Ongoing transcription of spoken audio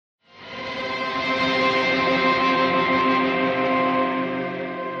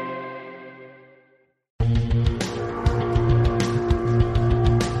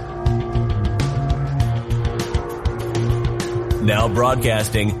Now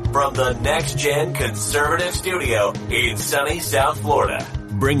broadcasting from the Next Gen Conservative Studio in sunny South Florida,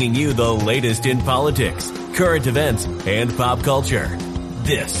 bringing you the latest in politics, current events, and pop culture.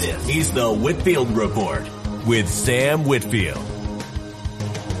 This is the Whitfield Report with Sam Whitfield.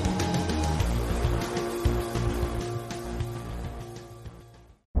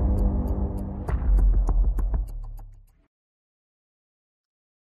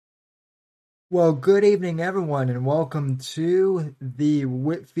 Well, good evening, everyone, and welcome to the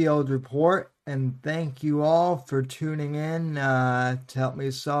Whitfield Report. And thank you all for tuning in to help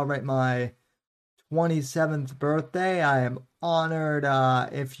me celebrate my 27th birthday. I am honored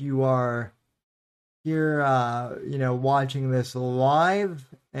if you are here, watching this live.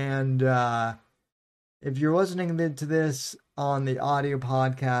 And if you're listening to this on the audio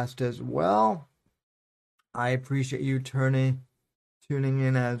podcast as well, I appreciate you tuning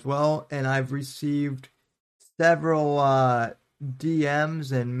in as well. And I've received several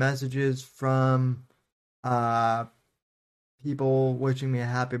DMs and messages from people wishing me a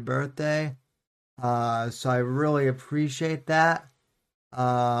happy birthday. So I really appreciate that.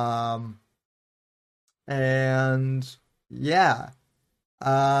 And yeah,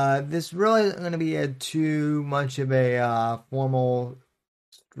 this really isn't going to be too much of a formal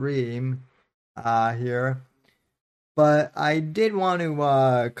stream here. But I did want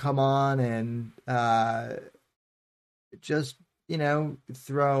to come on and just,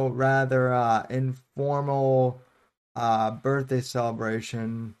 throw rather informal birthday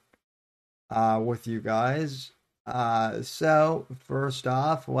celebration with you guys. So first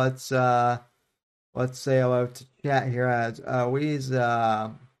off, let's say hello to chat here as always.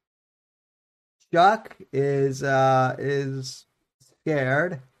 Chuck is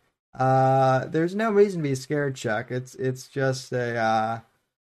scared. There's no reason to be scared, Chuck. It's just a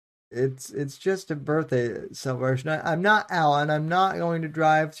it's just a birthday celebration. I'm not Alan. I'm not going to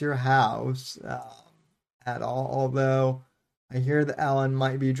drive to your house at all. Although I hear that Alan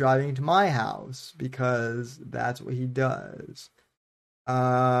might be driving to my house because that's what he does.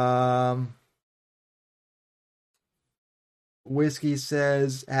 Whiskey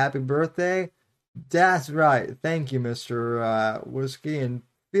says happy birthday. That's right. Thank you, Mr. Whiskey, and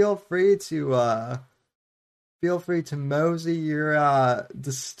feel free to mosey your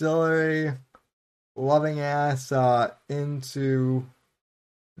distillery loving ass into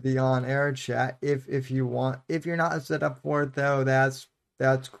the on-air chat if you want. If you're not set up for it though, that's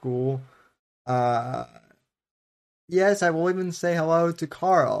cool. Yes, I will even say hello to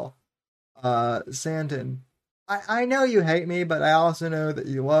Carl Santon. I know you hate me, but I also know that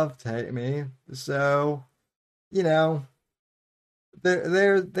you love to hate me. So,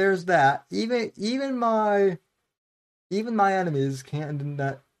 there's that. Even my enemies can't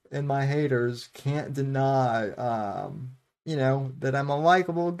deny, and my haters can't deny that I'm a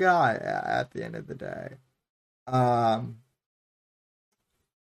likable guy at the end of the day.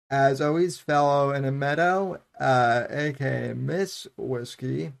 As always, fellow in a meadow, aka Miss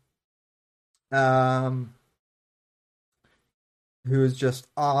Whiskey, who is just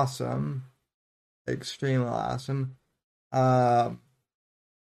awesome, extremely awesome. TB,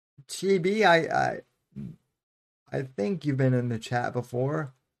 I think you've been in the chat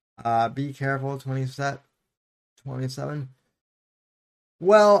before. Be careful, 27.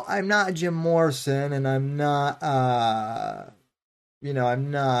 Well, I'm not Jim Morrison, and I'm not, I'm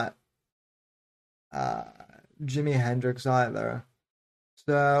not Jimi Hendrix either.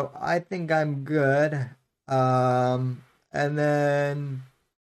 So I think I'm good. And then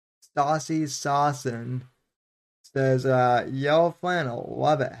Stassi Sasson says, yellow flannel,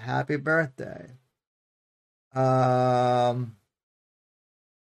 love it, happy birthday. So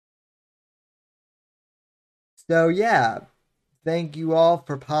yeah, thank you all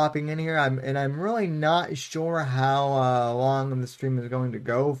for popping in here. I'm really not sure how long the stream is going to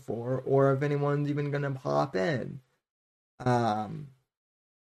go for, or if anyone's even going to pop in.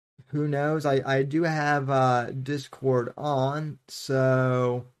 Who knows? I do have Discord on,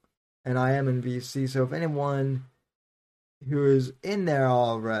 so, and I am in VC, so if anyone who is in there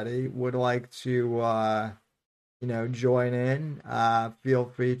already would like to join in, feel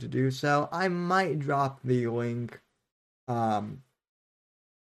free to do so. I might drop the link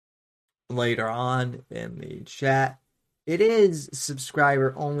later on in the chat. It is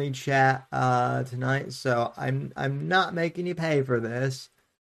subscriber only chat tonight, so I'm not making you pay for this,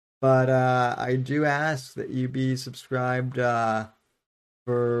 but I do ask that you be subscribed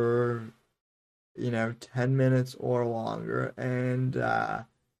for 10 minutes or longer, and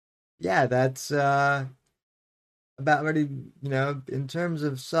yeah, that's about ready. In terms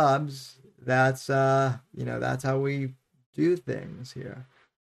of subs, that's that's how we do things here.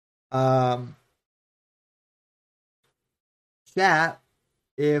 Chat,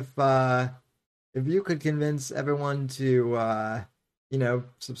 if you could convince everyone to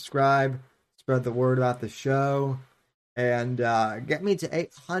subscribe, spread the word about the show, and get me to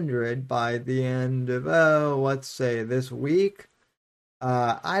 800 by the end of let's say this week,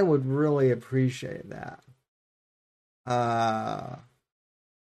 I would really appreciate that.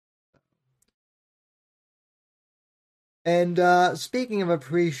 And speaking of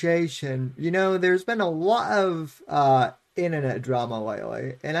appreciation, there's been a lot of internet drama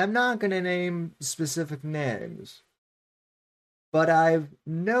lately, and I'm not going to name specific names, but I've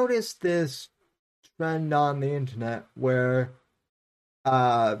noticed this trend on the internet where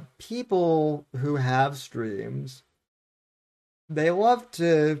people who have streams, they love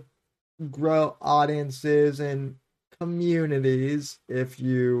to grow audiences and communities, if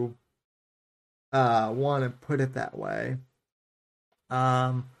you want to put it that way.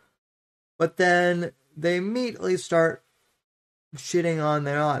 But then they immediately start shitting on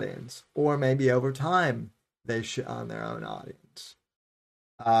their audience, or maybe over time they shit on their own audience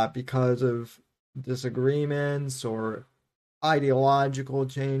because of disagreements or ideological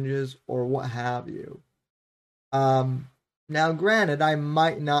changes or what have you. Now, granted, I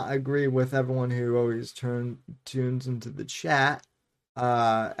might not agree with everyone who always tunes into the chat.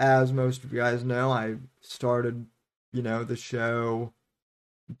 As most of you guys know, I started, the show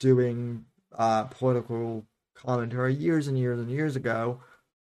doing political commentary years and years and years ago,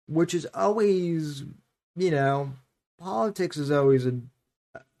 which is always, politics is always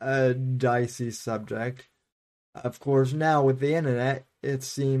a dicey subject. Of course, now with the internet, it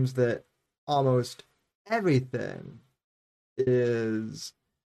seems that almost everything is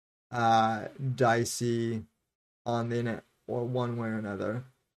dicey on the internet, or one way or another.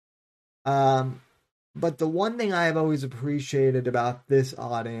 But the one thing I have always appreciated about this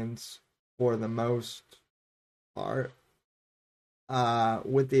audience, for the most part,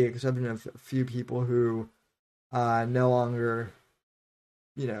 with the exception of a few people who no longer,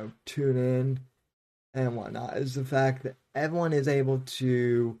 tune in and whatnot, is the fact that everyone is able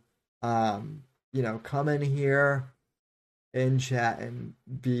to, come in here and chat and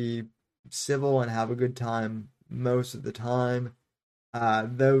be civil and have a good time most of the time.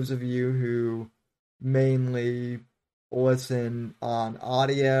 Those of you who mainly listen on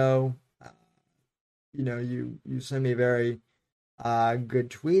audio, you send me very good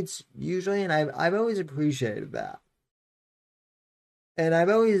tweets usually, and I've always appreciated that. And I've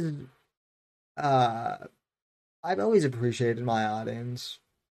always appreciated my audience,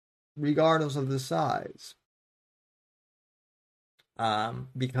 regardless of the size.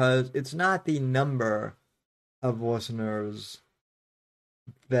 Because it's not the number of listeners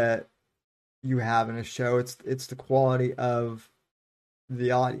that you have in a show, it's the quality of the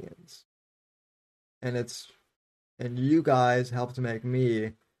audience. And you guys help to make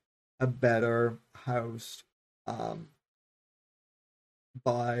me a better host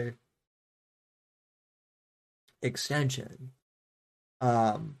by extension.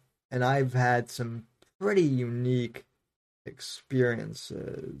 And I've had some pretty unique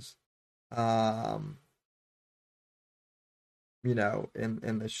experiences in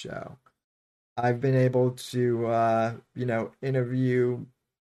the show. I've been able to interview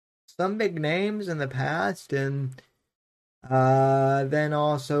some big names in the past, and then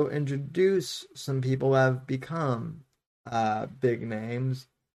also introduce some people who have become big names.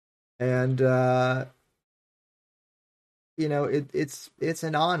 And it's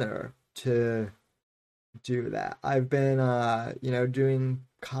an honor to do that. I've been doing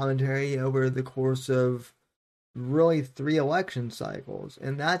commentary over the course of really 3 election cycles,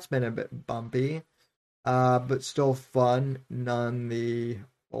 and that's been a bit bumpy, but still fun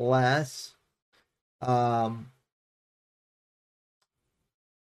nonetheless. And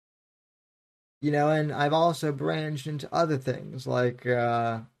I've also branched into other things like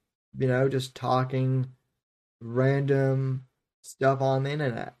just talking random stuff on the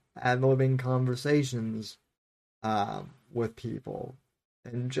internet, ad-libbing conversations with people,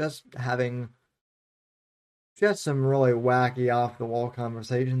 and just having just some really wacky off-the-wall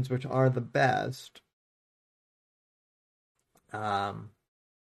conversations, which are the best.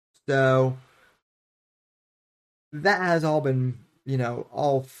 So that has all been,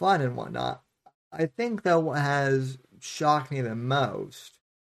 all fun and whatnot. I think, though, what has shocked me the most,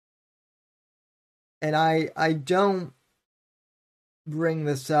 and I don't bring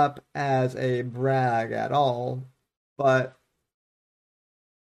this up as a brag at all, but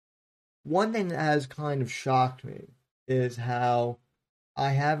one thing that has kind of shocked me is how I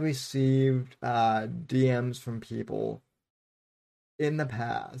have received DMs from people in the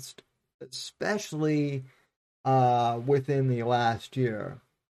past, especially within the last year.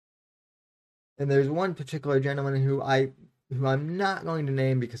 And there's one particular gentleman who I'm not going to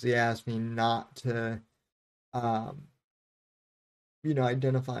name because he asked me not to um,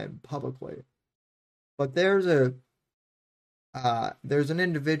 identify him publicly. But there's an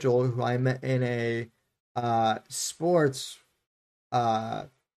individual who I met in a sports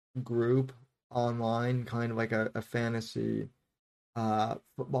group online, kind of like a fantasy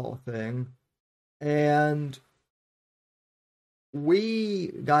football thing. And we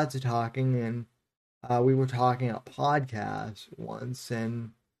got to talking, and we were talking on a podcast once,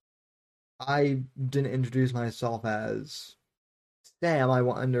 and I didn't introduce myself as Sam. I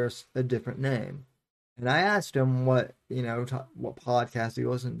went under a different name. And I asked him what what podcast he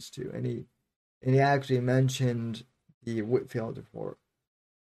listens to, and he actually mentioned the Whitfield Report,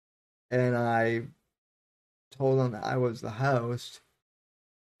 and I told him that I was the host,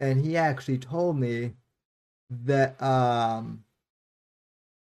 and he actually told me that that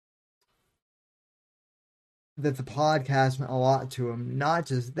the podcast meant a lot to him. Not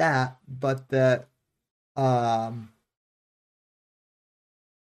just that, but that um,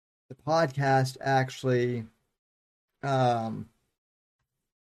 the podcast actually um,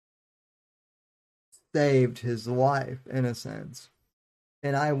 saved his life in a sense.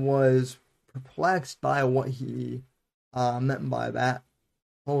 And I was perplexed by what he meant by that.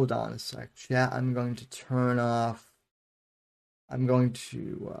 Hold on a sec, chat. I'm going to turn off. I'm going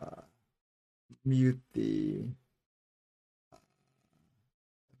to mute the.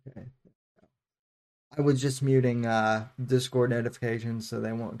 Okay. I was just muting Discord notifications so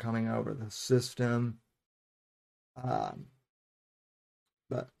they weren't coming over the system. But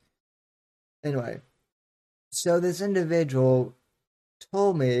anyway, so this individual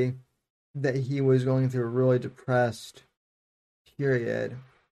told me that he was going through a really depressed period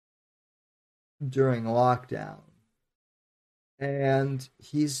during lockdown. And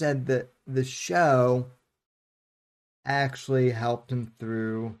he said that the show actually helped him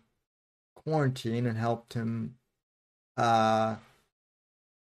through quarantine and helped him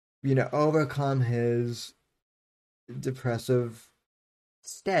overcome his depressive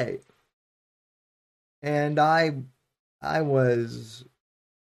state. And I was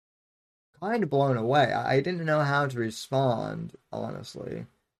kind of blown away. I didn't know how to respond, honestly.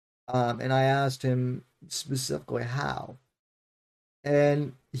 And I asked him specifically how.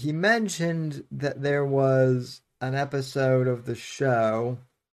 And he mentioned that there was an episode of the show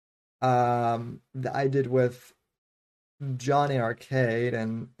that I did with Johnny Arcade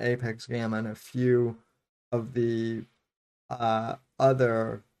and Apex Gamma and a few of the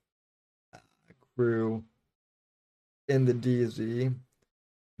other crew in the DZ,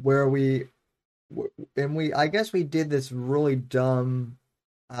 where we I guess we did this really dumb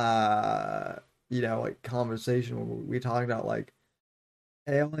like conversation where we talked about like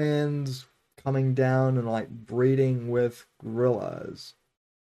aliens coming down and like breeding with gorillas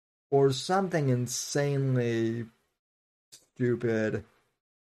or something insanely stupid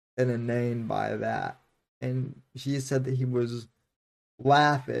and inane by that. And he said that he was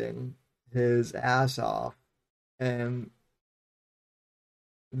laughing his ass off, and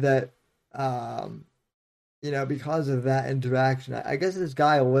that because of that interaction, I guess this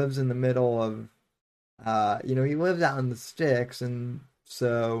guy lives in the middle of he lives out in the sticks, and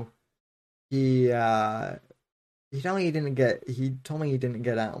so he told me he didn't get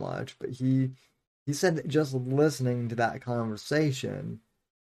out much, but he said that just listening to that conversation,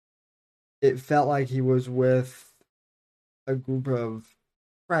 it felt like he was with a group of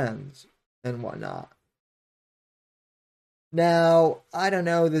friends and whatnot. Now, I don't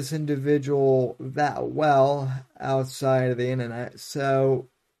know this individual that well outside of the internet, so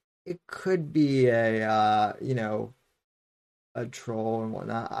it could be a troll and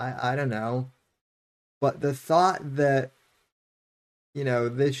whatnot. I don't know. But the thought that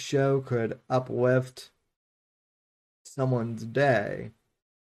this show could uplift someone's day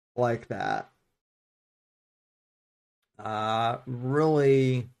like that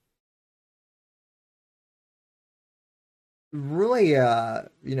really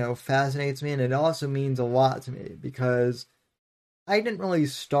fascinates me, and it also means a lot to me because I didn't really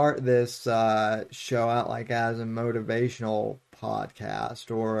start this show out like as a motivational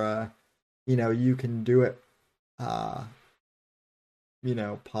podcast or you can do it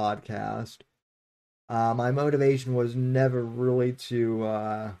podcast. My motivation was never really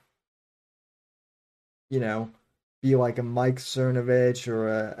to be like a Mike Cernovich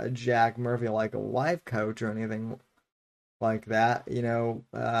or a Jack Murphy, like a life coach or anything like that.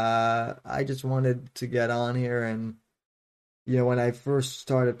 I just wanted to get on here and when I first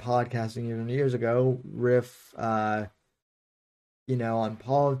started podcasting even years ago, riff, on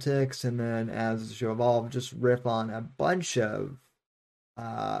politics, and then as the show evolved, just riff on a bunch of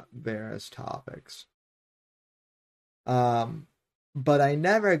various topics. But I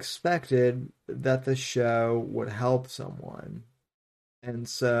never expected that the show would help someone. And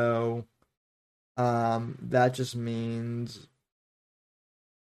so that just means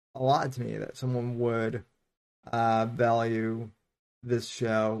a lot to me that someone would value this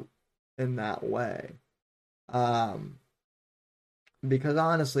show in that way. Because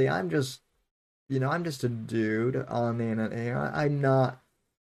honestly, I'm just a dude on the internet here. I'm not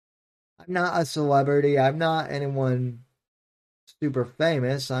a celebrity. I'm not anyone super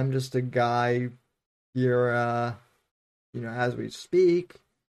famous. I'm just a guy here, as we speak,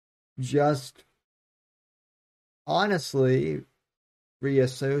 just honestly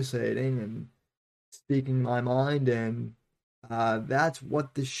reassociating and speaking my mind, and that's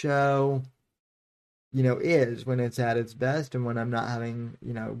what the show, is when it's at its best, and when I'm not having,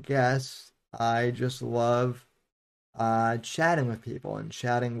 guests. I just love chatting with people and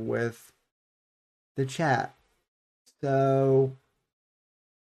chatting with the chat. So,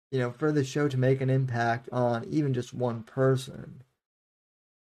 for the show to make an impact on even just one person,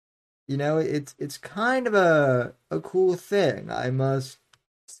 it's kind of a cool thing, I must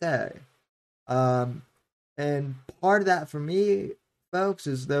say. And part of that for me, folks,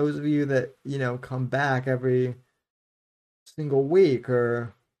 is those of you that, come back every single week,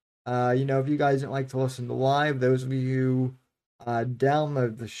 or, if you guys don't like to listen to live, those of you who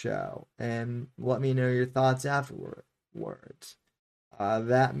download the show and let me know your thoughts afterwards.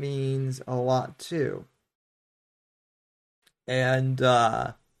 That means a lot too. And,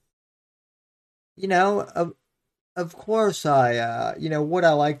 of course, would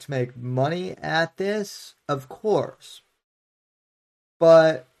I like to make money at this? Of course.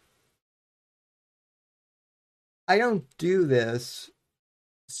 But I don't do this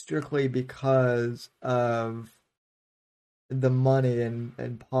strictly because of the money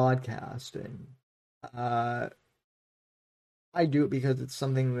and podcasting. I do it because it's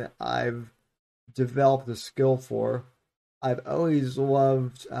something that I've developed a skill for. I've always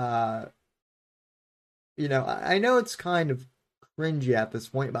loved, I know it's kind of cringy at this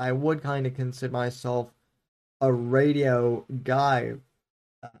point, but I would kind of consider myself a radio guy,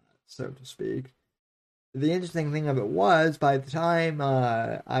 so to speak. The interesting thing of it was, by the time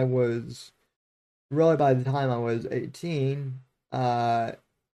I was 18,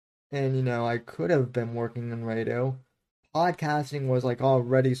 and I could have been working in radio, podcasting was like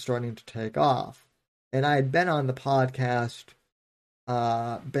already starting to take off. And I had been on the podcast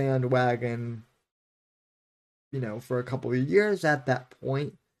bandwagon, for a couple of years at that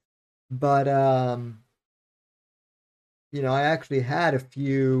point. But I actually had a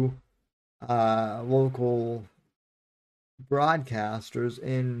few local broadcasters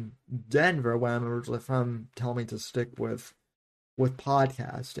in Denver, where I'm originally from, tell me to stick with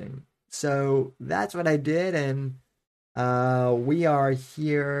podcasting. So that's what I did, and we are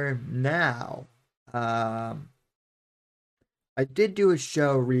here now. I did do a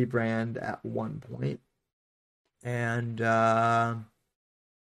show rebrand at one point, and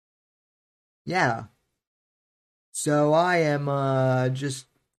yeah. So I am just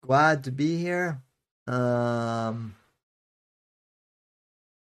glad to be here. So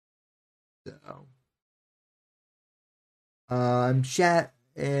I'm chat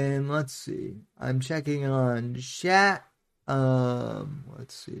and let's see. I'm checking on chat.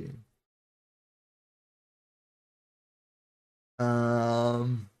 Let's see.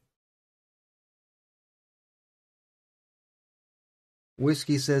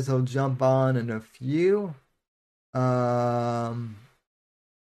 Whiskey says he'll jump on in a few. And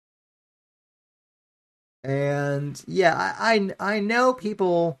yeah, I know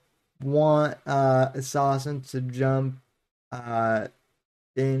people want Assassin to jump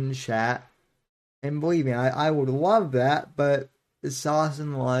in chat, and believe me, I would love that, but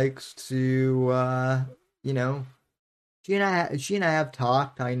Assassin likes to she and I have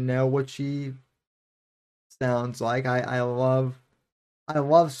talked. I know what she sounds like. I love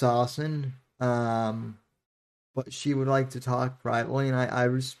Saucin, but she would like to talk privately, and I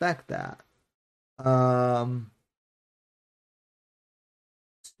respect that.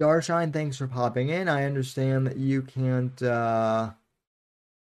 Starshine, thanks for popping in. I understand that you can't,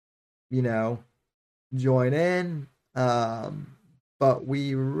 join in, but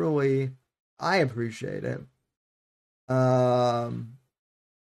I appreciate it.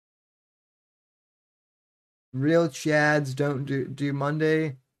 Real Chads don't do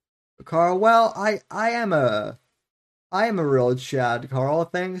Monday. Carl, well, I am a I am a real Chad, Carl.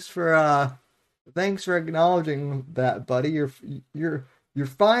 Thanks for acknowledging that, buddy. You're you're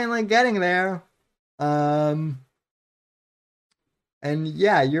finally getting there. Um, and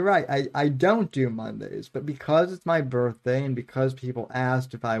yeah, you're right. I don't do Mondays, but because it's my birthday and because people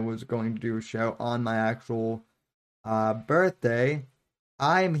asked if I was going to do a show on my actual birthday,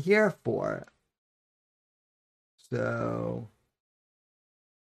 I'm here for it. So,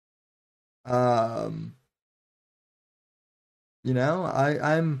 um,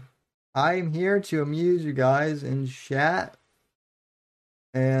 I'm here to amuse you guys in chat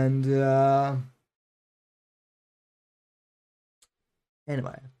and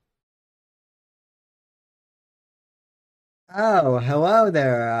anyway. Oh, hello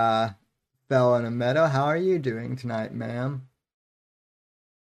there, fella in a meadow. How are you doing tonight, ma'am?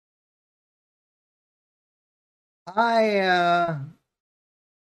 I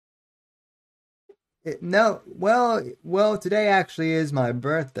no, today actually is my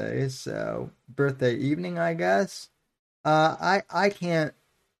birthday, so birthday evening, I guess. I can't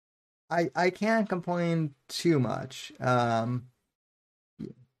I can't complain too much.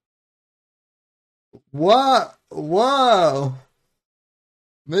 Whoa,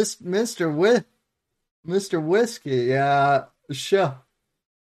 Mister Mister Whiskey,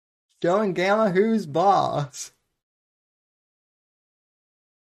 showing Gamma who's boss.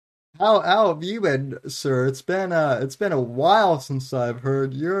 How have you been, sir? It's been a while since I've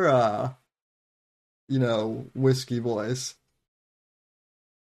heard your whiskey voice.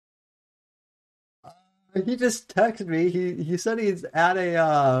 He just texted me. He said he's at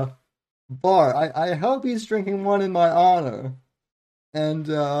a bar. I hope he's drinking one in my honor. And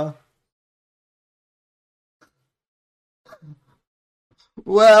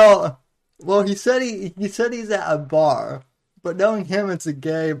well, he said he's at a bar, but knowing him, it's a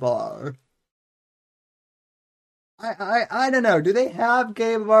gay bar. I don't know. Do they have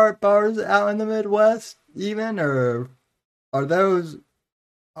bars out in the Midwest even, or are those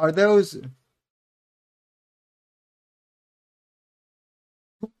are those?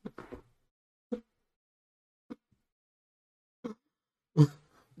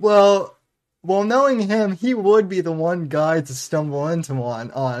 Well, knowing him, he would be the one guy to stumble into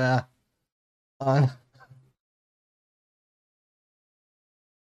one on.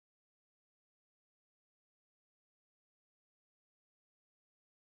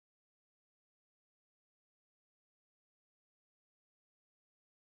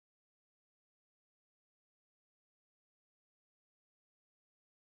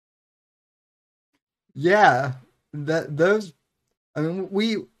 Yeah, that those. I mean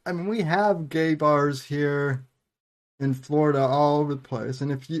we have gay bars here in Florida all over the place,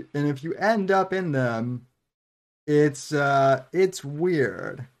 and if you end up in them, it's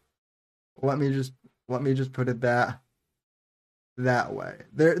weird. Let me just put it that way.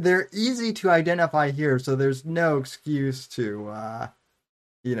 They're easy to identify here, so there's no excuse to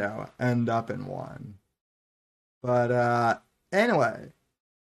end up in one. But anyway,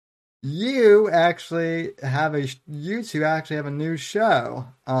 you two actually have a new show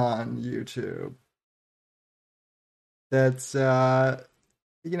on YouTube. That's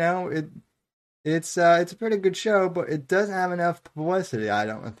you know it it's a pretty good show, but it doesn't have enough publicity, I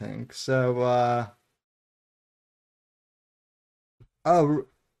don't think. So oh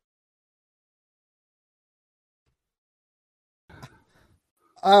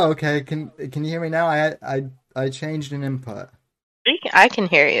okay. Can you hear me now? I changed an input. I can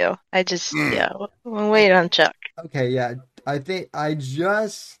hear you. I just, we'll wait on Chuck. Okay, yeah. I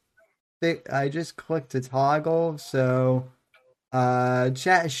just clicked to toggle, so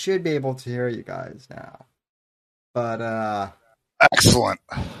chat should be able to hear you guys now. But excellent.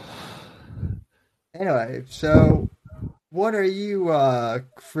 Anyway, so what are you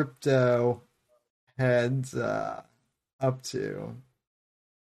crypto heads up to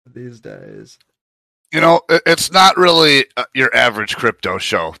these days? It's not really your average crypto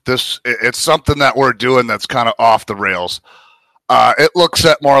show. It's something that we're doing that's kind of off the rails. It looks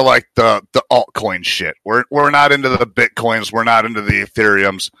at more like the altcoin shit. We're not into the Bitcoins. We're not into the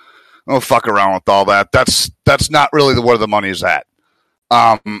Ethereums. Don't fuck around with all that. That's not really where the money's at.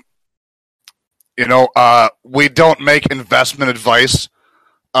 We don't make investment advice.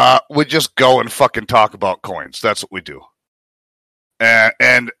 We just go and fucking talk about coins. That's what we do.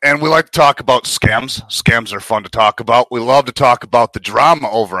 And we like to talk about scams. Scams are fun to talk about. We love to talk about the drama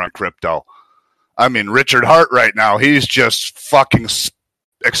over on crypto. I mean, Richard Hart right now, he's just fucking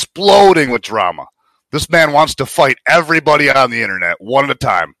exploding with drama. This man wants to fight everybody on the internet one at a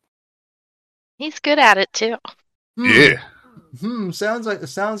time. He's good at it too. Yeah. Sounds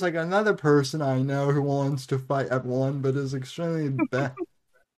like another person I know who wants to fight everyone, but is extremely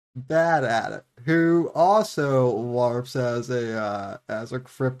bad at it. Who also LARPs as a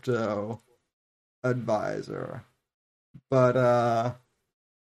crypto advisor, but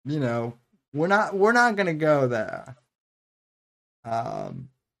you know, we're not gonna go there.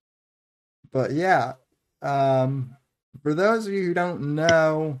 But yeah, for those of you who don't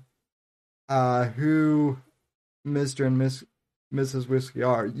know, who Mr. and Mrs. Whiskey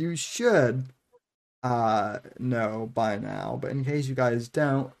are, you should know by now. But in case you guys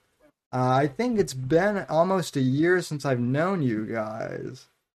don't, I think it's been almost a year since I've known you guys.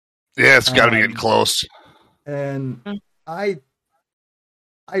 Yeah, it's got to be getting close. And I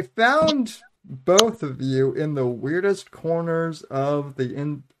found both of you in the weirdest corners of the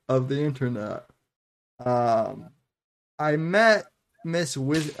internet. I met Miss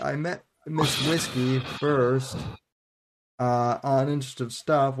Whiskey first on Interesting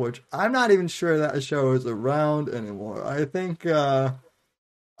Stuff, which I'm not even sure that show is around anymore. I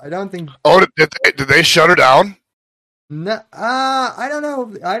don't think. Oh, did they shut her down? No, I don't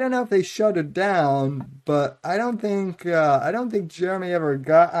know. I don't know if they shut it down, but I don't think Jeremy ever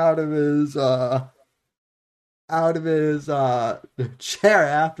got out of his chair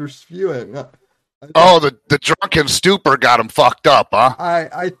after spewing. The drunken stupor got him fucked up, huh?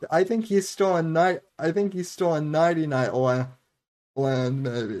 I think he's still in night. I think he's still in Nighty Night land,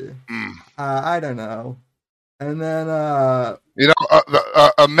 maybe. I don't know. And then a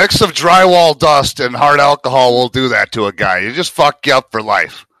mix of drywall dust and hard alcohol will do that to a guy. You just fuck you up for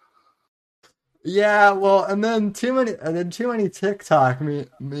life. Yeah, well, and then too many TikTok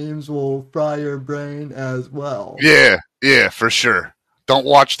memes will fry your brain as well. Yeah, for sure. Don't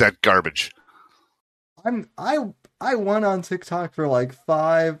watch that garbage. I went on TikTok for like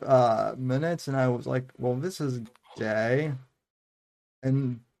 5 minutes, and I was like, well, this is gay,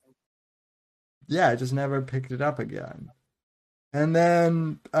 and yeah, I just never picked it up again. And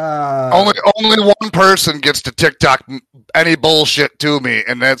then only one person gets to TikTok any bullshit to me,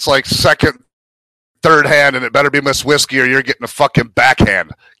 and it's like second, third hand, and it better be Miss Whiskey or you're getting a fucking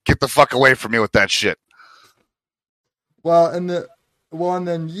backhand. Get the fuck away from me with that shit. Well, and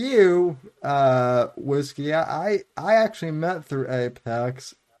then you, Whiskey, I actually met through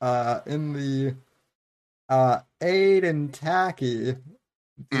Apex in the Aid and Tacky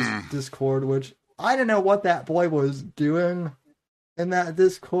Discord, which I don't know what that boy was doing in that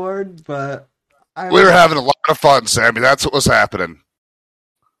Discord, but we were having a lot of fun, Sammy. That's what was happening.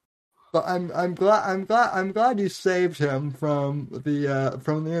 But I'm glad you saved him from the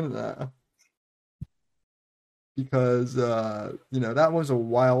internet, because that was a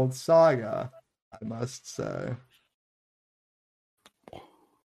wild saga, I must say.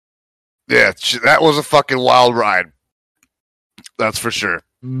 Yeah, that was a fucking wild ride. That's for sure.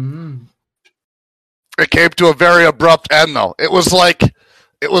 Mm-hmm. It came to a very abrupt end, though. It was like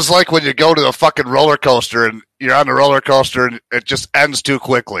when you go to a fucking roller coaster and you're on the roller coaster and it just ends too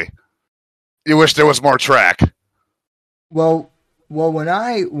quickly. You wish there was more track. Well, when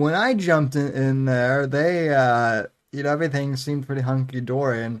I jumped in there, they everything seemed pretty hunky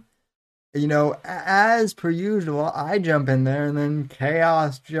dory, and as per usual, I jump in there and then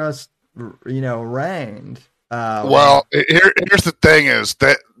chaos just reigned. Well, here's the thing: is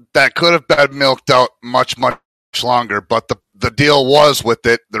that could have been milked out much longer, but the deal was with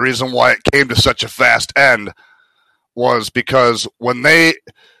it. The reason why it came to such a fast end was because when they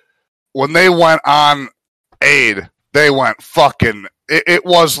went on Aid, they went fucking. It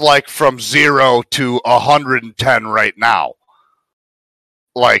was like from 0 to 110 right now.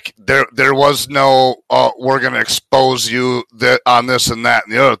 Like there was no we're gonna expose you on this and that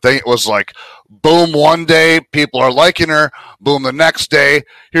and the other thing. It was like boom one day, people are liking her. Boom the next day,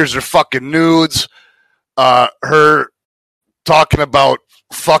 here's her fucking nudes. Her talking about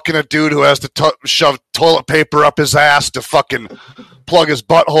fucking a dude who has to shove toilet paper up his ass to fucking plug his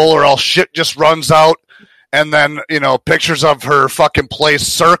butthole or else shit just runs out. And then, pictures of her fucking place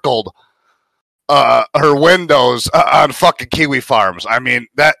circled, her windows on fucking Kiwi Farms. I mean,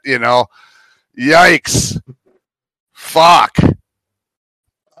 that, yikes. Fuck.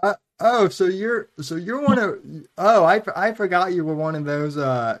 So you're one of. Oh, I forgot you were one of those.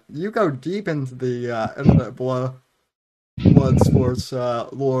 You go deep into the internet blood sports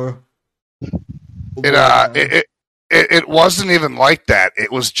lore. It wasn't even like that. It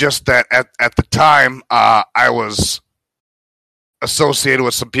was just that at the time, I was associated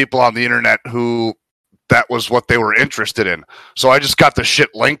with some people on the internet who that was what they were interested in. So I just got the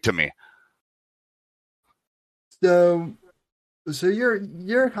shit linked to me. So So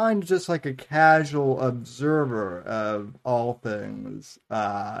you're kind of just like a casual observer of all things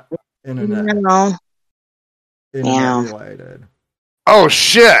internet Meow, internet meow, related. Oh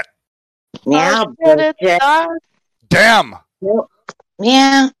shit! Oh meow, shit, it's Bridget. us. Damn! Nope.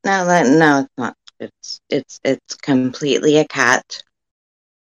 Yeah, no, it's not. It's completely a cat.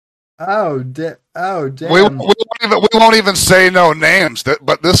 Oh, We damn. won't even say no names.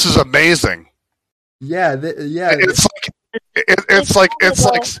 But this is amazing. Yeah, It's like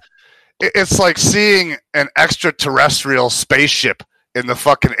it's like seeing an extraterrestrial spaceship in the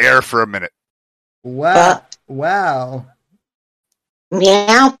fucking air for a minute. wow. Wow.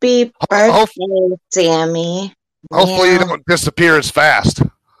 Meowpy Ho- birthday, Sammy. Hopefully you Meow. don't disappear as fast.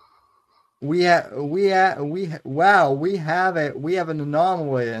 Wow, we have an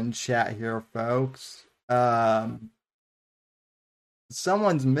anomaly in chat here, folks.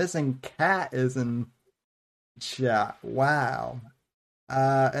 Someone's missing cat is in chat. Wow.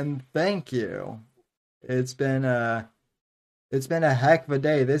 And thank you. It's been a heck of a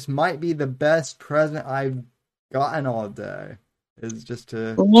day. This might be the best present I've gotten all day. Is just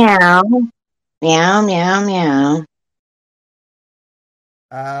to Meow. Meow, meow, meow.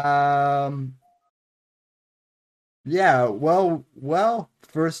 um yeah, well,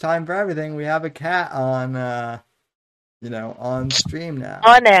 first time for everything. We have a cat on on stream now.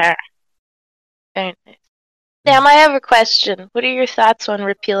 On air. Very nice. Sam, I have a question. What are your thoughts on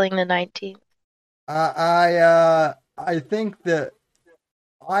repealing the 19th? I think that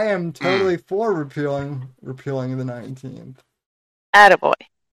I am totally for repealing the 19th. Attaboy.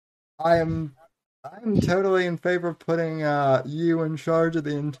 I'm totally in favor of putting you in charge of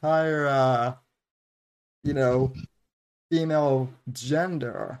the entire female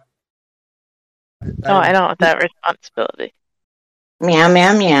gender. No, I don't want that responsibility. Meow,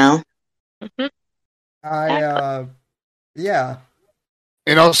 meow, meow. Mm-hmm. I yeah.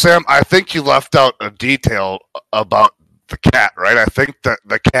 You know, Sam, I think you left out a detail about the cat, right? I think that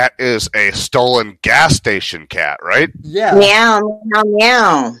the cat is a stolen gas station cat, right? Yeah. Meow, meow,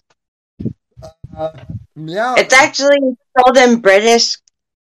 meow. Meow. It's actually stolen British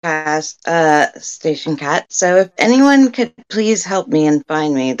station cat. So if anyone could please help me and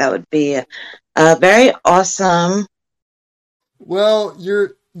find me, that would be very awesome. Well,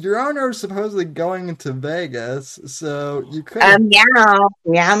 your owner is supposedly going to Vegas, so you could Meow,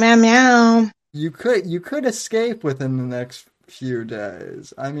 meow, meow, meow. you could escape within the next few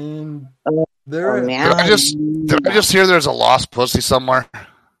days. I mean, Oh, there Did I just hear there's a lost pussy somewhere?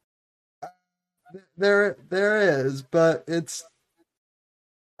 there is, but it's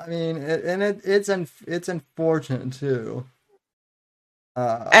I mean, it's unfortunate too.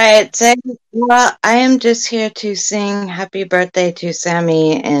 Alright, so well, I am just here to sing happy birthday to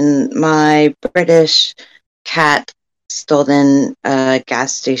Sammy in my British cat stolen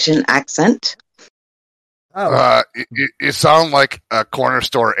gas station accent. Oh. You sound like a corner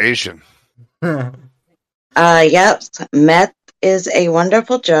store Asian. Yep, meth is a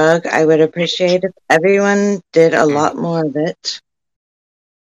wonderful drug. I would appreciate if everyone did a lot more of it.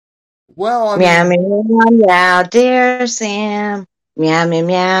 Well, I meow, mean, meow, meow, meow, dear Sam. Meow, meow,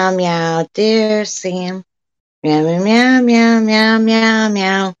 meow, meow, dear Sam. Meow, meow, meow, meow, meow, meow,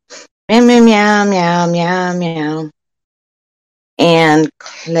 meow. Meow, meow, meow, meow, meow, meow. And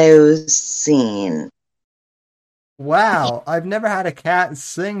close scene. Wow, I've never had a cat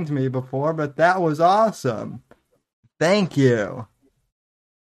sing to me before, but that was awesome. Thank you.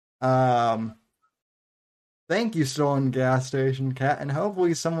 Thank you, stolen gas station cat, and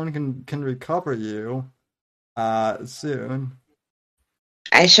hopefully someone can recover you soon.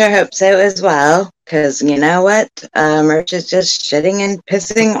 I sure hope so as well, because you know what? Merch is just shitting and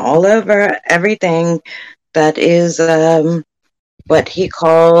pissing all over everything that is what he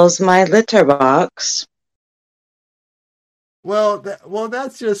calls my litter box. Well,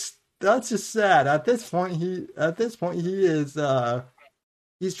 that's just sad. At this point, he is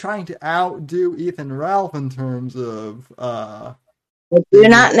he's trying to outdo Ethan Ralph in terms of I do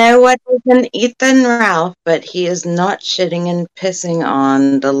not know what is in Ethan Ralph, but he is not shitting and pissing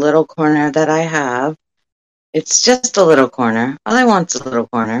on the little corner that I have. It's just a little corner. All I want's a little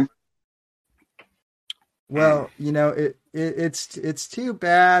corner. Well, you know, it's too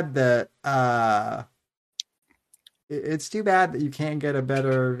bad that it's too bad that you can't get a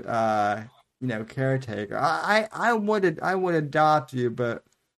better caretaker. I would adopt you, but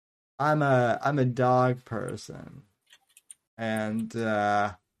I'm a dog person, and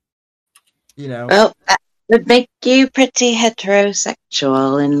Well, that would make you pretty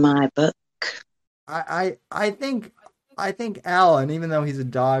heterosexual in my book. I think Alan, even though he's a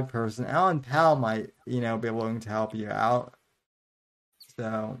dog person, Alan Powell might be willing to help you out.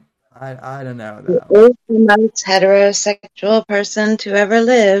 So I don't know He though. is the most heterosexual person to ever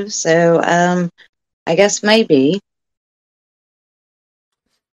live, so I guess maybe.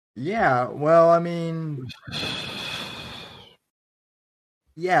 Yeah, well, I mean,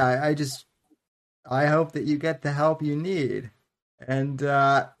 yeah, I hope that you get the help you need. And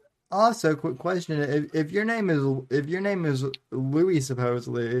also, quick question: if your name is Louis,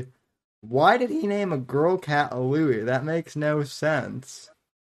 supposedly, why did he name a girl cat Louis? That makes no sense.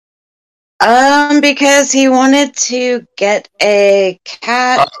 Because he wanted to get a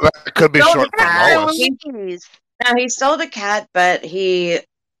cat. That could be Stole the short for cat. Lois. Louise. No, he stole the cat, but he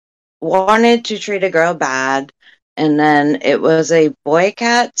wanted to treat a girl bad, and then it was a boy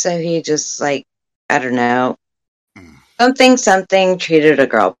cat, so he just like, I don't know, something treated a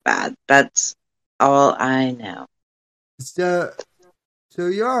girl bad. That's all I know. So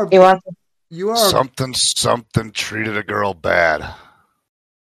you are He wants Something treated a girl bad.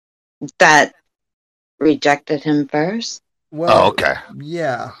 that rejected him first. well, okay.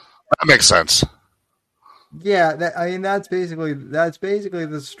 yeah. That makes sense. Yeah, I mean that's basically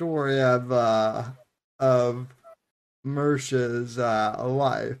the story of Mersha's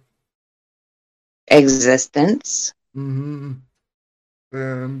life. Existence. Mm-hmm.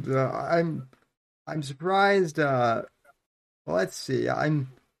 And I'm surprised. Well, let's see. I'm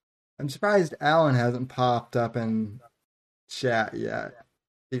surprised Alan hasn't popped up in chat yet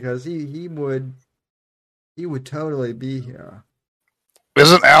because he would totally be here.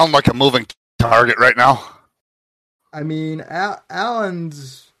 Isn't Alan like a moving target right now? I mean, Alan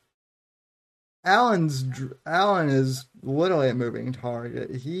is literally a moving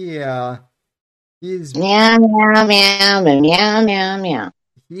target. He's Meow meow meow meow meow meow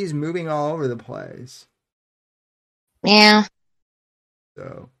he's moving all over the place. meow.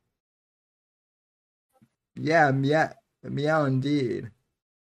 So yeah, meow indeed.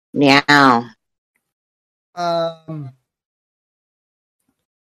 Meow. Um,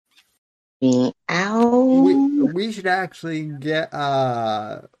 Meow. we should actually get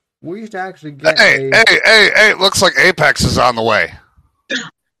we should actually get Hey, a hey! Looks like Apex is on the way.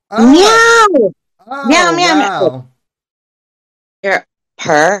 oh Meow. Meow oh meow meow. wow Here,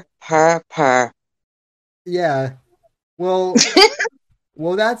 purr. yeah. Well,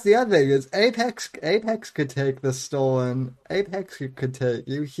 well, that's the other thing is Apex could take the stolen. Apex could take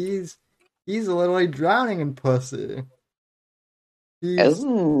you. He's literally drowning in pussy. He's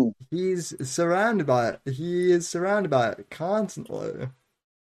Oh. he's surrounded by it. He is surrounded by it constantly.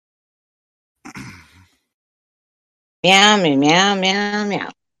 Meow meow meow meow.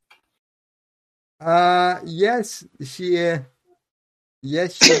 Yes,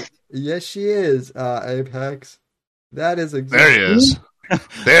 yes she is. Apex. That is There exactly. he is.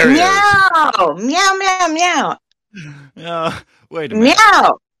 There he is. Meow meow meow meow. Wait a minute.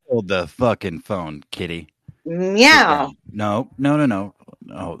 Meow Hold the fucking phone, kitty. Sit meow. down. No.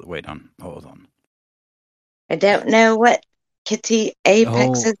 Oh, wait on. Hold on. I don't know what Kitty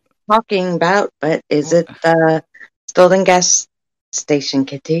Apex Oh. is talking about, but is it the stolen gas station,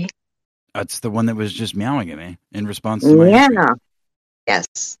 Kitty? That's the one that was just meowing at me in response to my entry. Meow. Yes.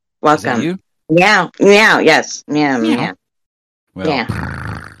 Is Welcome. that you? Meow. Meow. Yes. Meow. Meow. Well, Yeah.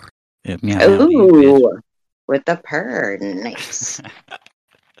 yeah, meow, meow, you Ooh. With the purr. Nice.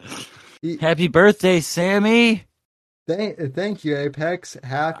 bitch. Happy birthday, Sammy. Thank you, Apex.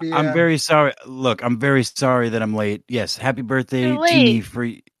 Happy. I'm very sorry. Look, I'm very sorry that I'm late. Yes, happy birthday You're to late. me for.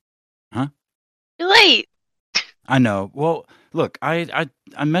 You're late. I know. Well, look, I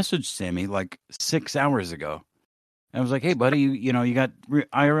messaged Sammy like 6 hours ago. I was like, "Hey, buddy, you know you got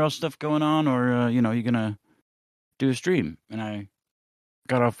IRL stuff going on, or you gonna do a stream?" And I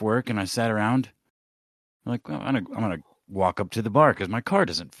got off work and I sat around. I'm like, well, I'm gonna walk up to the bar because my car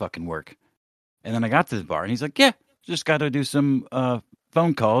doesn't fucking work. And then I got to the bar and he's like, "Yeah, just got to do some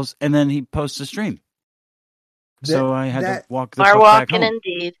phone calls," and then he posts a stream. So I had to walk the Are fuck back walking home.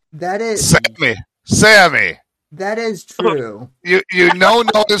 indeed. That is Sammy. that is true. You no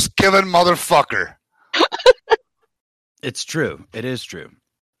notice given motherfucker. It's true. It is true.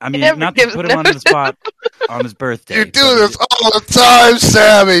 I mean, never not to gives put him on the spot on his birthday. You do but this all the time,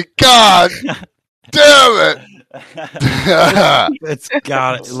 Sammy. God damn it. It's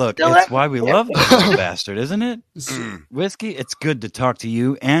got look. Still It's why we love this little bastard, isn't it? Mm. Whiskey. It's good to talk to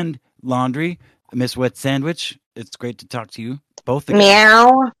you and Laundry, Miss Wet Sandwich. It's great to talk to you both again.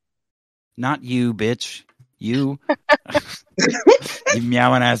 Meow. Not you, bitch. You, you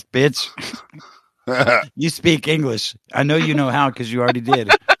meowing ass bitch. You speak English. I know you know how because you already did.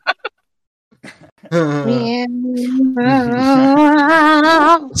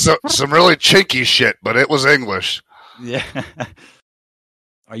 Meow. So some really chinky shit, but it was English. Yeah.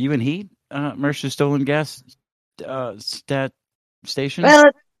 Are you in heat, Mercer Stolen Gas station?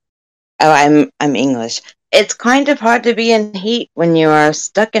 Well, I'm English. It's kind of hard to be in heat when you are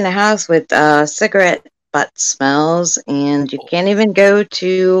stuck in a house with cigarette butt smells, and you can't even go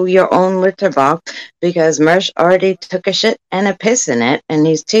to your own litter box because Mersh already took a shit and a piss in it, and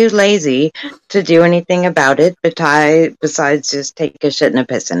he's too lazy to do anything about it besides just take a shit and a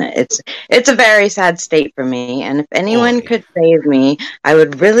piss in it. It's a very sad state for me, and if anyone Oy. could save me, I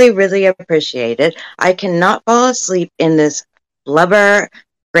would really, really appreciate it. I cannot fall asleep in this blubber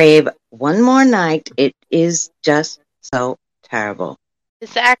grave one more night. It is just so terrible.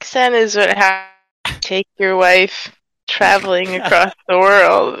 His accent is what how you take your wife traveling across the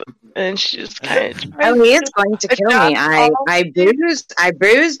world, and she just kind of. Oh, he is going to kill me. I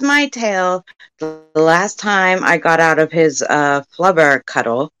bruised my tail the last time I got out of his flubber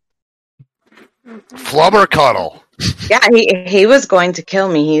cuddle. Flubber cuddle. Yeah, he was going to kill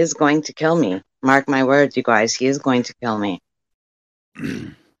me. He is going to kill me. Mark my words, you guys. He is going to kill me.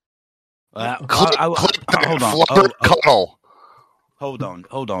 Click hold on. Flubber cuddle. Hold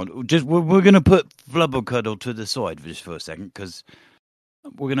on. Just we're gonna put Flubber Cuddle to the side just for a second because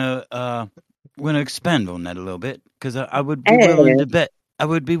we're gonna expand on that a little bit because I would be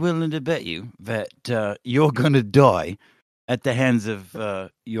willing to bet you that you're gonna die at the hands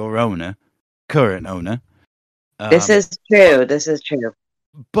of your current owner. This is true. This is true.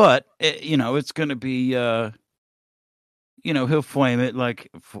 But it's gonna be he'll flame it like.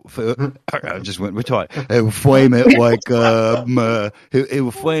 I just went retarded. He'll flame it like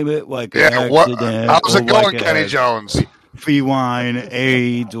he'll flame it like an accident. How's it going, like Kenny Jones? Feline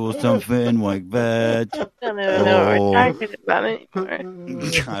AIDS or something like that. I don't even know what we're talking about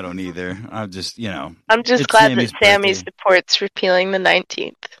anymore. I don't either. I'm just I'm just glad that Sammy supports repealing the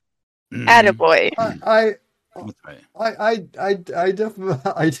 19th. Attaboy.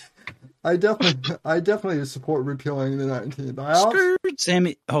 I definitely support repealing the 19th.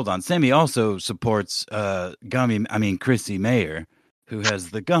 Sammy, hold on. Sammy also supports Chrissy Mayer, who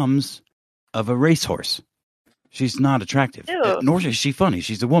has the gums of a racehorse. She's not attractive, nor is she funny.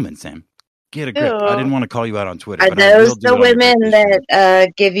 She's a woman, Sam. Get a grip. I didn't want to call you out on Twitter. Are those the women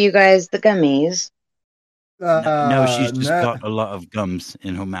that give you guys the gummies? No, she's just got a lot of gums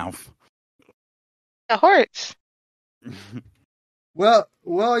in her mouth. A horse. Well,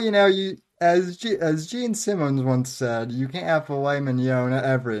 you as Gene Simmons once said, you can't have filet mignon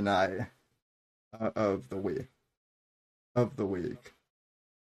every night of the week.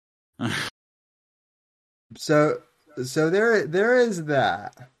 So there is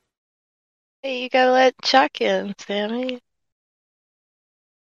that. Hey, you gotta let Chuck in, Sammy.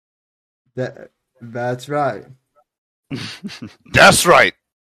 That's right. That's right.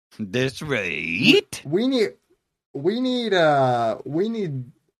 That's right. We need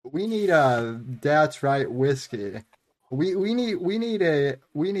that's right whiskey. We need make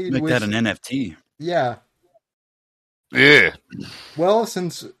whiskey. that an NFT. Yeah. Yeah. Well,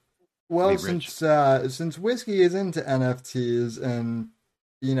 since whiskey is into NFTs and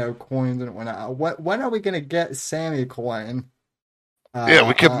coins and whatnot, when are we gonna get Sammy coin? Yeah,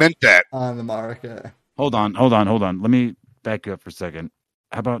 we could mint that on the market. Hold on. Let me back you up for a second.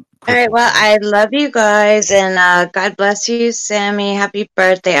 How about? All right. Well, I love you guys, and God bless you, Sammy. Happy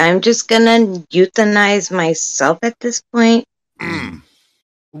birthday. I'm just gonna euthanize myself at this point.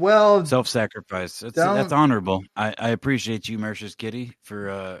 Well, self-sacrifice. That's honorable. I appreciate you, Mercer's Kitty,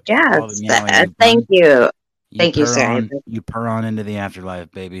 for yes. Thank you. Thank you, sir. You purr on into the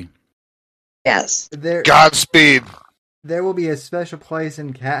afterlife, baby. Yes. Godspeed. There will be a special place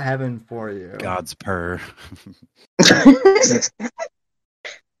in cat heaven for you. God's purr.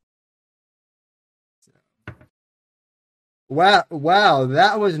 Wow,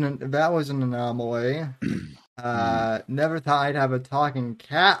 that was an anomaly. Never thought I'd have a talking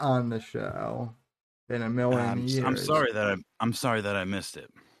cat on the show in a million years. I'm sorry that I missed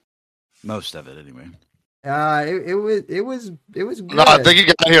it. Most of it, anyway. It was good. No, I think you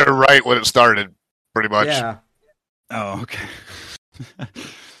got here right when it started, pretty much. Yeah. Oh, okay.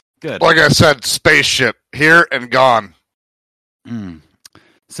 Good. Like I said, spaceship here and gone.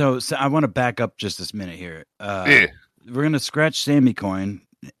 So I want to back up just this minute here. Yeah. We're gonna scratch Sammy coin,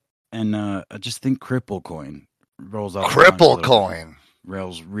 and I just think cripple coin rolls off. Cripple coin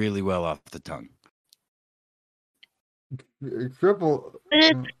rolls really well off the tongue. Cripple.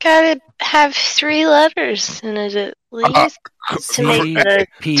 It's gotta have 3 letters in it at least to make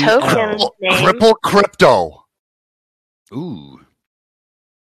the token name. Cripple crypto. Ooh.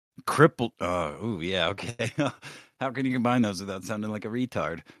 Cripple. Ooh, yeah. Okay. How can you combine those without sounding like a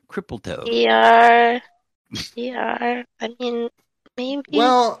retard? Cripple toe. TR. I mean, Maybe.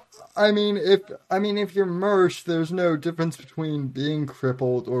 Well, if you're merged, there's no difference between being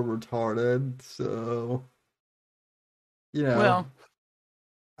crippled or retarded. So, Well,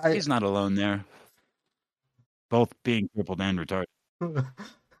 I he's not alone there. Both being crippled and retarded.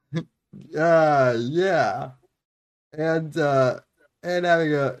 yeah, and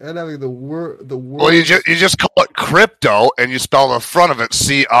having the Well, you worst. just call it crypto, and you spell the front of it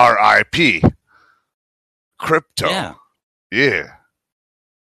CRIP. Crypto. Yeah. Yeah.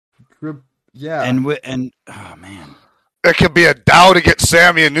 Yeah. And oh man. It could be a Dow to get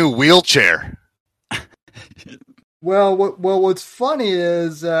Sammy a new wheelchair. Well, what's funny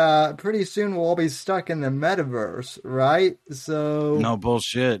is pretty soon we'll all be stuck in the metaverse, right? So No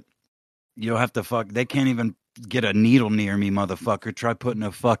bullshit. You'll have to they can't even get a needle near me, motherfucker. Try putting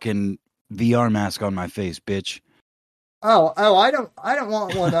a fucking VR mask on my face, bitch. Oh, I don't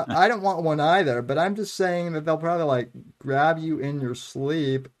want one. I don't want one either. But I'm just saying that they'll probably like grab you in your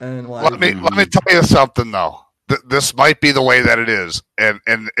sleep and like. Let me tell you something though. This might be the way that it is, and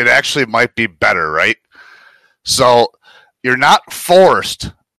it actually might be better, right? So you're not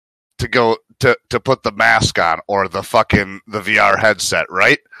forced to go to put the mask on or the VR headset,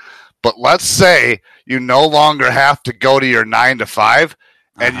 right? But let's say you no longer have to go to your 9 to 5,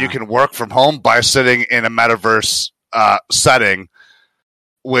 and you can work from home by sitting in a metaverse setting,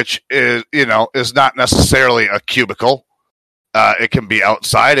 which is not necessarily a cubicle. It can be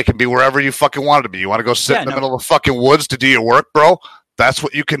outside. It can be wherever you fucking want it to be. You want to go sit in the middle of the fucking woods to do your work, bro? That's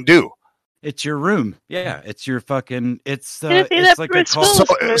what you can do. It's your room. Yeah, it's your fucking. It's like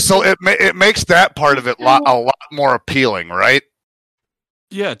a so it makes that part of it a lot more appealing, right?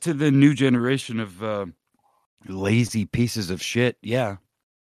 Yeah, to the new generation of lazy pieces of shit. Yeah,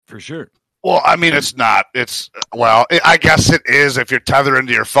 for sure. Well, I mean, it's not. I guess it is if you're tethered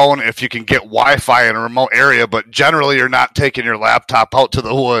into your phone, if you can get Wi-Fi in a remote area, but generally you're not taking your laptop out to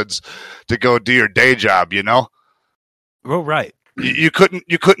the woods to go do your day job, you know? Well, right. You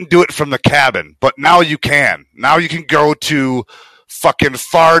couldn't do it from the cabin, but now you can. Now you can go to fucking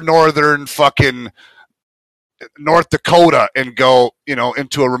far northern fucking North Dakota and go,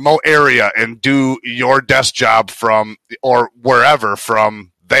 into a remote area and do your desk job from, or wherever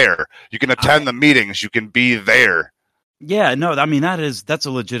from there. You can attend the meetings. You can be there. Yeah, no, I mean, that's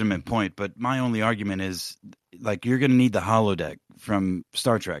a legitimate point. But my only argument is, like, you're going to need the holodeck from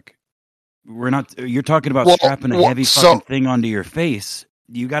Star Trek. You're talking about strapping a heavy fucking thing onto your face.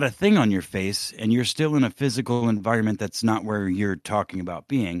 You got a thing on your face, and you're still in a physical environment that's not where you're talking about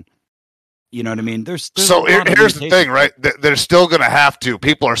being. You know what I mean? Here's the thing, right? They're still going to have to.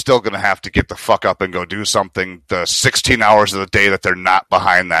 People are still going to have to get the fuck up and go do something the 16 hours of the day that they're not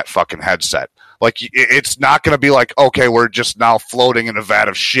behind that fucking headset. Like, it's not going to be like, okay, we're just now floating in a vat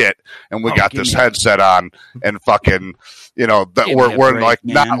of shit, and we got this headset on, and fucking, we're like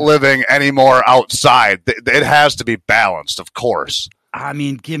not living anymore outside. It has to be balanced, of course. I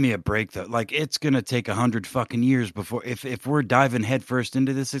mean, give me a break though. Like, it's gonna take 100 fucking years before, if we're diving headfirst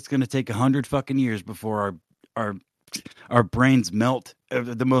into this, it's gonna take 100 fucking years before our brains melt.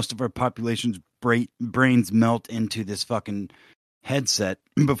 The most of our population's brains melt into this fucking headset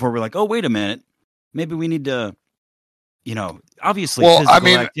before we're like, oh, wait a minute, maybe we need to, obviously. Well, I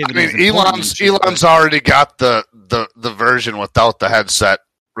mean, Elon's already got the version without the headset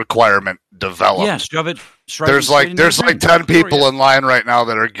requirement developed. Yeah, shove it. There's like 10 people in line right now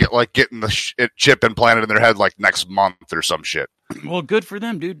that are getting the chip implanted in their head like next month or some shit. Well, good for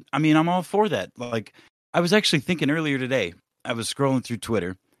them, dude. I mean, I'm all for that. Like, I was actually thinking earlier today, I was scrolling through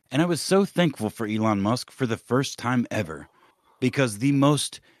Twitter, and I was so thankful for Elon Musk for the first time ever, because the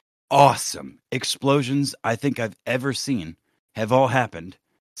most awesome explosions I think I've ever seen have all happened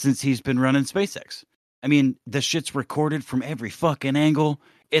since he's been running SpaceX. I mean, the shit's recorded from every fucking angle.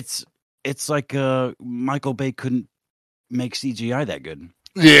 It's like Michael Bay couldn't make CGI that good.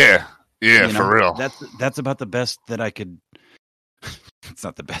 Yeah, for real. That's about the best that I could. It's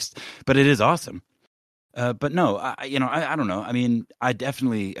not the best, but it is awesome. But no, I don't know. I mean, I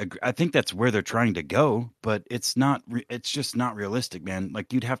definitely agree. I think that's where they're trying to go, but it's not. It's just not realistic, man.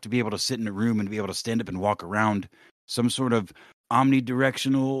 Like, you'd have to be able to sit in a room and be able to stand up and walk around some sort of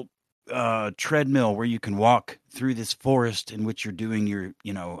omnidirectional treadmill where you can walk through this forest in which you're doing your,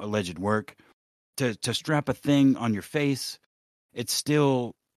 alleged work. To strap a thing on your face, it's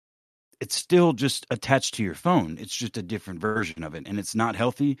still just attached to your phone. It's just a different version of it, and it's not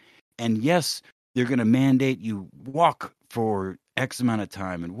healthy. And yes, they're going to mandate you walk for X amount of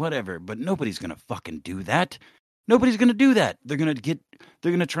time and whatever, but nobody's going to fucking do that. Nobody's going to do that. They're going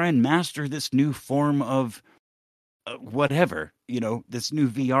to try and master this new form of whatever, this new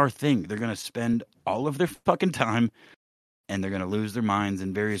VR thing. They're going to spend all of their fucking time and they're going to lose their minds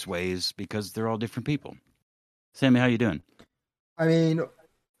in various ways because they're all different people. Sammy, how you doing? I mean,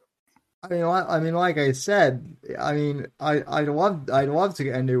 like I said, I'd love to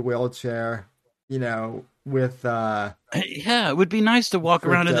get a new wheelchair, with Yeah, it would be nice to walk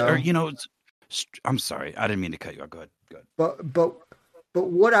around in, or crypto. I'm sorry, I didn't mean to cut you off. Go ahead. But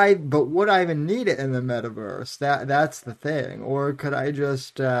would I even need it in the metaverse? That's the thing. Or could I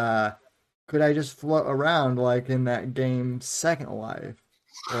just float around like in that game Second Life?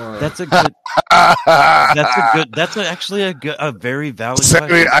 Or That's a good. That's actually a very valid Sammy,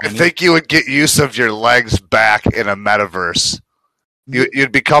 question. I think you would get use of your legs back in a metaverse.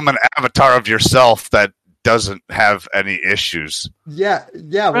 You'd become an avatar of yourself that doesn't have any issues. Yeah,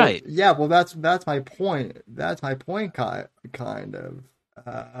 right. Well, that's my point. That's my point, kind of.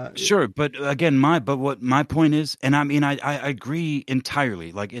 Sure, but again, what my point is, and I mean, I agree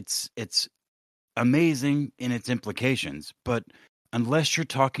entirely. Like it's amazing in its implications, but unless you're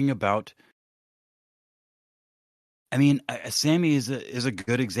talking about, I mean, Sammy is a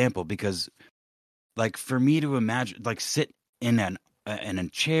good example because, like, for me to imagine, like, sit in a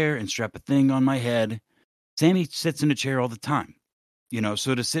chair and strap a thing on my head. Sammy sits in a chair all the time,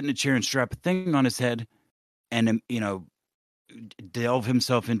 So to sit in a chair and strap a thing on his head, and delve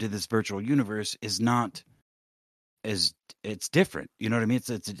himself into this virtual universe is not as it's different. You know what I mean?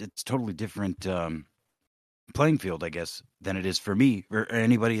 It's totally different playing field, I guess, than it is for me or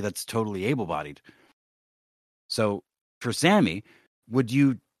anybody that's totally able-bodied. So for Sammy, would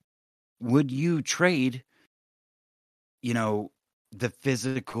you trade, the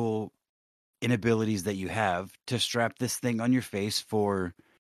physical inabilities that you have to strap this thing on your face for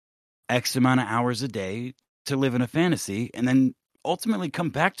X amount of hours a day to live in a fantasy and then ultimately come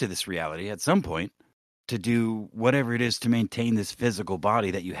back to this reality at some point to do whatever it is to maintain this physical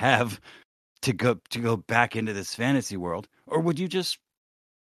body that you have to go back into this fantasy world? Or would you just,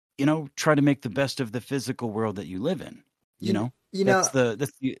 try to make the best of the physical world that you live in? That's the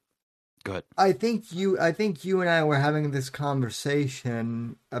go ahead. I think you and I were having this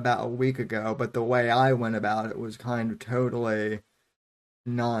conversation about a week ago, but the way I went about it was kind of totally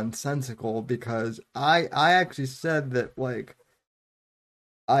nonsensical because I actually said that like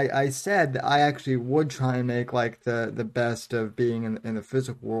I said that I actually would try and make like the best of being in the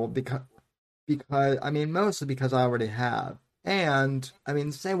physical world because I mean mostly because I already have. And I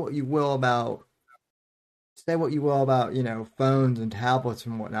mean say what you will about phones and tablets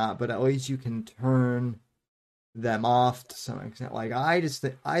and whatnot, but at least you can turn them off to some extent. Like I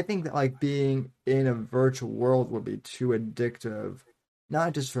think that like being in a virtual world would be too addictive,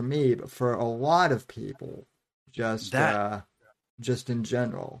 not just for me, but for a lot of people. Just in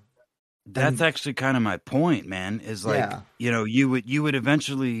general. That's actually kind of my point, man, is like, yeah. you would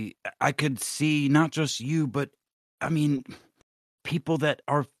eventually, I could see not just you, but I mean, people that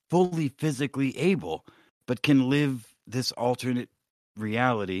are fully physically able, but can live this alternate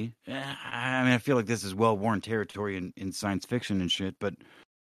reality. I mean, I feel like this is well-worn territory in science fiction and shit, but,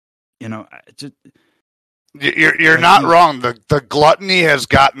 just, You're not wrong. The gluttony has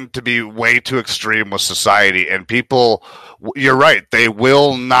gotten to be way too extreme with society, and people. You're right. They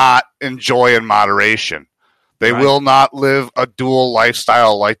will not enjoy in moderation. They will not live a dual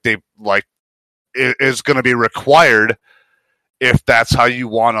lifestyle like is going to be required if that's how you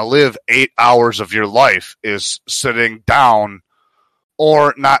want to live. 8 hours of your life is sitting down,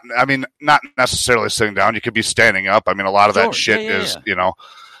 or not. I mean, not necessarily sitting down. You could be standing up. I mean, a lot of that shit is.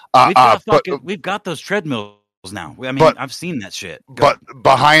 We've got those treadmills now. I mean, I've seen that shit. But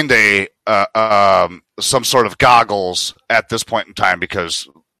behind some sort of goggles at this point in time, because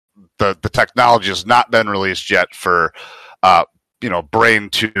the technology has not been released yet for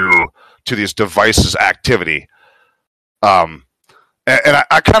brain to these devices activity. And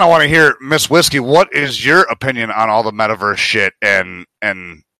I kind of want to hear, Miss Whiskey, what is your opinion on all the metaverse shit and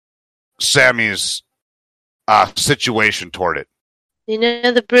Sammy's situation toward it? You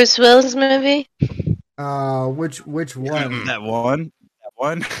know the Bruce Willis movie? Which one? That one?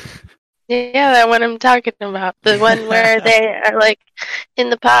 Yeah, that one I'm talking about. The one where they are like in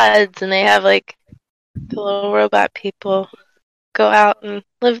the pods and they have like the little robot people go out and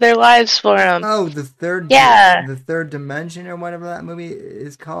live their lives for them. Oh, the third dimension or whatever that movie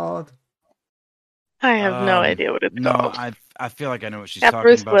is called. I have no idea what it's called. No, I feel like I know what she's talking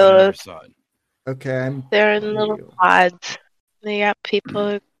about, but I never saw it. Okay, they're in little pods. They got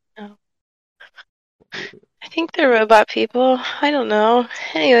people. I think they're robot people. I don't know.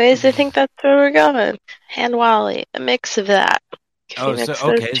 Anyways, I think that's where we're going. And Wall-E, a mix of that. Those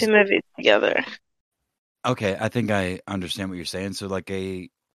two movies together. Okay, I think I understand what you're saying. So like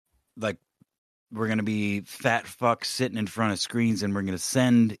we're going to be fat fucks sitting in front of screens, and we're going to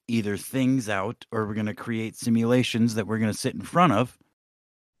send either things out, or we're going to create simulations that we're going to sit in front of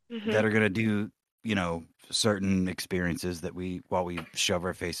that are going to do, certain experiences while we shove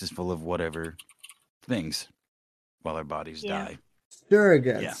our faces full of whatever things while our bodies die.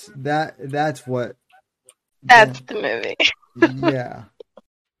 Surrogates. Yeah. That's what. That's the movie. Yeah.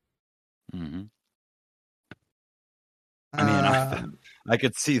 Mm-hmm. I mean, I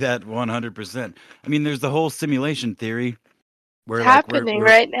could see that 100%. I mean, there's the whole simulation theory where it's happening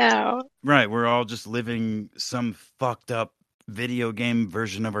right now. Right, we're all just living some fucked up video game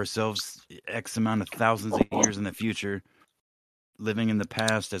version of ourselves X amount of thousands of years in the future, living in the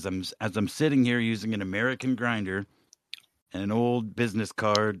past as I'm sitting here using an American grinder and an old business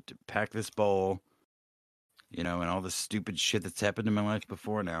card to pack this bowl, and all the stupid shit that's happened in my life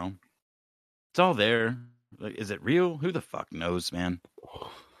before now. It's all there. Like, is it real? Who the fuck knows, man?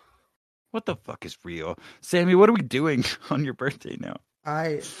 What the fuck is real? Sammy, what are we doing on your birthday now?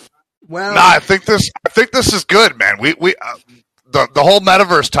 I think this is good, man. We the whole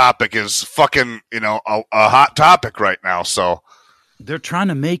metaverse topic is fucking, a hot topic right now, so they're trying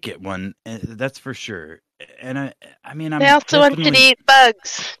to make it one, that's for sure. And I mean, they also want you to eat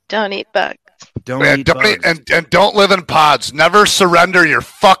bugs. Don't eat bugs. Don't bugs. And don't live in pods. Never surrender your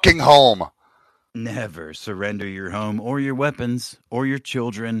fucking home. Never surrender your home or your weapons or your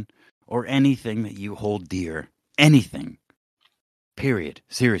children or anything that you hold dear. Anything. Period.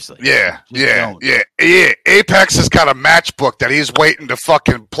 Seriously. Yeah. Apex has got a matchbook that he's waiting to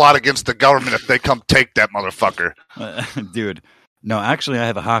fucking plot against the government if they come take that motherfucker. Dude, no, actually I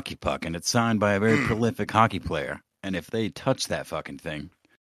have a hockey puck, and it's signed by a very prolific hockey player. And if they touch that fucking thing,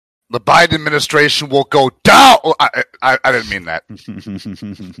 the Biden administration will go down. I didn't mean that.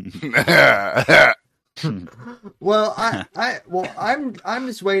 Well, I'm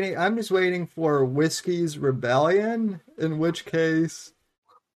just waiting. I'm just waiting for Whiskey's Rebellion, in which case,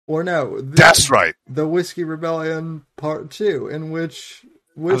 or no, that's right. The Whiskey Rebellion Part 2, in which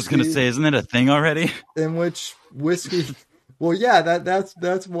Whiskey, I was going to say, isn't that a thing already? In which Whiskey. Well, yeah,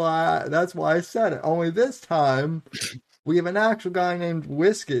 that's why I said it. Only this time, we have an actual guy named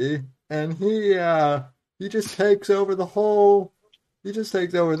Whiskey, and he just takes over the whole. He just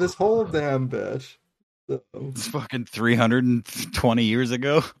takes over this whole damn bitch. So. It's fucking 320 years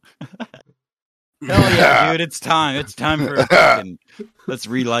ago. Hell yeah, dude! It's time. It's time for a fucking. Let's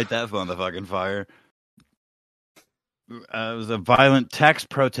relight that motherfucking fire. It was a violent tax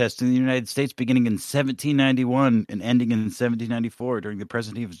protest in the United States beginning in 1791 and ending in 1794 during the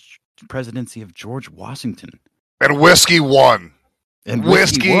presidency of George Washington. And whiskey won. And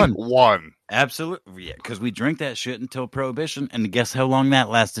whiskey won. Absolutely, yeah, because we drink that shit until Prohibition, and guess how long that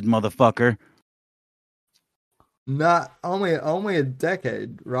lasted, motherfucker? Not only a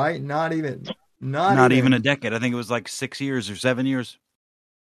decade, right? Not even a decade. I think it was like 6 years or 7 years.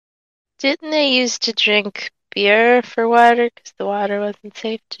 Didn't they used to drink beer for water because the water wasn't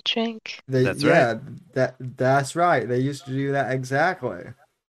safe to drink? That's right. That's right. They used to do that exactly.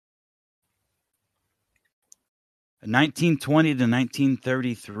 1920 to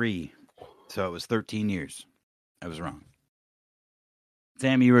 1933. So it was 13 years. I was wrong.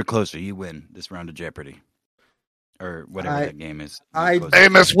 Sammy, you were closer. You win this round of Jeopardy. Or whatever that game is. Hey,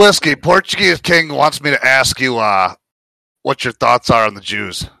 Miss Whiskey, Portuguese King wants me to ask you what your thoughts are on the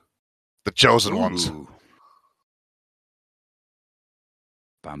Jews. The chosen ones.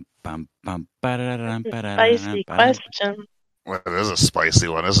 Spicy question. Well, it is a spicy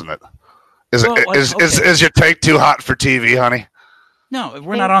one, isn't it? Is your take too hot for TV, honey? No,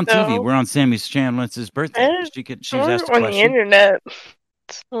 we're not on TV. We're on Sammy's channel. It's his birthday. She's asked a question. On the internet.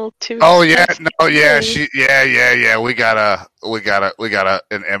 It's a little too. Oh yeah, no, yeah, yeah. We got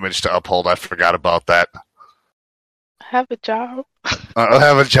an image to uphold. I forgot about that. Have a job. I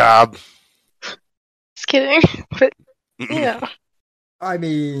have a job. Just kidding, but yeah. I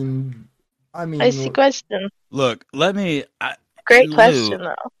mean. Spicy question. Look, great question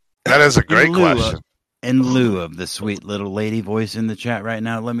though. That is a great question. In lieu of the sweet little lady voice in the chat right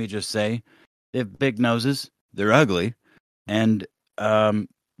now, let me just say, they have big noses, they're ugly, and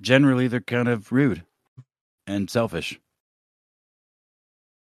generally they're kind of rude and selfish.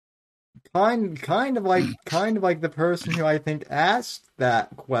 Kind of like the person who I think asked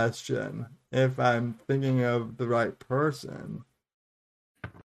that question, if I'm thinking of the right person.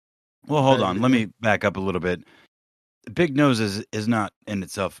 Well, hold on. Let me back up a little bit. Big noses is not in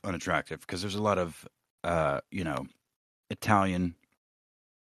itself unattractive because there's a lot of, Italian.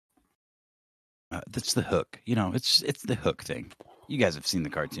 That's the hook. It's the hook thing. You guys have seen the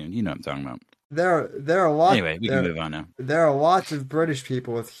cartoon. You know what I'm talking about. there are lots. Anyway, we can move on now. There are lots of British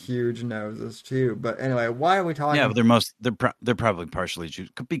people with huge noses too. But anyway, why are we talking? Yeah, but they're probably partially Jews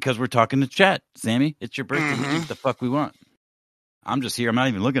because we're talking to chat. Sammy, it's your birthday. We do what the fuck we want. I'm just here. I'm not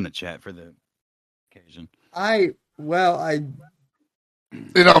even looking at chat for the occasion. You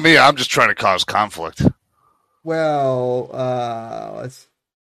know me. I'm just trying to cause conflict. Well,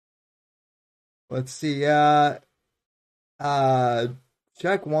 let's see.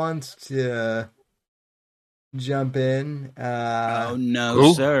 Chuck wants to jump in. Oh no,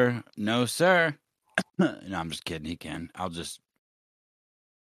 who? sir! No, sir! No, I'm just kidding. He can. I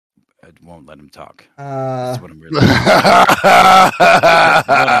won't let him talk. That's what I'm really. That's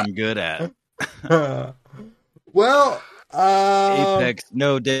what I'm good at. Well, Apex,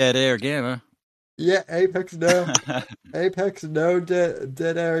 no dead air gamma. Yeah, Apex, no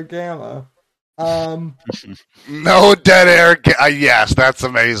dead air gamma. No dead air. Yes, that's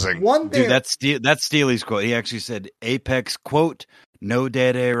amazing. One thing, dude, that's Steely's quote. He actually said, "Apex quote, no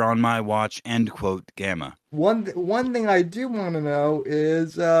dead air on my watch." End quote. Gamma. One thing I do want to know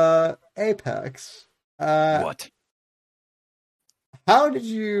is Apex. What? How did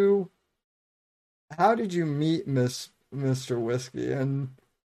you meet Mr. Whiskey, and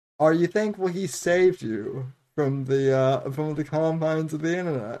are you thankful he saved you from the confines of the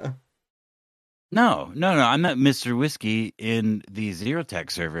internet? No. I met Mr. Whiskey in the Zero Tech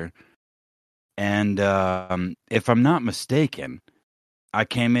server, and if I'm not mistaken, I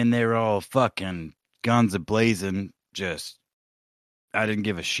came in there all fucking guns a-blazing. I didn't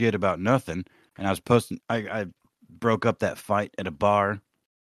give a shit about nothing, and I was posting. I broke up that fight at a bar,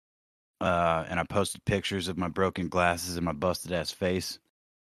 and I posted pictures of my broken glasses and my busted ass face.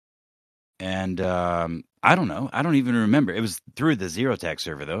 And I don't know. I don't even remember. It was through the Zero Tech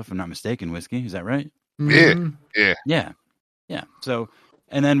server, though, if I'm not mistaken, Whiskey. Is that right? Mm-hmm. Yeah. So,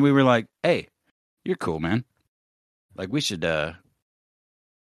 and then we were like, hey, you're cool, man. Like, we should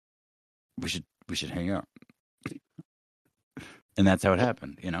hang out. And that's how it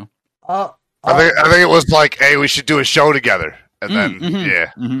happened, you know? I think it was like, hey, we should do a show together. And then,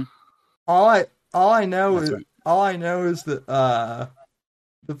 yeah. Mm-hmm. All I know is right.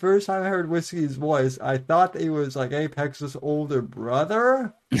 The first time I heard Whiskey's voice, I thought that he was like Apex's older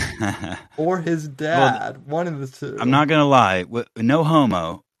brother or his dad. One of the two. I'm not gonna lie, no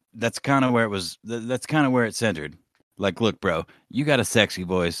homo. That's kind of where it was. That's kind of where it centered. Like, look, bro, you got a sexy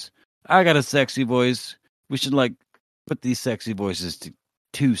voice. I got a sexy voice. We should like put these sexy voices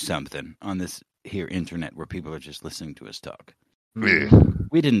to something on this here internet where people are just listening to us talk. Yeah.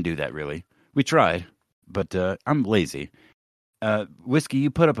 We didn't do that really. We tried, but I'm lazy. Whiskey, you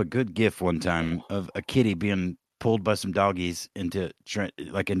put up a good GIF one time of a kitty being pulled by some doggies into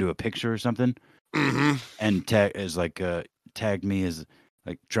a picture or something, and tagged me as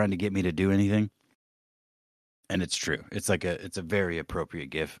like trying to get me to do anything. And it's true. It's a very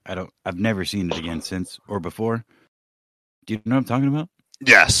appropriate GIF. I've never seen it again since or before. Do you know what I'm talking about?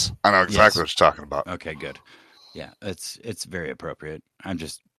 Yes, I know exactly what you're talking about. Okay, good. Yeah, it's very appropriate. I'm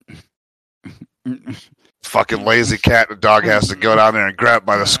just. Fucking lazy cat and dog has to go down there and grab it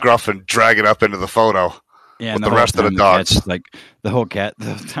by the scruff and drag it up into the photo with the rest of the dogs. Like the whole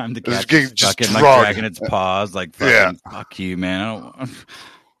time the cat's getting stuck just in, like dragging its paws, like fucking fuck you, man. I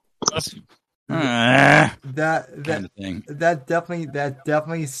don't. That kind of thing. That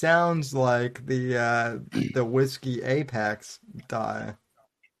definitely sounds like the Whiskey Apex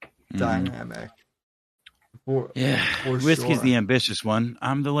dynamic. Whiskey's the ambitious one.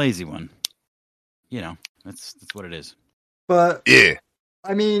 I'm the lazy one. You know, that's what it is. But yeah,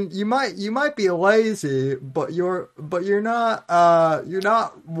 I mean, you might be lazy, but you're not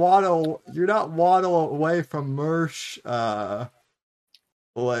waddle away from Mersh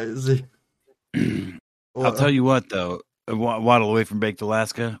lazy. I'll tell you what though, waddle away from Baked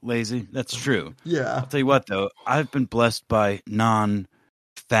Alaska lazy. That's true. Yeah. I'll tell you what though, I've been blessed by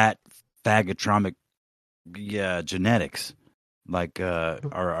non-fat phagotromic genetics, like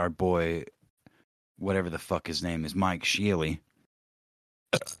our boy, whatever the fuck his name is, Mike Shealy,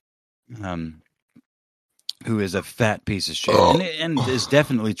 who is a fat piece of shit and is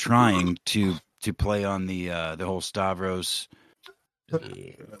definitely trying to play on the whole Stavros,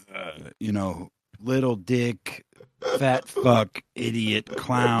 little dick, fat fuck, idiot,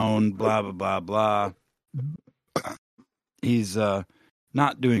 clown, blah blah blah blah. He's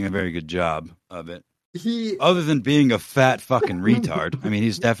not doing a very good job of it. Other than being a fat fucking retard. I mean,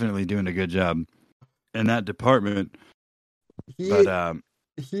 he's definitely doing a good job in that department. He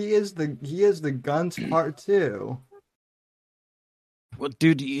is the guns part too. Well,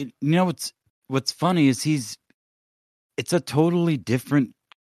 dude, you know what's funny is it's a totally different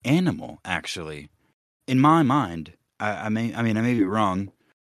animal, actually. In my mind, I may be wrong,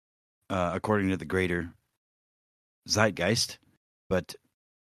 according to the greater zeitgeist, but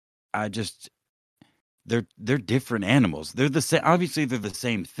they're different animals. They're the same. Obviously, they're the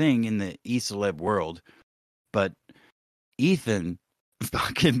same thing in the Isoleb world, but Ethan,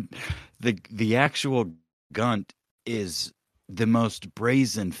 fucking the actual Gunt is the most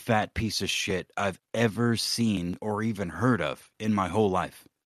brazen fat piece of shit I've ever seen or even heard of in my whole life.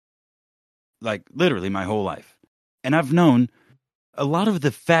 Like literally my whole life. And I've known a lot of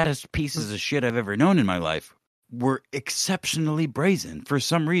the fattest pieces of shit I've ever known in my life were exceptionally brazen. For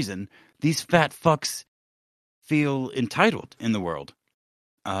some reason, these fat fucks feel entitled in the world.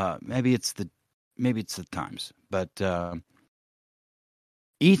 Maybe it's the times, but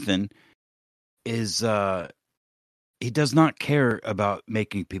Ethan is he does not care about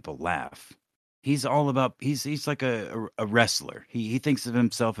making people laugh. He's all about he's like a wrestler. He thinks of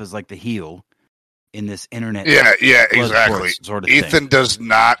himself as like the heel in this internet. Yeah, blood exactly. sports sort of Ethan thing. does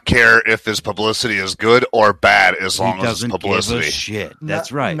not care if his publicity is good or bad as long He as it's doesn't publicity. give a shit. That's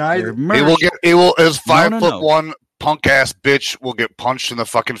N- right. neither- He will his No, no, 5'1" punk ass bitch will get punched in the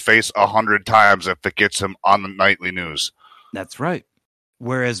fucking face 100 times if it gets him on the nightly news. That's right.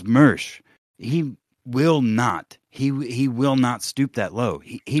 Whereas Mersh, he will not. He will not stoop that low.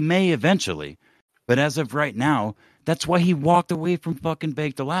 He may eventually, but as of right now, that's why he walked away from fucking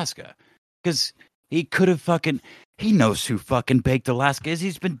Baked Alaska. Because he could have fucking... He knows who fucking Baked Alaska is.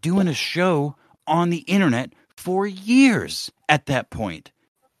 He's been doing a show on the internet for years at that point.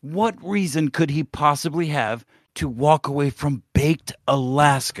 What reason could he possibly have to walk away from Baked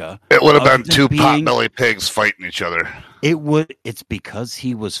Alaska? It would have been other two than potbelly pigs fighting each other. It's because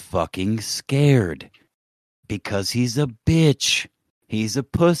he was fucking scared. Because he's a bitch. He's a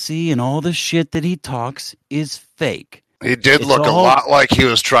pussy, and all the shit that he talks is fake. He did It's look a all- lot like he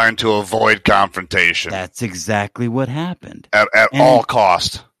was trying to avoid confrontation That's exactly what happened. at And- all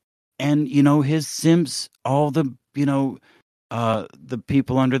cost. And, his simps, all the, the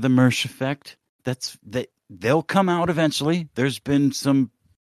people under the Mersh effect, they'll come out eventually. There's been some,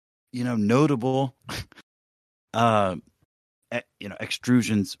 notable,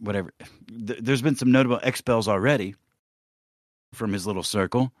 extrusions, whatever. There's been some notable expels already from his little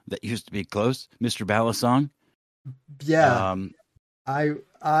circle that used to be close. Mr. Balisong. Yeah. I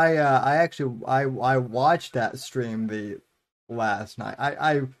watched that stream the last night.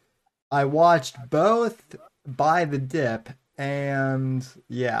 I watched both By the Dip and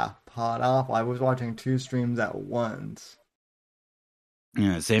Pot Off. I was watching two streams at once.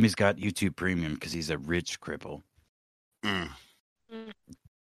 Yeah, Sammy's got YouTube Premium because he's a rich cripple. Mm.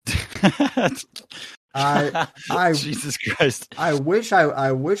 Jesus Christ! I wish I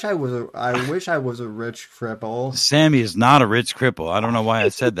was a rich cripple. Sammy is not a rich cripple. I don't know why I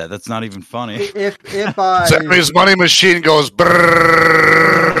said that. That's not even funny. If I Sammy's money machine goes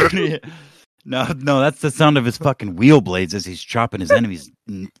brrrr. No, that's the sound of his fucking wheel blades as he's chopping his enemy's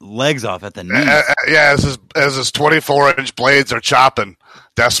legs off at the knees. Yeah, as his 24-inch blades are chopping.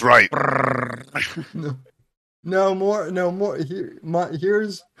 That's right. No more.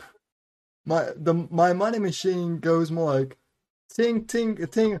 Here's my money machine goes more like ting ting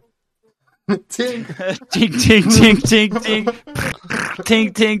ting ting ting ting ting ting ting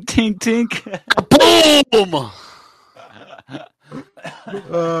ting ting ting ting. Boom.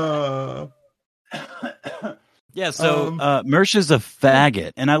 Yeah, so Mersh is a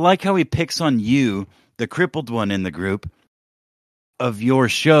faggot, and I like how he picks on you, the crippled one in the group of your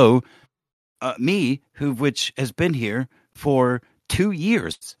show, me, which has been here for 2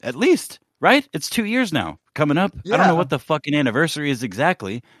 years at least, right? It's 2 years now coming up. Yeah. I don't know what the fucking anniversary is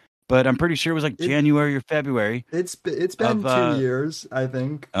exactly, but I'm pretty sure it was like January or February. It's been 2 years, I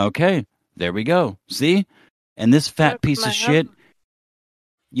think. Okay, there we go. See, and this fat piece of shit.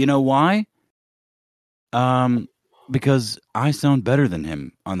 You know why? Because I sound better than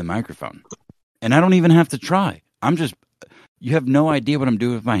him on the microphone. And I don't even have to try. You have no idea what I'm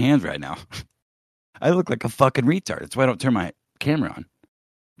doing with my hands right now. I look like a fucking retard. That's why I don't turn my camera on.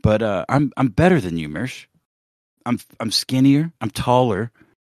 But I'm better than you, Mersh. I'm skinnier. I'm taller.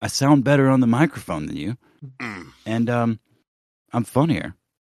 I sound better on the microphone than you. And I'm funnier.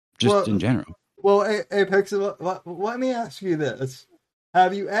 In general. Well, Apex, let me ask you this.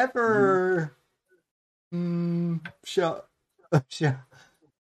 Have you ever shall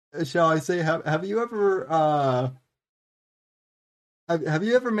I say have you ever have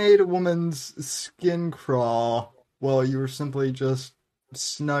you ever made a woman's skin crawl while you were simply just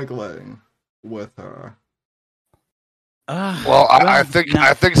snuggling with her? I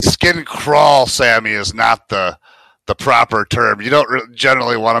think skin crawl, Sammy, is not the the proper term. You don't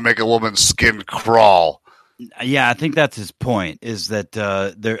generally want to make a woman's skin crawl. Yeah, I think that's his point. Is that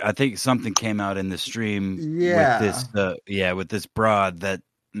there? I think something came out in the stream with this broad that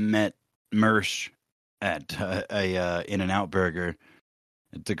met Mersh at a In-N-Out Burger.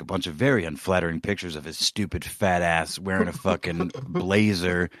 It took a bunch of very unflattering pictures of his stupid fat ass wearing a fucking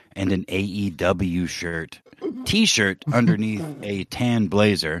blazer and an AEW t-shirt underneath a tan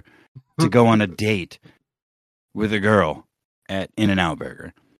blazer to go on a date with a girl at In-N-Out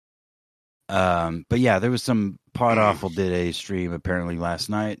Burger. But yeah, there was some Pod Awful did a stream apparently last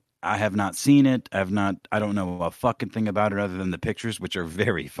night. I have not seen it. I don't know a fucking thing about it other than the pictures, which are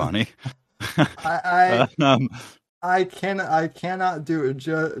very funny. I cannot do it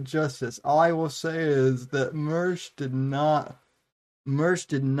justice. All I will say is that Mersh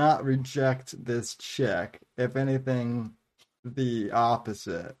did not reject this chick. If anything, the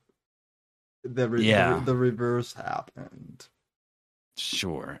opposite. The reverse happened.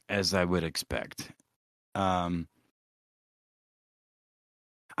 Sure, as I would expect. I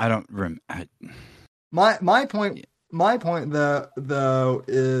don't My point though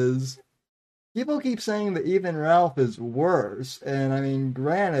is people keep saying that Ethan Ralph is worse, and I mean,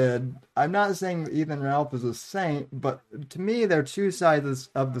 granted, I'm not saying that Ethan Ralph is a saint, but to me, they're two sides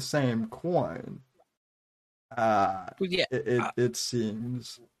of the same coin. It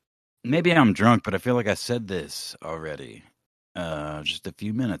seems. Maybe I'm drunk, but I feel like I said this already, just a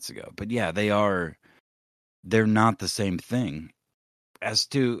few minutes ago. But yeah, they're not the same thing. As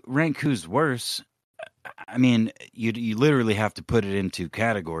to rank who's worse, I mean, you literally have to put it into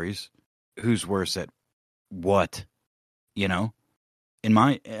categories. Who's worse at what? You know,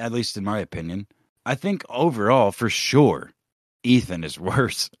 at least in my opinion, I think overall, for sure, Ethan is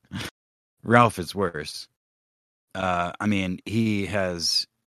worse. Ralph is worse. I mean, he has,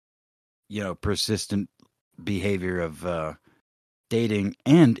 persistent behavior of dating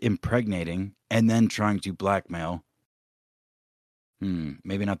and impregnating and then trying to blackmail.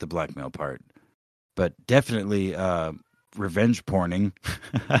 Maybe not the blackmail part, but definitely revenge porning.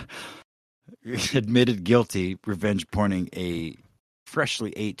 Admitted guilty, revenge porning a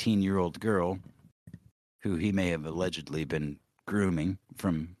freshly 18-year-old girl who he may have allegedly been grooming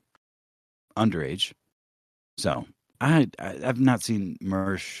from underage. So I've not seen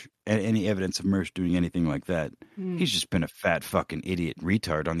any evidence of Mersh doing anything like that. He's just been a fat fucking idiot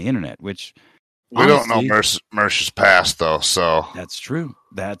retard on the internet, which we honestly, don't know Mersh's past though. So that's true.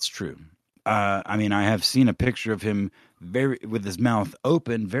 I mean, I have seen a picture of him with his mouth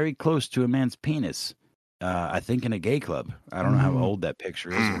open, very close to a man's penis. I think in a gay club. I don't know how old that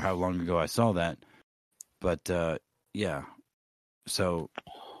picture is or how long ago I saw that. But yeah. So,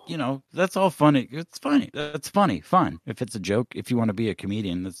 that's all funny. It's funny. That's funny. Fine. If it's a joke, if you want to be a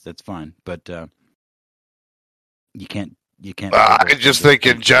comedian, that's fine. But you can't. I just think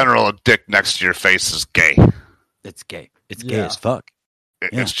in general, a dick next to your face is gay. It's gay. It's gay as fuck.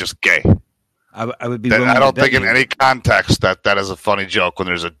 It's just gay. I would be. I don't think in any context that is a funny joke when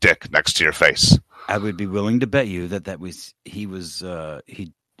there's a dick next to your face. I would be willing to bet you that he was a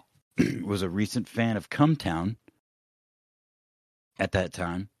recent fan of Cumtown at that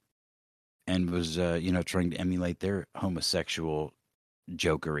time, and was trying to emulate their homosexual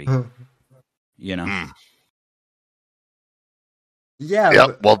jokery. Yeah.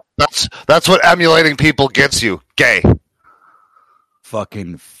 Yep. Well, that's what emulating people gets you. Gay.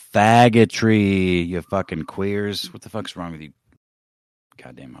 Fucking faggotry, you fucking queers. What the fuck's wrong with you?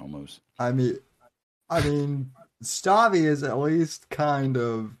 Goddamn homos. I mean, Stavi is at least kind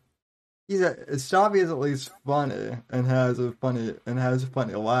of. Stavi is at least funny and has a funny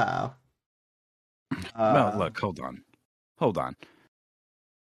laugh. Well, look, hold on.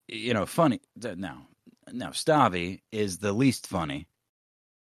 Funny. Now, Stavi is the least funny.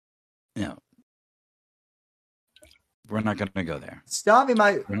 We're not going to go there. Stavi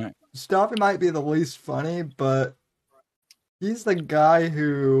might be the least funny, but he's the guy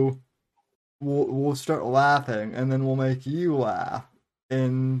who will start laughing and then will make you laugh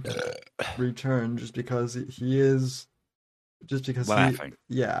in return just because he is laughing.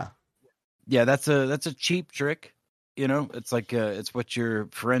 Yeah, that's a cheap trick. It's like it's what your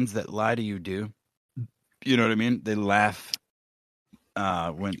friends that lie to you do. You know what I mean? They laugh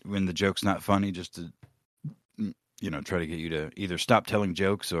when the joke's not funny, just to try to get you to either stop telling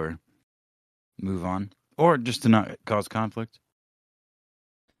jokes or move on, or just to not cause conflict.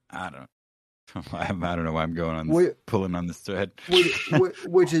 I don't know why I'm going on pulling on this thread.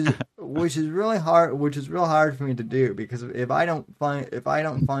 which is really hard. Which is real hard for me to do because if I don't find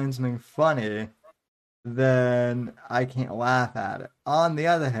something funny, then I can't laugh at it. On the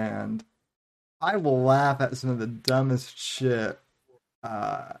other hand, I will laugh at some of the dumbest shit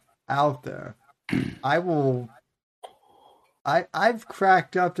out there. I've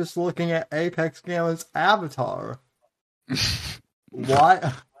cracked up just looking at Apex Gambler's avatar.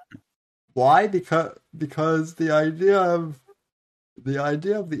 Why? Why? Because the idea of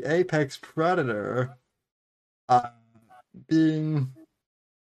the apex predator being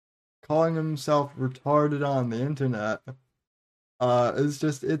calling himself retarded on the internet is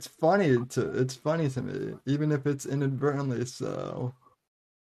just it's funny to me, even if it's inadvertently so.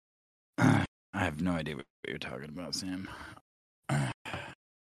 I have no idea what you're talking about, Sam.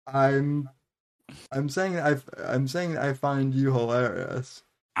 I'm saying I find you hilarious.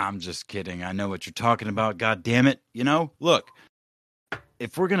 I'm just kidding. I know what you're talking about. God damn it! You know, look.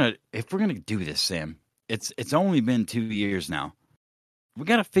 If we're gonna do this, Sam, it's only been 2 years now. We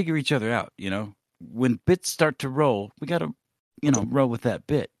gotta figure each other out. You know, when bits start to roll, we gotta, roll with that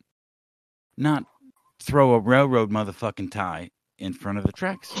bit, not throw a railroad motherfucking tie in front of the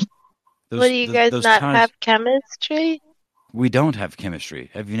tracks. What, do you guys not ties, have chemistry? We don't have chemistry.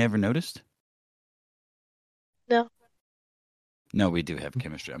 Have you never noticed? No. No, we do have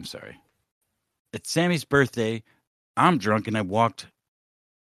chemistry. I'm sorry. It's Sammy's birthday. I'm drunk and I walked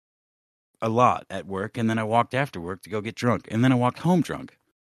a lot at work, and then I walked after work to go get drunk, and then I walked home drunk.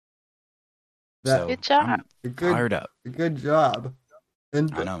 Good job. I'm fired up. Good job.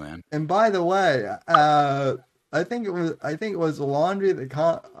 And I know, man. And by the way, I think it was Laundry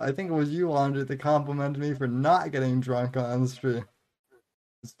that you, Laundry, that complimented me for not getting drunk on the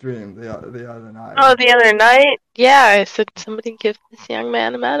stream the other night. Oh, the other night? Yeah, I said somebody give this young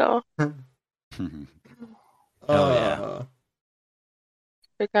man a medal. Hell yeah.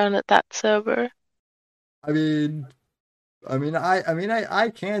 We're going at that sober. I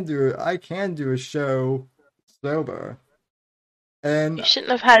can do a show sober. And you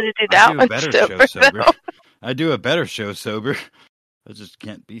shouldn't have had to do that one sober. I do a better show sober. I just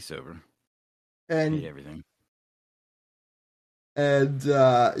can't be sober. And I hate everything. And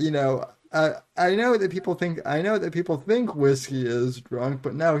I know that people think whiskey is drunk,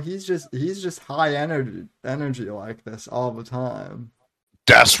 but no, he's just high energy like this all the time.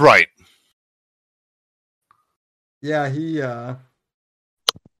 That's right. Yeah,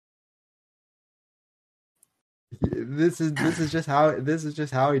 this is just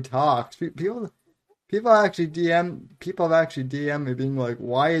how he talks. People have actually DM me being like,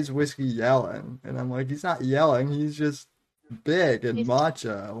 "Why is Whiskey yelling?" And I'm like, "He's not yelling. He's just big and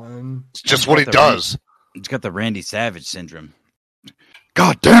macho, and it's just what he does." He's got the Randy Savage syndrome.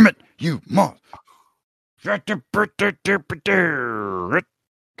 God damn it, you mom!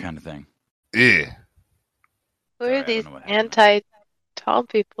 Kind of thing. Yeah. Who are these anti-tall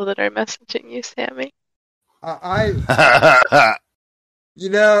people that are messaging you, Sammy?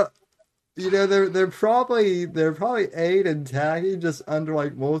 They're probably 8 and tacky, just under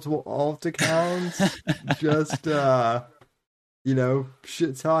like multiple alt accounts, just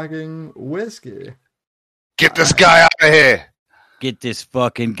shit talking whiskey. Get this guy out of here. Get this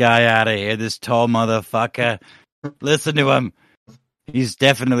fucking guy out of here. This tall motherfucker. Listen to him. He's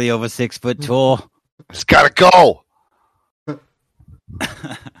definitely over 6 foot tall. He's gotta go.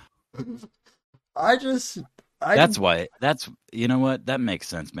 That's why. You know what? That makes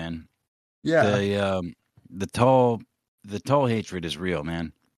sense, man. Yeah. The tall hatred is real,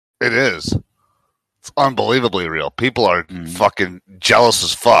 man. It is. It's unbelievably real. People are fucking jealous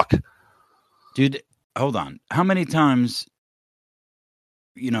as fuck. Dude, hold on. How many times,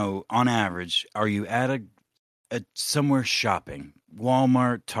 on average, are you at a somewhere shopping?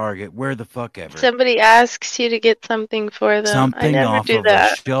 Walmart, Target, where the fuck ever. Somebody asks you to get something for them. Something I never off do of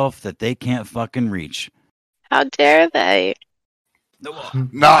that. a shelf that they can't fucking reach. How dare they? No,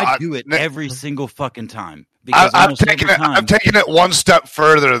 I do it every single fucking time. Because I'm taking it one step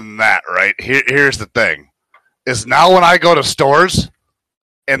further than that, right? Here's the thing. Is now when I go to stores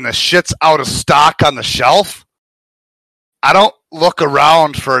and the shit's out of stock on the shelf, I don't look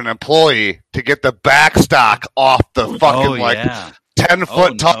around for an employee to get the back stock off the fucking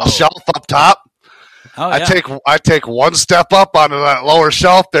 10-foot tall shelf up top. I take one step up onto that lower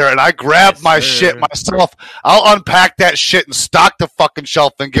shelf there, and I grab my shit myself. I'll unpack that shit and stock the fucking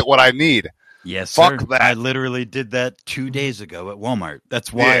shelf and get what I need. Yes, Fuck sir. that. I literally did that 2 days ago at Walmart.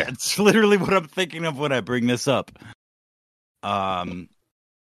 That's why it's literally what I'm thinking of when I bring this up. Okay,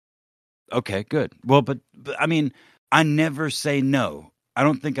 good. Well, but I mean, I never say no. I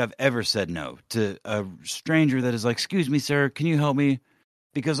don't think I've ever said no to a stranger that is like, "Excuse me, sir, can you help me?"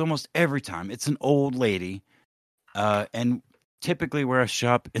 Because almost every time it's an old lady, and typically where I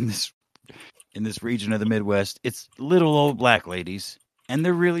shop in this region of the Midwest, it's little old black ladies, and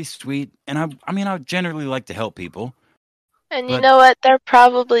they're really sweet. And I mean, I generally like to help people. And you But- know what? They're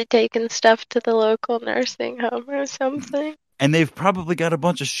probably taking stuff to the local nursing home or something. And they've probably got a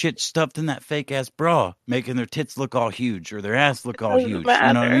bunch of shit stuffed in that fake ass bra, making their tits look all huge or their ass look all Doesn't huge. You know what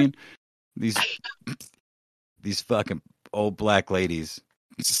I matter. mean? These fucking old black ladies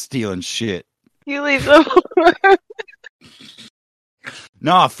stealing shit. You leave them alone.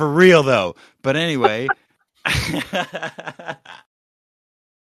 Nah, for real though. But anyway,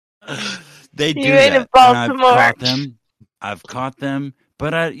 they do You ain't in that, and I've Baltimore. caught them. I've caught them,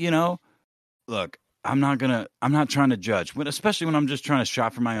 but look, I'm not trying to judge, especially when I'm just trying to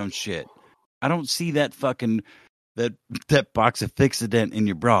shop for my own shit. I don't see that fucking that box of Fixodent in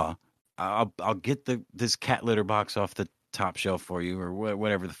your bra. I'll get this cat litter box off the top shelf for you, or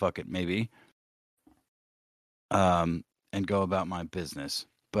whatever the fuck it may be. And go about my business.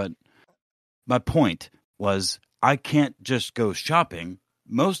 But my point was, I can't just go shopping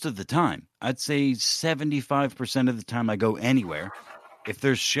most of the time. I'd say 75% of the time I go anywhere. If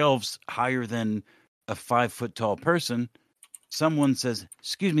there's shelves higher than a 5 foot tall person, someone says,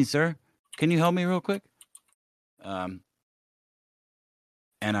 "Excuse me, sir, can you help me real quick?" And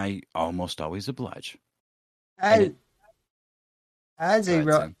I almost always oblige. As Go ahead,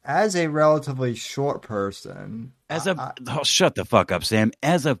 Sam. as a relatively short person, Shut the fuck up, Sam.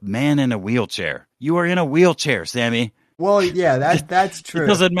 As a man in a wheelchair, you are in a wheelchair, Sammy. well, yeah, that's true. It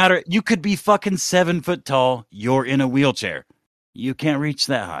doesn't matter. You could be fucking 7 foot tall. You're in a wheelchair. You can't reach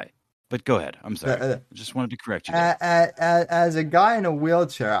that high. But go ahead. I'm sorry. I just wanted to correct you. As a guy in a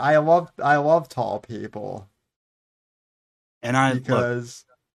wheelchair, I love tall people. And because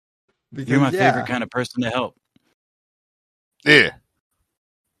you're my favorite kind of person to help. Yeah.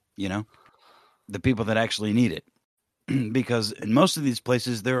 You know, the people that actually need it. Because in most of these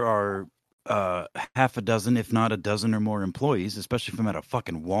places, there are half a dozen, if not a dozen or more employees, especially if I'm at a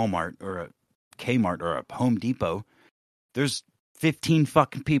fucking Walmart or a Kmart or a Home Depot. There's 15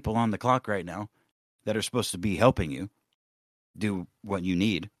 fucking people on the clock right now that are supposed to be helping you do what you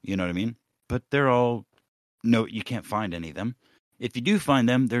need. You know what I mean? But they're all, no, you can't find any of them. If you do find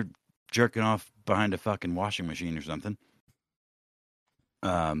them, they're jerking off behind a fucking washing machine or something.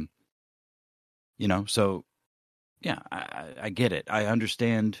 So yeah, I get it. I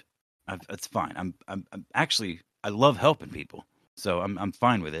understand. It's fine. I'm actually, I love helping people, so I'm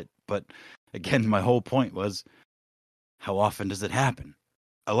fine with it. But again, my whole point was, how often does it happen?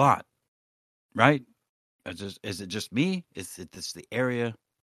 A lot, right? Is it just me? Is it this the area,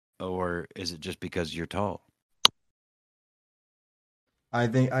 or is it just because you're tall? I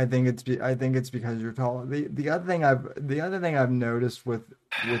think it's because you're tall. The other thing I've noticed with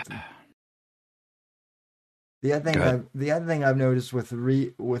the other thing I've noticed with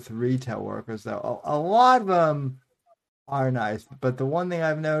retail workers, though, a lot of them are nice, but the one thing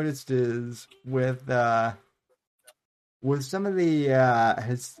I've noticed is with some of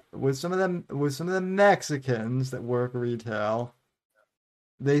the Mexicans that work retail,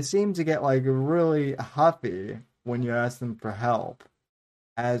 they seem to get like really huffy when you ask them for help,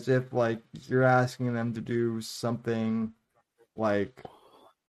 as if like you're asking them to do something like,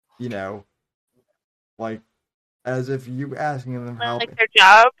 like as if you asking them for help. Like their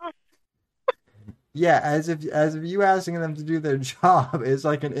job. Yeah, as if you asking them to do their job is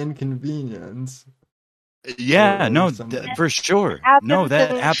like an inconvenience. Yeah, for sure. No,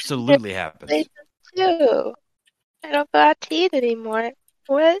 that absolutely happens. Too. I don't go out to eat anymore.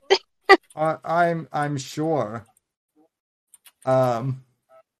 What? I'm sure. Tink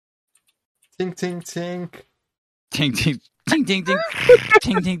tink tink. Tink tink tink tink tink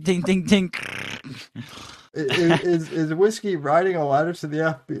tink tink tink tink tink. Is Whiskey writing a letter to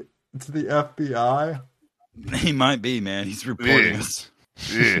the FBI? He might be, man. He's reporting us.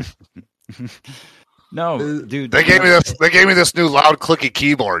 Yeah. No, dude. They gave me this new loud clicky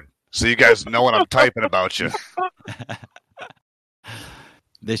keyboard, so you guys know what I'm typing about you.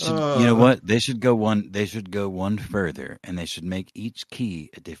 They should, you know what? They should go one further, and they should make each key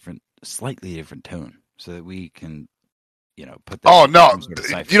a slightly different tone, so that we can, put that. Oh no!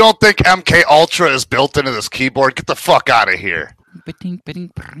 Sort of you don't think MK Ultra is built into this keyboard? Get the fuck out of here!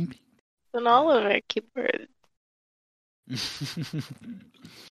 On all of our keyboards.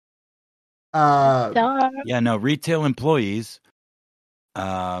 Yeah, no. Retail employees,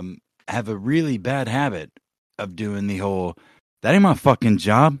 have a really bad habit of doing the whole "that ain't my fucking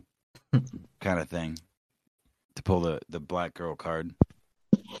job" kind of thing. To pull the black girl card.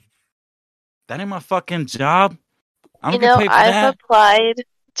 That ain't my fucking job. I don't get paid for I've that. applied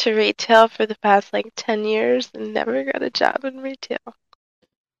to retail for the past 10 years and never got a job in retail.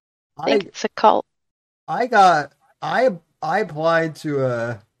 I think it's a cult. I I applied to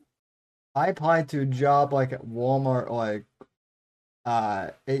a job like at Walmart like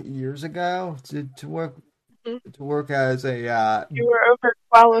 8 years ago to work as a You were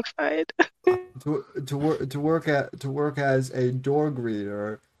overqualified. to work as a door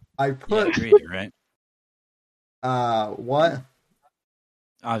greeter. I Yeah, put greeter, right? what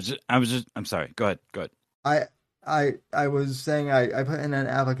I'm sorry. Go ahead. I I was saying I put in an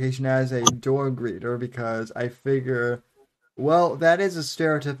application as a door greeter because I figure, well, that is a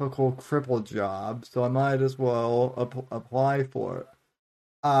stereotypical crippled job, so I might as well apply for it.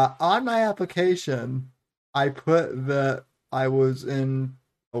 On my application, I put that I was in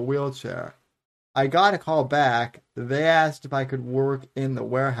a wheelchair. I got a call back. They asked if I could work in the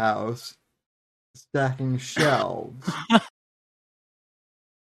warehouse stacking shelves,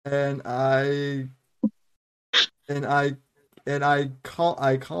 and and I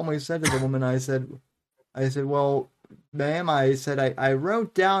I calmly said to the woman, I said, well, ma'am, I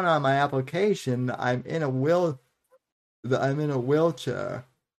wrote down on my application that I'm in a wheelchair.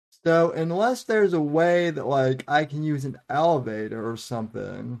 So unless there's a way that like I can use an elevator or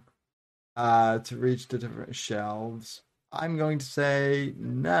something to reach the different shelves, I'm going to say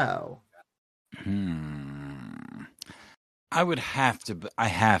no. I would have to. I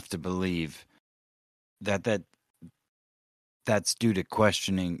have to believe that's due to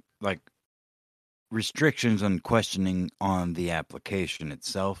questioning, like restrictions on questioning on the application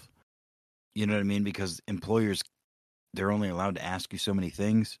itself. You know what I mean? Because employers, they're only allowed to ask you so many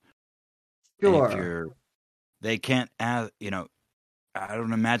things, and if Sure. they can't ask. I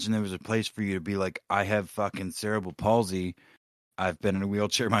don't imagine there was a place for you to be like, I have fucking cerebral palsy. I've been in a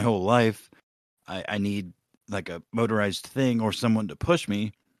wheelchair my whole life. I need like a motorized thing or someone to push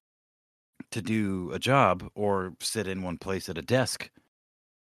me to do a job or sit in one place at a desk.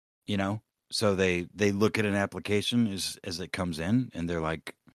 So they look at an application as it comes in, and they're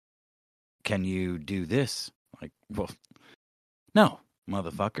like, can you do this? Like, well, no,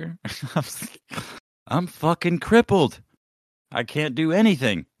 motherfucker. I'm fucking crippled. I can't do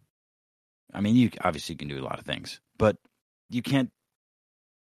anything. I mean, you obviously can do a lot of things, but you can't.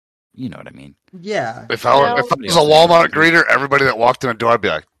 You know what I mean? Yeah. If I No. was a Walmart greeter, everybody that walked in the door, I'd be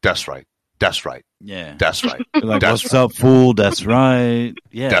like, "That's right, that's right, Yeah. that's right, You're like, that's what's right, up, fool? That's right.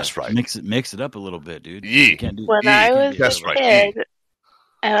 Yeah. that's right." Mix it up a little bit, dude. Yee. You can't do. When Yee. I was be a That's right. kid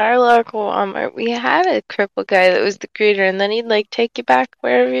at our local Walmart, we had a crippled guy that was the greeter, and then he'd like take you back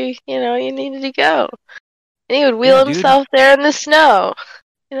wherever you needed to go, and he would wheel Yeah, dude. himself there in the snow.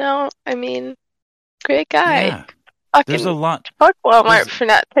 I mean, great guy. Yeah. There's a Fucking lot. fuck Walmart There's- for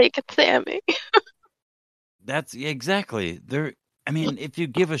not taking Sammy. That's exactly there. I mean, if you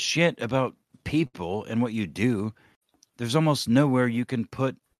give a shit about people and what you do, there's almost nowhere you can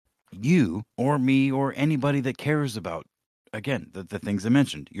put you or me or anybody that cares about, again, the things I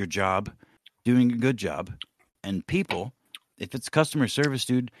mentioned, your job, doing a good job, and people. If it's customer service,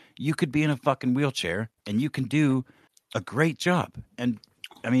 dude, you could be in a fucking wheelchair and you can do a great job. And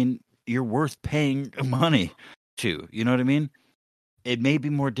I mean, you're worth paying money to. You know what I mean? It may be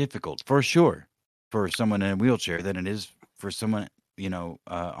more difficult, for sure, for someone in a wheelchair than it is for someone,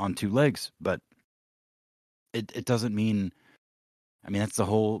 on two legs. But it doesn't mean. I mean, that's the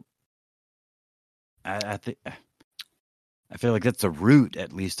whole. I think. I feel like that's the root,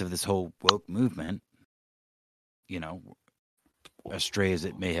 at least, of this whole woke movement. Astray as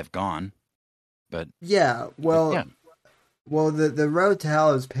it may have gone, but Yeah. Well, yeah, the road to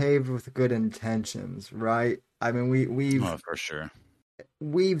hell is paved with good intentions, right? I mean, for sure.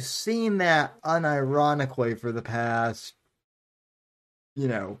 we've seen that unironically for the past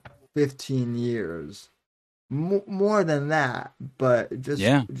 15 years. More than that, but just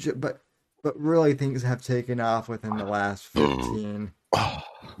Yeah. but really things have taken off within the last 15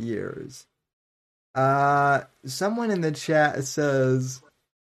 years. Someone in the chat says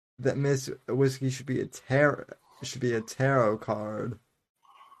that Miss Whiskey should be a tarot card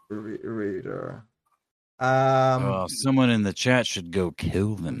reader. Someone in the chat should go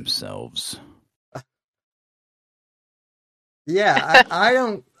kill themselves. Yeah, I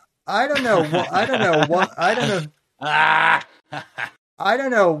don't know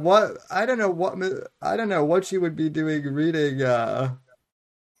what she would be doing reading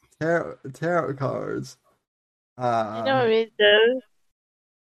tarot cards. You know what it does?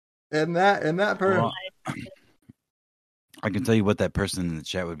 And that person. Well, I can tell you what that person in the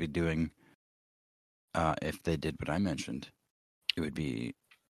chat would be doing if they did what I mentioned. It would be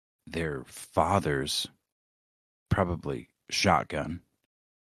their father's probably shotgun,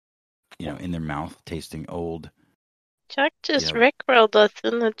 in their mouth, tasting old. Chuck just rickrolled us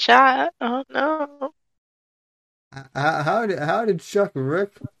in the chat. Oh no. How did Chuck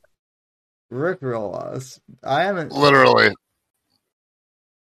Rickroll us? I haven't. Literally.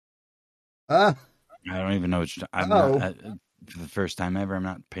 Uh, I don't even know what I'm not. For the first time ever, I'm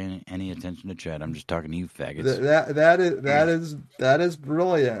not paying any attention to chat. I'm just talking to you faggots. that is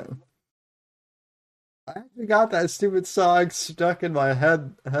brilliant. I actually got that stupid song stuck in my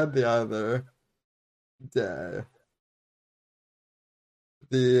head the other day.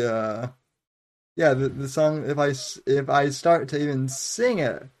 The song, if I start to even sing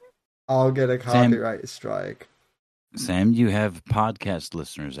it, I'll get a copyright strike. Sam, you have podcast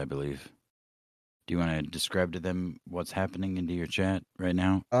listeners, I believe. Do you want to describe to them what's happening into your chat right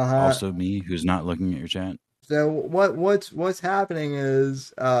now? Also, me, who's not looking at your chat. So what's happening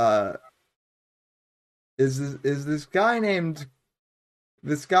is this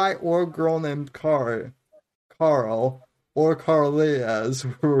guy or girl named Carl, or Carly, as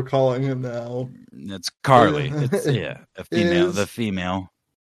we're calling him now. It's Carly. It's a female. The female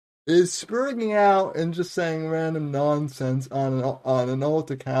is spurting out and just saying random nonsense on an old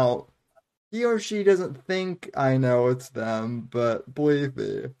account. He or she doesn't think I know it's them, but believe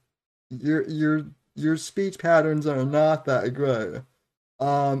me, your speech patterns are not that good.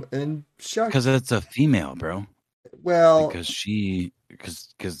 And because it's a female, bro. Well,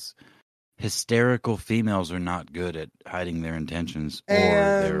 because hysterical females are not good at hiding their intentions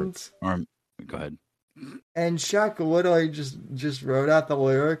Go ahead. And Chuck literally just wrote out the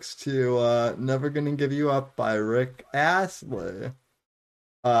lyrics to "Never Gonna Give You Up" by Rick Astley.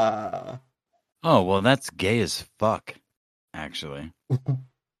 Oh well, that's gay as fuck, actually.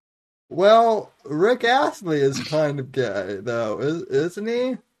 Well, Rick Astley is kind of gay, though, isn't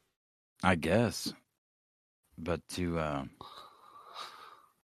he? I guess. But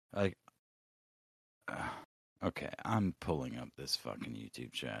okay, I'm pulling up this fucking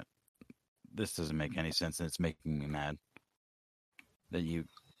YouTube chat. This doesn't make any sense, and it's making me mad. That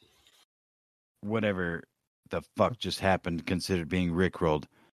whatever the fuck just happened, considered being rickrolled.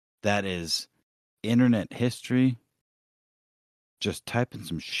 That is internet history. Just typing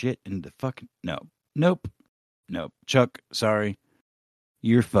some shit into fucking... Nope. Chuck, sorry.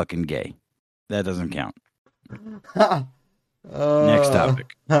 You're fucking gay. That doesn't count. Next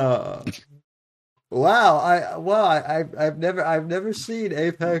topic. Wow, I've never seen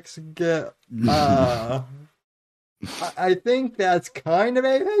Apex get. I think that's kind of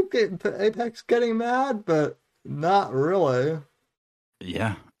Apex getting mad, but not really.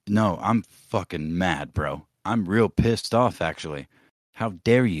 Yeah, no, I'm fucking mad, bro. I'm real pissed off, actually. How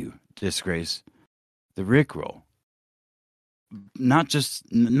dare you disgrace the Rickroll? Not just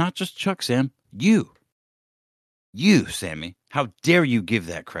Chuck, Sam. You, Sammy. How dare you give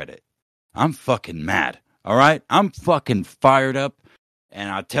that credit? I'm fucking mad. All right, I'm fucking fired up,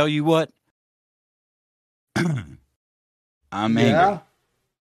 and I tell you what, I'm angry.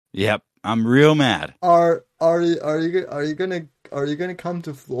 Yep, I'm real mad. Are you gonna come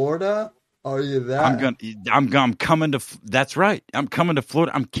to Florida? Are you that? I'm coming to. That's right. I'm coming to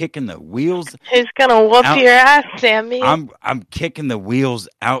Florida. I'm kicking the wheels. Who's gonna whoop your ass, Sammy? I'm kicking the wheels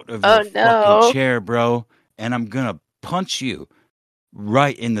out of your fucking chair, bro, and I'm gonna punch you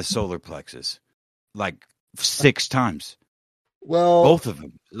right in the solar plexus, like 6 times. Well, both of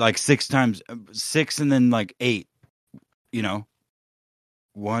them, like 6 times, 6 and then like 8. You know,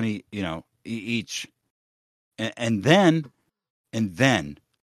 one each, and then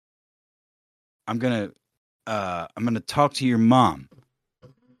I'm gonna talk to your mom,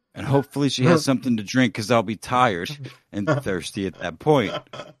 and hopefully she has something to drink because I'll be tired and thirsty at that point.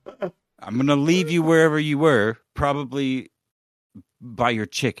 I'm gonna leave you wherever you were, probably by your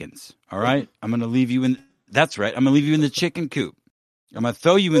chickens. All right, I'm gonna leave you in. That's right. I'm gonna leave you in the chicken coop. I'm gonna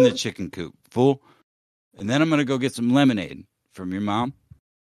throw you in the chicken coop, fool. And then I'm gonna go get some lemonade from your mom,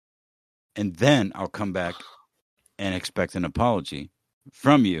 and then I'll come back and expect an apology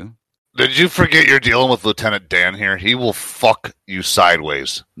from you. Did you forget you're dealing with Lieutenant Dan here? He will fuck you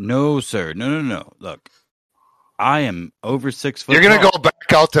sideways. No, sir. No. Look, I am over 6 foot. You're going to go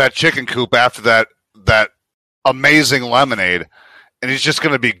back out to that chicken coop after that amazing lemonade, and he's just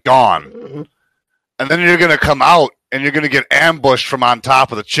going to be gone. And then you're going to come out, and you're going to get ambushed from on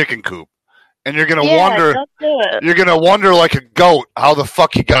top of the chicken coop. And you're going to wonder, you're going to wonder like a goat how the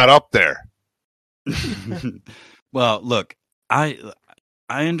fuck he got up there. Well, look, I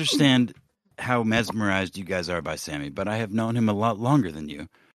understand how mesmerized you guys are by Sammy, but I have known him a lot longer than you.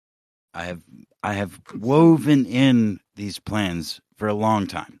 I have woven in these plans for a long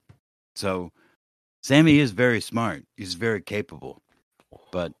time. So Sammy is very smart. He's very capable,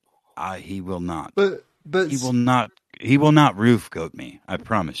 but he will not. But he will not He will not roof goat me. I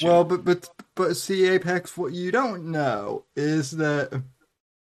promise you. Well, but see, Apex, what you don't know is that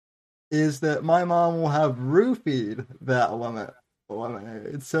my mom will have roofied that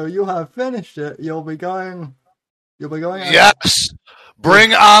lemonade. So you'll have finished it. You'll be going. Yes,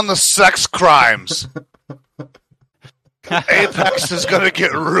 bring on the sex crimes. Apex is going to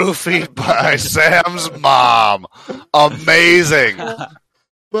get roofied by Sam's mom. Amazing.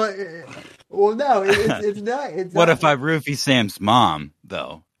 But well, no, it's not. What if I roofie Sam's mom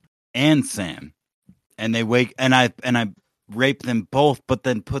though, and Sam, and they wake and I rape them both, but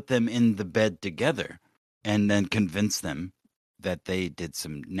then put them in the bed together, and then convince them that they did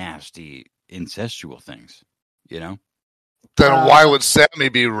some nasty incestual things. You know? Then why would Sammy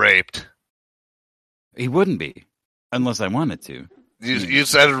be raped? He wouldn't be, unless I wanted to. You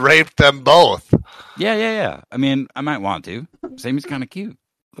said rape them both. Yeah. I mean, I might want to. Sammy's kind of cute.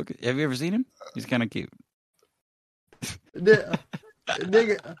 Look, have you ever seen him? He's kind of cute. Nigga.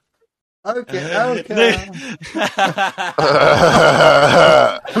 Okay.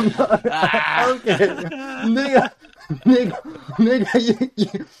 Okay, nigga,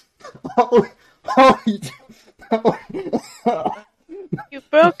 You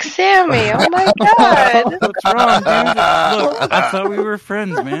broke Sammy. Oh my god. What's wrong, dude? Look, I thought we were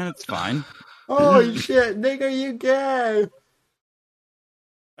friends, man. It's fine. Holy shit, nigga, you gay.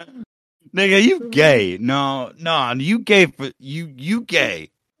 Nigga, you gay. No, you gay for you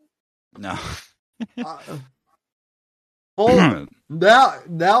gay. No. Now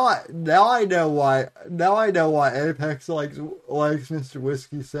I know why Apex likes Mr.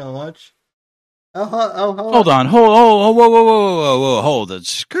 Whiskey so much. Hold on, whoa, hold it,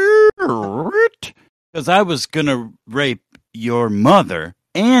 skirt. Because I was gonna rape your mother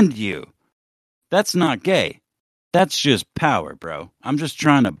and you. That's not gay. That's just power, bro. I'm just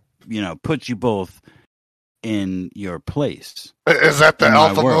trying to, put you both in your place. Is that the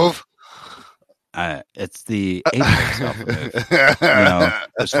alpha move? It's the Apex alpha move.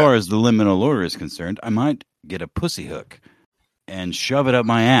 As far as the liminal order is concerned, I might get a pussy hook and shove it up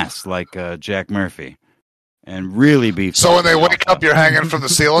my ass like Jack Murphy, and really be. So when they wake up, you're hanging from the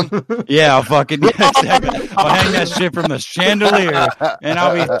ceiling. Yeah, exactly. I'll hang that shit from the chandelier, and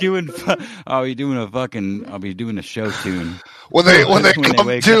I'll be doing a show tune. When they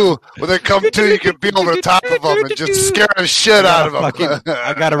come to, you can be over the top of them and just scare the shit out of them.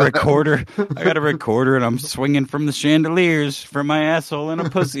 I got a recorder, and I'm swinging from the chandeliers from my asshole in a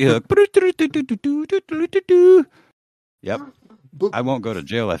pussy hook. Yep. I won't go to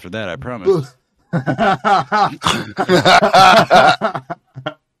jail after that, I promise.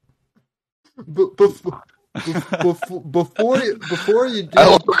 Before you do, I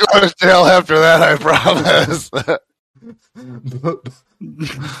won't go to jail after that, I promise.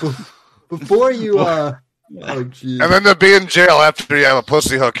 Before you oh geez. And then to be in jail after you have a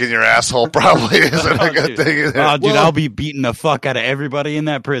pussy hook in your asshole probably isn't a good thing either. Oh, dude, I'll be beating the fuck out of everybody in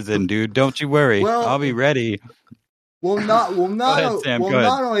that prison, dude. Don't you worry. I'll be ready. Not Sam,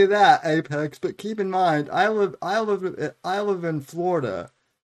 not only that, Apex, but keep in mind, I live in Florida,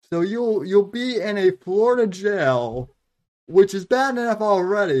 so you'll be in a Florida jail, which is bad enough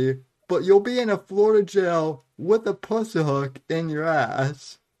already, but you'll be in a Florida jail with a pussy hook in your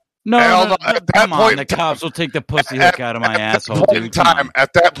ass. No, come on, the cops will take the pussy hook out of my asshole, dude.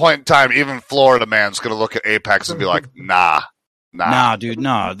 At that point in time, even Florida man's gonna look at Apex and be like, nah. Nah, dude,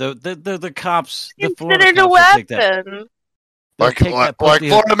 nah. The cops, the Florida cops will take that. Like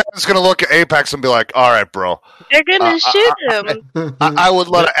Florida man's gonna look at Apex and be like, all right, bro. They're gonna shoot him. I would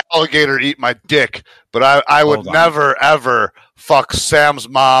let an alligator eat my dick, but I would never, ever fuck Sam's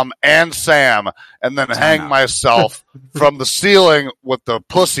mom and Sam and then hang myself from the ceiling with the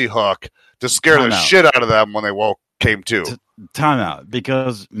pussy hook to scare the shit out of them when they came to. Time out,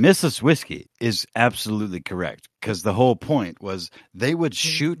 because Mrs. Whiskey is absolutely correct, because the whole point was they would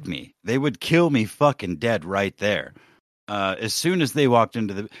shoot me. They would kill me fucking dead right there. As soon as they walked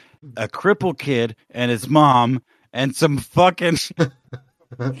into a crippled kid and his mom and some fucking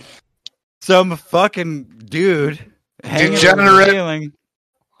dude hanging from the ceiling.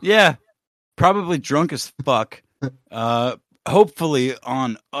 Yeah, probably drunk as fuck. Hopefully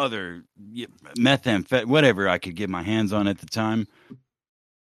on other methamphetamine, whatever I could get my hands on at the time.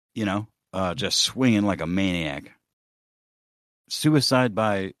 Just swinging like a maniac. Suicide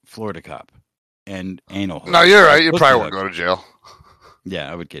by Florida cop and anal. No, you're right. You probably won't go to jail.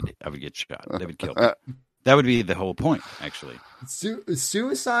 Yeah, I would get shot. They would kill me. That would be the whole point, actually.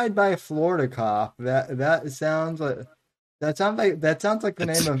 Suicide by Florida cop. That sounds like the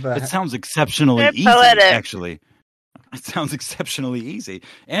name of a. It sounds exceptionally easy, poetic. Actually. It sounds exceptionally easy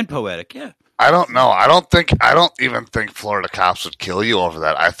and poetic, yeah. I don't know. I don't even think Florida cops would kill you over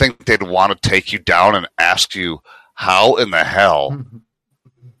that. I think they'd want to take you down and ask you how in the hell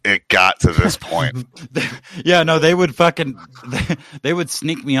it got to this point. Yeah, no, they would they would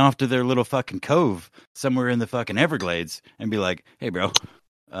sneak me off to their little fucking cove somewhere in the fucking Everglades and be like, "Hey, bro,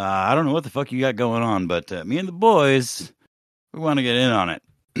 I don't know what the fuck you got going on, but me and the boys, we want to get in on it.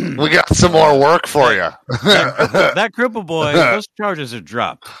 We got some more work for you." That cripple boy, those charges are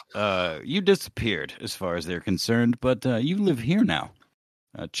dropped. You disappeared as far as they're concerned, but you live here now,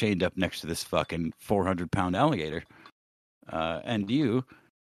 chained up next to this fucking 400-pound alligator. And you,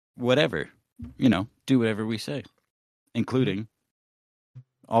 whatever, do whatever we say, including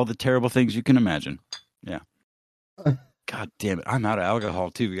all the terrible things you can imagine. Yeah. God damn it. I'm out of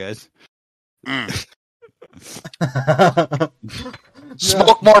alcohol too, guys.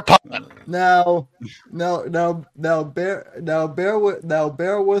 Smoke more pot. Now,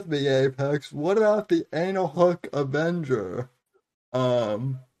 bear with me, Apex. What about the anal hook Avenger?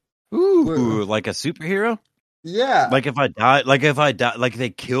 Ooh, like a superhero? Yeah. Like if I die, like they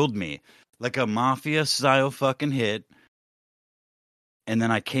killed me, like a mafia style fucking hit, and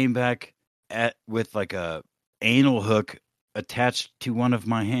then I came back with like a anal hook attached to one of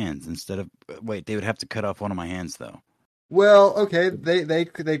my hands instead of. Wait, they would have to cut off one of my hands though. Well, okay, they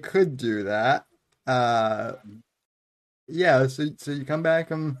could do that. Yeah. So you come back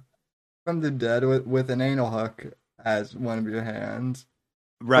from the dead with an anal hook as one of your hands.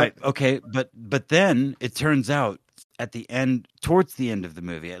 Right. Okay. But then it turns out at the end, towards the end of the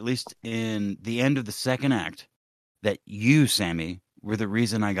movie, at least in the end of the second act, that you, Sammy, were the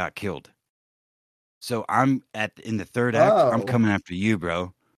reason I got killed. So in the third act, I'm coming after you,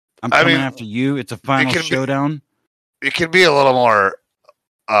 bro. I'm coming after you. It's a final showdown. It can be a little more,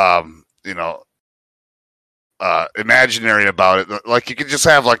 imaginary about it. Like you could just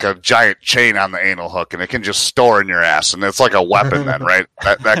have like a giant chain on the anal hook, and it can just store in your ass, and it's like a weapon. Then, right?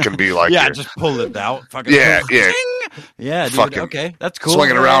 That can be like just pull it out. Fucking yeah. Dude. Fucking okay, that's cool.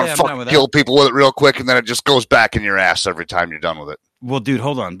 Swing it around, fucking kill people with it real quick, and then it just goes back in your ass every time you're done with it. Well, dude,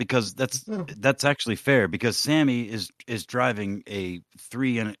 hold on, because that's actually fair. Because Sammy is driving a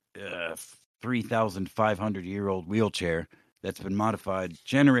 3,500-year-old wheelchair that's been modified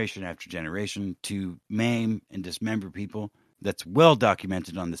generation after generation to maim and dismember people. That's well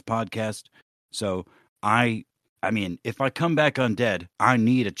documented on this podcast. So I mean, if I come back undead, I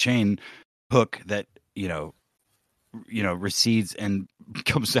need a chain hook that recedes and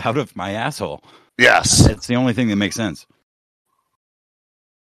comes out of my asshole. Yes, it's the only thing that makes sense.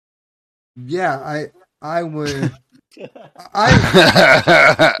 Yeah, I would.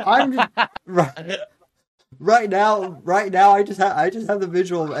 I'm just, right now. I just have the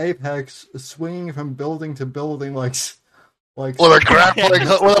visual of Apex swinging from building to building, like with a grappling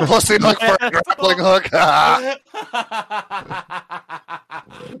hook, with a pussy hook for a grappling hook.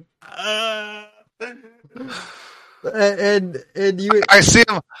 And you, I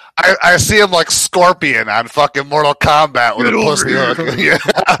see him like Scorpion on fucking Mortal Kombat with a pussy hook. Yeah.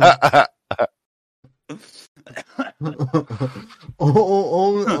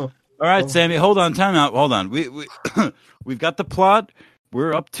 All right, Sammy, hold on, time out. Hold on. We've got the plot.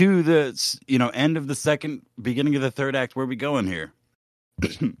 We're up to the end of the second, beginning of the third act. Where are we going here? Are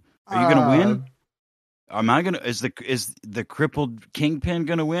you gonna win? Am I gonna? Is the crippled kingpin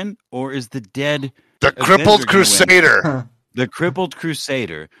gonna win, or is the dead? The crippled crusader. The crippled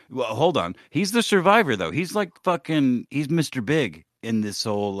crusader. Well, hold on. He's the survivor, though. He's like fucking. He's Mr. Big in this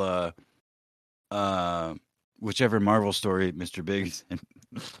whole. Whichever Marvel story Mr. Big is in.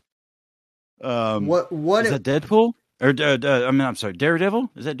 What is that? Deadpool? Or I'm sorry, Daredevil?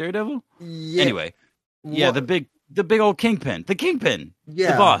 Is that Daredevil? Yeah. Anyway, yeah, the big old kingpin, the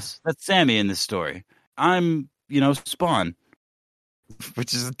boss. That's Sammy in this story. I'm Spawn,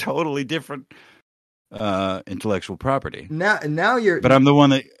 which is a totally different intellectual property. Now you're. But I'm the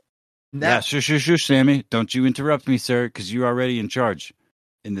one that. Shush, Sammy! Don't you interrupt me, sir, because you're already in charge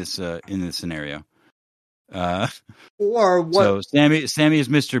in this scenario. Or what? So Sammy is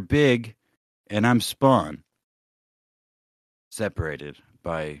Mr. Big, and I'm Spawn. Separated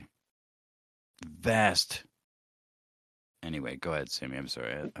by vast. Anyway, go ahead, Sammy. I'm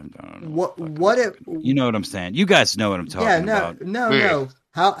sorry. I don't know. What if you know what I'm saying? You guys know what I'm talking about. No.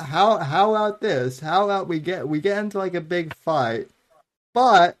 How about this? How about we get into like a big fight,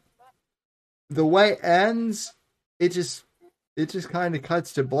 but the way it ends, it just kind of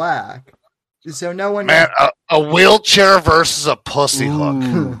cuts to black. So no one. Man, a wheelchair versus a pussy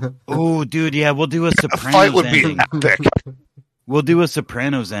hook. Ooh, dude, yeah, we'll do a Sopranos fight would ending. be epic. We'll do a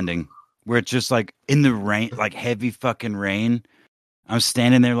Sopranos ending where it's just like in the rain, like heavy fucking rain. I'm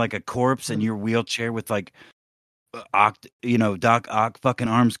standing there like a corpse in your wheelchair with like, Doc Ock fucking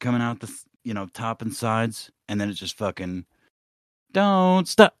arms coming out the, top and sides. And then it's just fucking, don't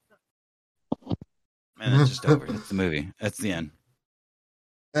stop. And it's just over. That's the movie. That's the end.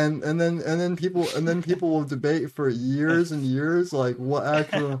 And then people will debate for years and years, like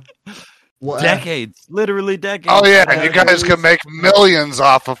decades, literally decades. Oh yeah, and you guys can make millions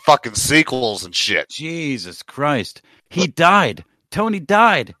off of fucking sequels and shit. Jesus Christ, he died. Tony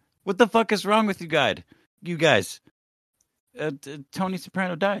died. What the fuck is wrong with you guys? You guys, Tony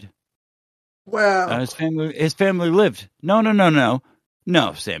Soprano died. Well, his family lived. No,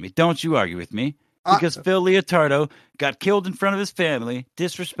 Sammy, don't you argue with me. Because Phil Leotardo got killed in front of his family,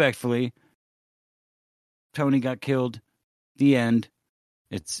 disrespectfully. Tony got killed. The end.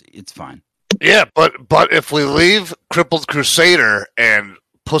 It's fine. Yeah, but if we leave Crippled Crusader and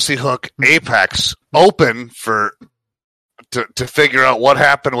Pussy Hook Apex open to figure out what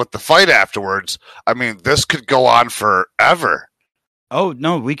happened with the fight afterwards, I mean, this could go on forever. Oh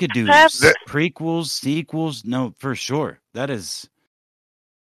no, we could do prequels, sequels. No, for sure. That's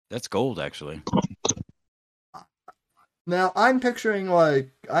gold, actually. Now I'm picturing a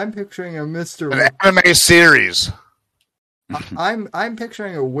Mr. An anime series. I'm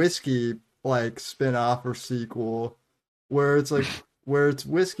picturing a whiskey like spin-off or sequel where it's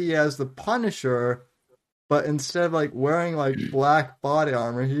whiskey as the Punisher, but instead of like wearing like black body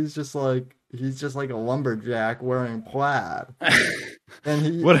armor, he's just like a lumberjack wearing plaid. And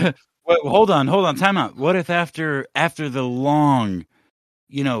he hold on, time out. What if after the long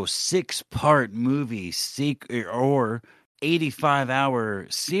 6-part movie or 85-hour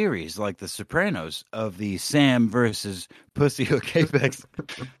series like The Sopranos of the Sam versus Pussy Hook Apex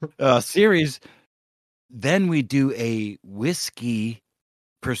series, then we do a whiskey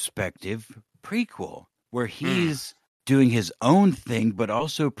perspective prequel where he's doing his own thing, but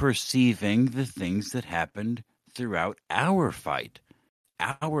also perceiving the things that happened throughout our fight,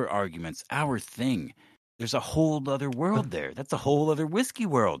 our arguments, our thing. There's a whole other world there. That's a whole other whiskey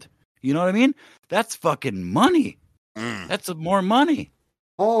world. You know what I mean? That's fucking money. That's more money.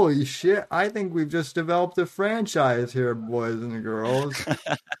 Holy shit. I think we've just developed a franchise here, boys and girls.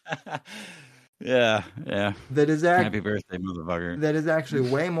 Yeah. Happy birthday, motherfucker. That is actually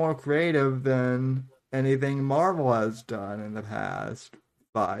way more creative than anything Marvel has done in the past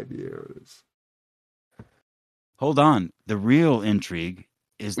 5 years. Hold on. The real intrigue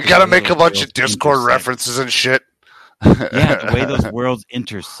is we gotta make a bunch of Discord references and shit. Yeah, the way those worlds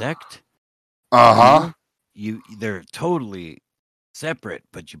intersect. They're totally separate,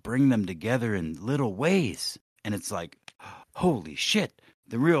 but you bring them together in little ways, and it's like, holy shit.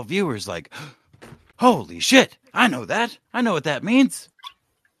 The real viewer's like, holy shit, I know that. I know what that means.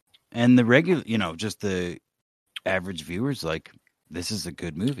 And the regular, just the average viewer's like, this is a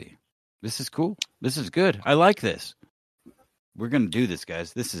good movie. This is cool. This is good. I like this. We're going to do this,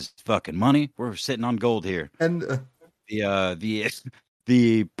 guys. This is fucking money. We're sitting on gold here. And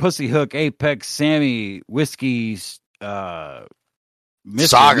the Pussy Hook Apex Sammy whiskey Saga.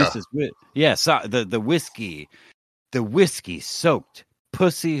 The whiskey soaked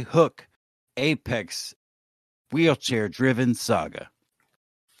Pussy Hook Apex wheelchair driven saga.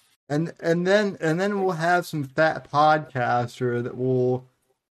 And then we'll have some fat podcaster that will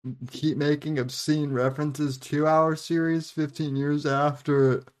keep making obscene references to our series 15 years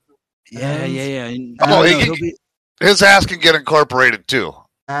after it ends. Yeah. His ass can get incorporated too.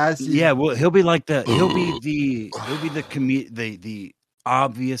 He'll be like the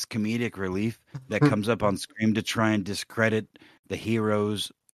obvious comedic relief that comes up on screen to try and discredit the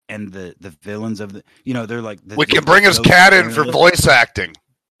heroes and the villains of the. They're like. We can bring his cat in for voice acting.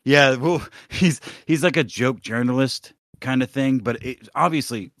 Yeah, well, he's like a joke journalist kind of thing, but it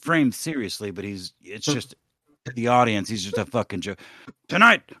obviously framed seriously. But it's just the audience. He's just a fucking joke.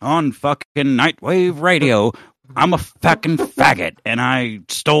 Tonight on fucking Nightwave Radio, I'm a fucking faggot, and I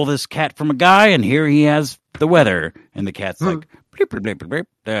stole this cat from a guy, and here he has the weather, and the cat's like,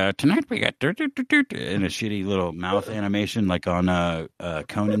 tonight we got in a shitty little mouth animation, like on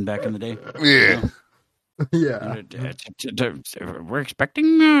Conan back in the day. Yeah. Yeah. We're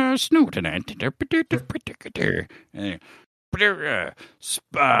expecting snow tonight.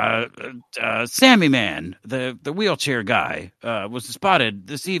 Sammy Man, the wheelchair guy, was spotted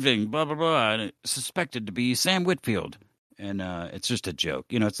this evening, blah, blah, blah, and suspected to be Sam Whitfield. And it's just a joke.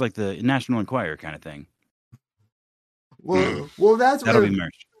 It's like the National Enquirer kind of thing. Well, that'll be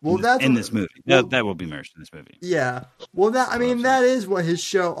merged. In this movie. That will be merged in this movie. Yeah. Well, that is what his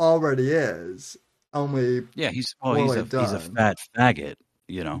show already is. Only he's a fat faggot.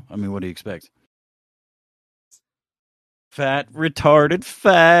 What do you expect? Fat retarded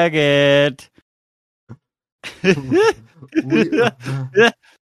faggot.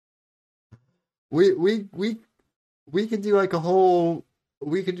 we could do like a whole.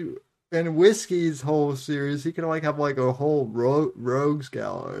 We could do in Whiskey's whole series. He could like have like a whole rogues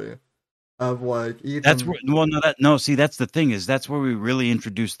gallery of like Ethan. That's where, see, that's the thing, is that's where we really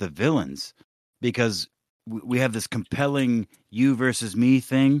introduce the villains, because we have this compelling you versus me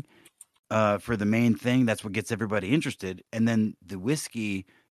thing for the main thing. That's what gets everybody interested. And then the Whiskey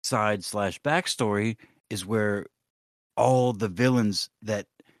side / backstory is where all the villains that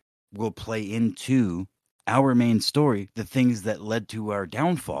will play into our main story, the things that led to our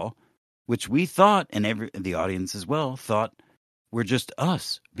downfall, which we thought, and the audience as well thought, were just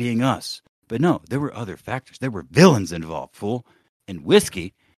us being us. But no, there were other factors. There were villains involved, fool. And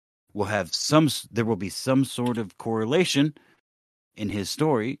Whiskey will have there will be some sort of correlation in his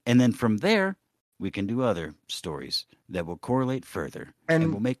story. And then from there, we can do other stories that will correlate further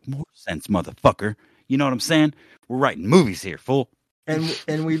and will make more sense, motherfucker. You know what I'm saying? We're writing movies here, fool.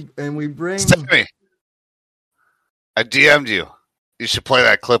 And we bring. Stephanie, I DM'd you. You should play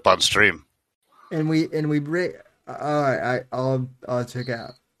that clip on stream. And we bring. All right, I'll check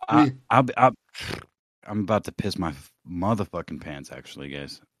out. I'm about to piss my motherfucking pants, actually,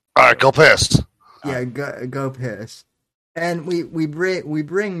 guys. All right, go piss. Yeah, go piss. And we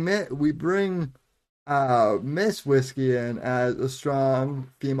bring Miss Whiskey in as a strong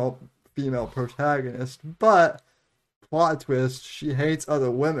female protagonist, but plot twist, she hates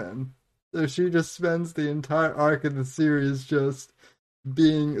other women. So she just spends the entire arc of the series just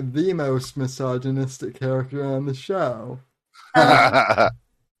being the most misogynistic character on the show.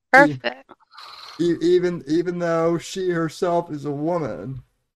 Perfect. Even though she herself is a woman.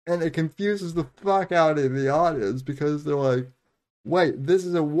 And it confuses the fuck out of the audience because they're like, wait, this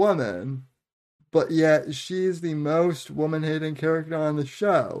is a woman, but yet she's the most woman-hating character on the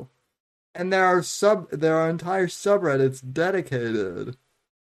show. And there are entire subreddits dedicated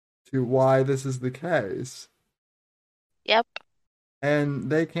to why this is the case. Yep. And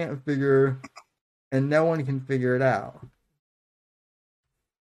they can't figure, and no one can figure it out.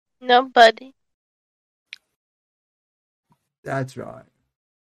 Nobody. That's right.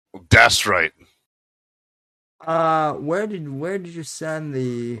 That's right. Where did you send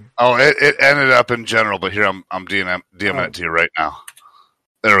the? Oh, it ended up in general, but here I'm DMing it to you right now.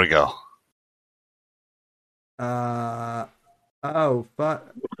 There we go. Oh,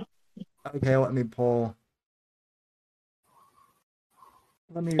 fuck. Okay, let me pull.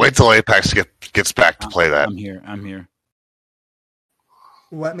 Wait till Apex gets back to play that. I'm here.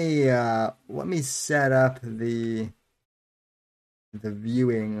 Let me set up the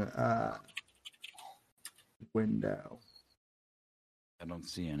viewing window. I don't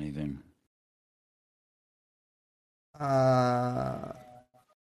see anything.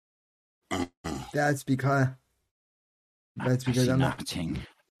 That's because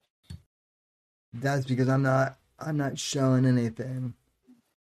I'm not showing anything.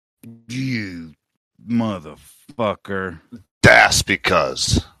 You motherfucker. That's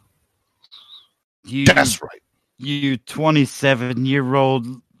because. That's right. You 27-year-old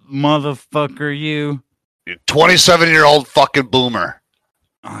motherfucker, you. You 27-year-old fucking boomer.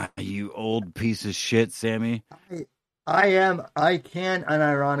 You old piece of shit, Sammy. I can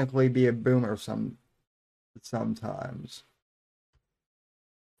unironically be a boomer sometimes.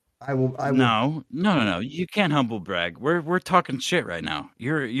 I will. No. You can't humble brag. We're talking shit right now.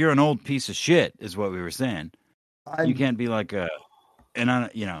 You're an old piece of shit, is what we were saying. You can't be like you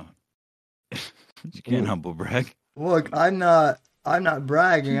can't humble brag. Look, I'm not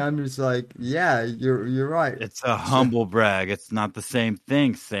bragging. I'm just like, yeah, you're right. It's a humble brag. It's not the same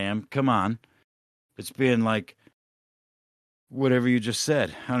thing, Sam. Come on. It's being like whatever you just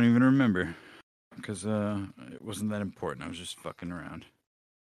said. I don't even remember because it wasn't that important. I was just fucking around.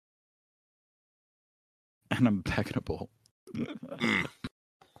 And I'm packing a bowl.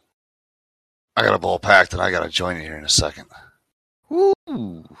 I got a bowl packed and I got to join you here in a second. Woo!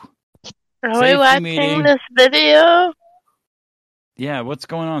 Are we watching this video? Yeah, what's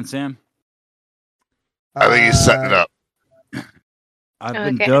going on, Sam? I think he's setting it up. I've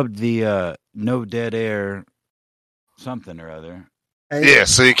been dubbed the no dead air something or other. Yeah,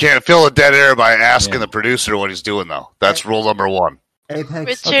 so you can't fill the dead air by asking the producer what he's doing, though. That's rule number 1.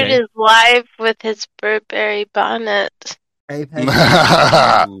 Apex. Richard is live with his Burberry bonnet.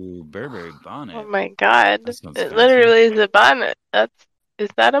 Apex. Ooh, Burberry bonnet. Oh my god. It fancy. literally is a bonnet. Is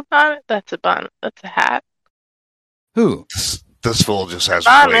that a bonnet? That's a bonnet. That's a hat. Who? This fool just has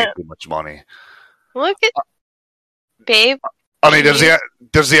Bonnet. way too much money. Look at babe. I mean, does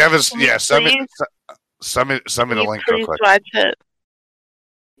he have his? Yeah, send Send me the Will you link real please quick. watch it?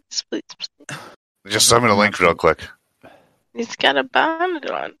 Please, please. Just send me the link real quick. He's got a bonnet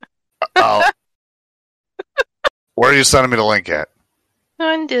on. Where are you sending me the link at?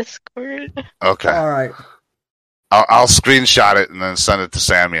 On Discord. Okay. All right. I'll screenshot it and then send it to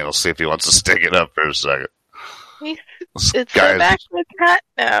Sammy, and we'll see if he wants to stick it up for a second. It's a backwards hat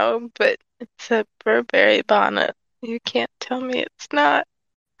now, but it's a Burberry bonnet. You can't tell me it's not.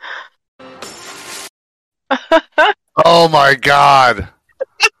 Oh my god!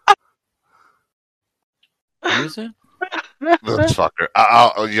 Who is it? This fucker.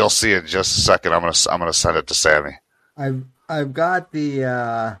 You'll see in just a second. I'm gonna send it to Sammy. I've got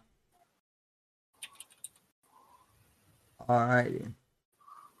the. Alrighty.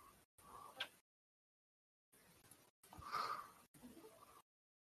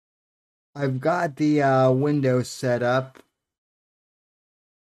 I've got the window set up.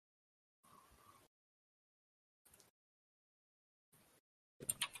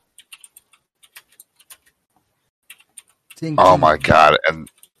 Oh my god! And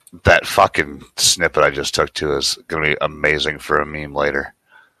that fucking snippet I just took to is gonna be amazing for a meme later.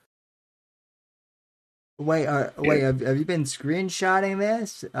 Wait, have you been screenshotting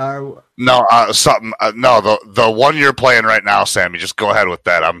this? No, something. No, the one you're playing right now, Sammy. Just go ahead with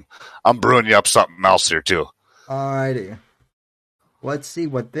that. I'm brewing you up something else here too. Alrighty. Let's see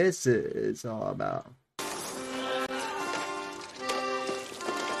what this is all about.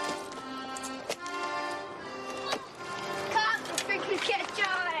 Cops will freaking catch your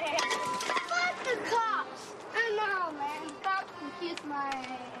ass. Fuck the cops. I know, man. Cops can kiss my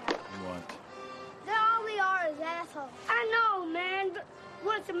ass. What? They only are as assholes. I know, man, but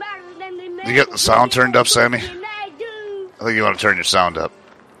what's the matter with them? You get the sound turned up, Sammy? And they do. I think you want to turn your sound up.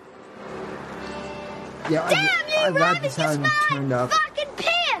 Yeah, I've got the sound turned up. Fucking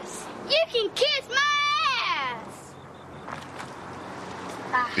piss. You can kiss my ass.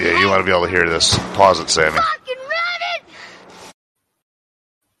 Yeah, you want to be able to hear this. Pause it, Sammy. Fucking run it.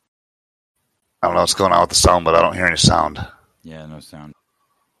 I don't know what's going on with the sound, but I don't hear any sound. Yeah, no sound.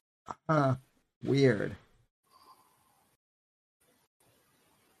 Huh. Weird.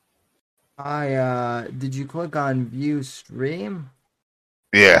 Did you click on view stream?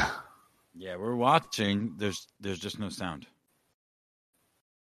 Yeah. Yeah, we're watching. There's just no sound.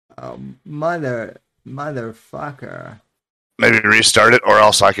 Motherfucker. Maybe restart it, or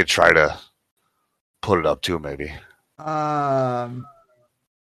else I could try to put it up too, maybe. Let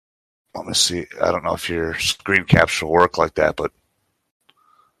me see. I don't know if your screen capture will work like that, but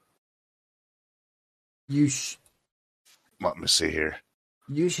let me see here.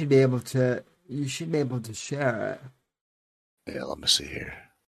 You should be able to share it. Yeah, let me see here.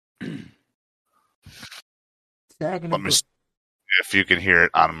 Let me see if you can hear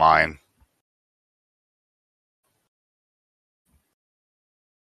it on mine.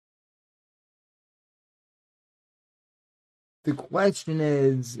 The question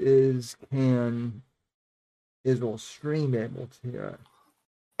is will stream able to hear it?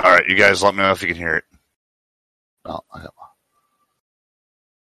 All right, you guys let me know if you can hear it. Oh, I got one.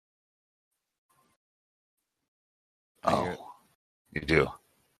 Oh, you do.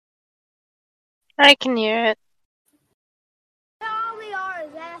 I can hear it. They only are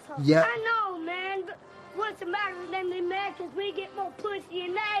as assholes. Yeah. I know, man, but what's the matter with them? They mad because we get more pussy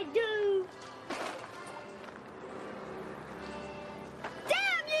than they do.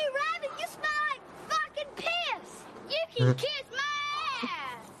 Damn you, Rabbit! You smell like fucking piss! You can kiss my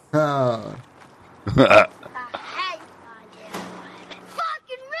ass! Oh. I hate my damn Rabbit.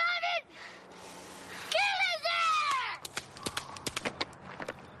 Fucking Rabbit! Kill his ass!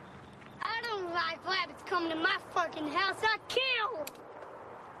 I don't like rabbits coming to my fucking house. I kill them.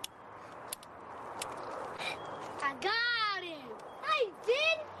 I got him. No, you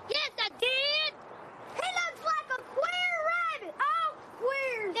didn't. Yes, I did. He looks like a queer rabbit. Oh,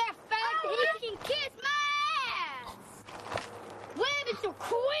 queer. That fact that he can kiss my ass. Rabbits are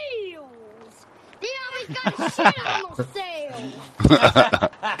queers. They always got a shit on themselves.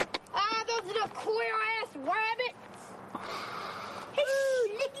 Those little queer-ass rabbits. Ooh,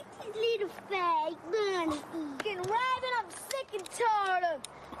 look at his little fake bunny. Fucking rabbit, I'm sick and tired of.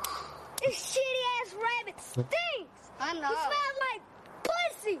 This shitty-ass rabbit stinks. I know. He smells like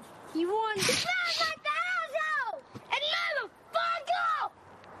pussy. You want? He smells like the household. And motherfucker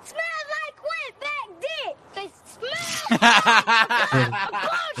smells like wetback dick. They smell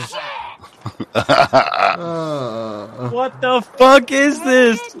bullshit. What the fuck is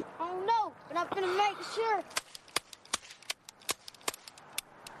this? I don't know, but I'm gonna make sure.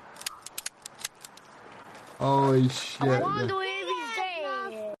 Holy shit. I wonder if he's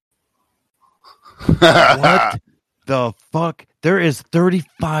dead. What the fuck? There is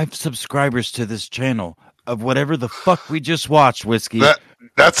 35 subscribers to this channel of whatever the fuck we just watched, Whiskey.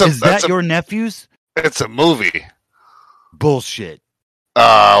 Is that your nephews? It's a movie. Bullshit.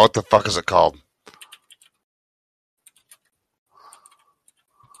 What the fuck is it called?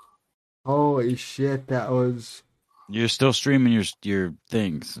 Holy shit, that was... You're still streaming your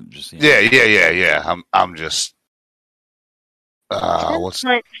things. Just Yeah. I'm just. What's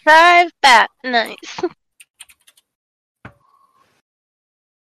 10.5 bat. Nice.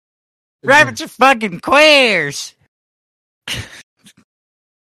 Rabbits are fucking queers.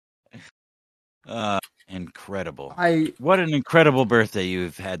 Incredible. What an incredible birthday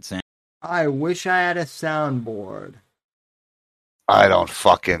you've had, Sam. I wish I had a soundboard. I don't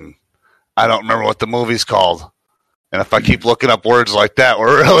remember what the movie's called. And if I keep looking up words like that,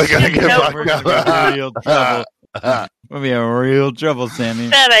 we're really gonna get We're gonna be in real trouble. We'll be in real trouble, Sammy.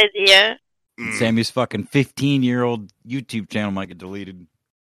 Bad idea. Sammy's fucking 15-year-old YouTube channel might get deleted.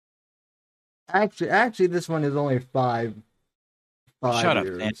 Actually, this one is only five Shut up,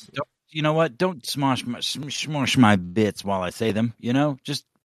 years. Sam. You know what? Don't smosh my bits while I say them. Just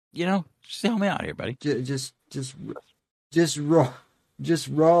help me out here, buddy. Just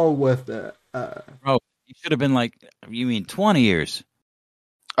roll with it. Bro, you should have been like, you mean 20 years?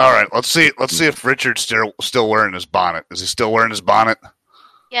 All right, let's see if Richard's still wearing his bonnet. Is he still wearing his bonnet?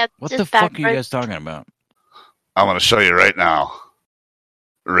 Yeah. What the fuck are you guys talking about? I'm going to show you right now.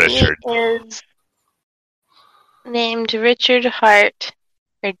 Richard He is named Richard Hart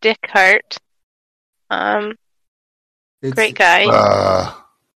or Dick Hart. Great guy.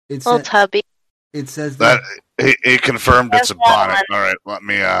 Little tubby. It says that he confirmed it's a bonnet. All right, let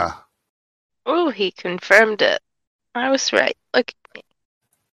me. Oh, he confirmed it. I was right. Look at me.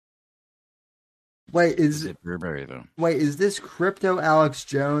 Wait, is it Burberry though? Wait, is this Crypto Alex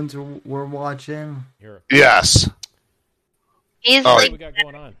Jones we're watching? Yes. He's what like, we got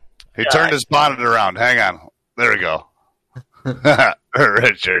going on? He turned his bonnet around. Hang on. There we go.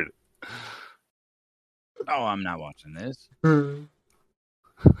 Richard. Oh, I'm not watching this. Hello,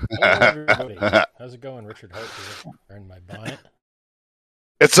 everybody. How's it going, Richard Hart? Wearing my bonnet.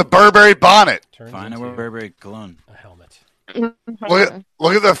 It's a Burberry bonnet. Fine, I wear Burberry cologne. A helmet. Look at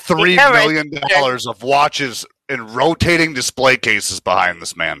the $3 million of watches in rotating display cases behind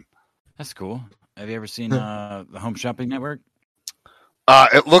this man. That's cool. Have you ever seen the Home Shopping Network?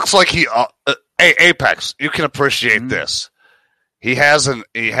 It looks like Apex. You can appreciate this. He has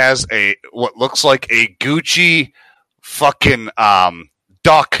a what looks like a Gucci fucking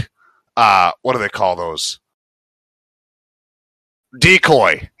duck. What do they call those?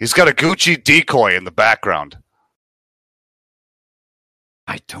 Decoy. He's got a Gucci decoy in the background.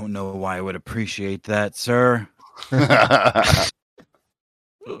 I don't know why I would appreciate that, sir.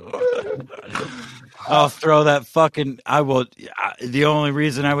 I'll throw that fucking. I will. The only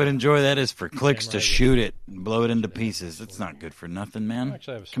reason I would enjoy that is for clicks to shoot it and blow it into pieces. It's not good for nothing, man.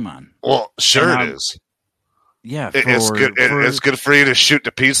 Come on. Well, sure it is. Yeah, it's good. It's good for you to shoot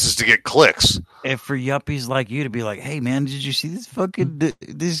to pieces to get clicks. And for yuppies like you to be like, "Hey, man, did you see this fucking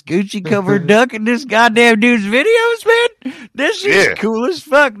this Gucci covered duck in this goddamn dude's videos, man? This shit's cool as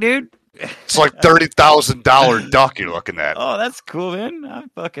fuck, dude." It's like $30,000 duck you're looking at. Oh, that's cool, man.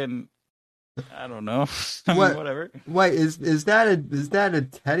 I don't know. I mean, whatever. Wait, is that a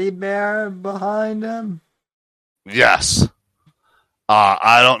teddy bear behind him? Yes.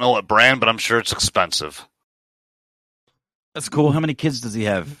 I don't know what brand, but I'm sure it's expensive. That's cool. How many kids does he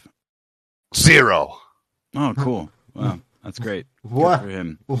have? 0. Oh, cool. Wow, that's great. What? Good for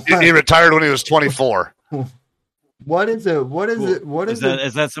him. He retired when he was 24. What is it? What is Cool. it? What is that? it?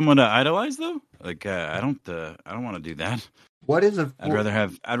 Is that someone to idolize though? Like, I don't want to do that. What is a? I'd rather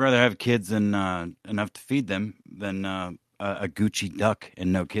have kids and enough to feed them than a Gucci duck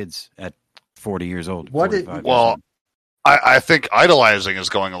and no kids at 40 years old. I think idolizing is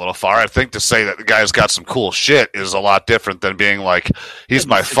going a little far. I think to say that the guy's got some cool shit is a lot different than being like, he's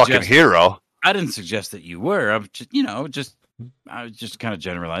my fucking hero. I didn't suggest that you were. I was just kind of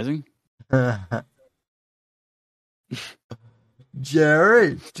generalizing.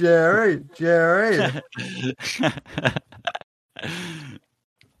 Jerry.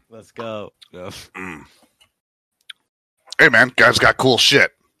 Let's go. Hey, man, guy's got cool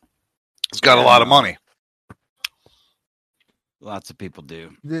shit. He's got a lot of money. Lots of people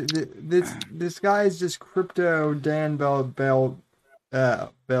do. This guy is just Crypto Dan Belzerin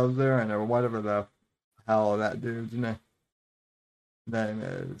or whatever the hell that dude's name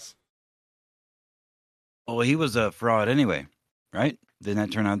is. Well, he was a fraud anyway, right? Didn't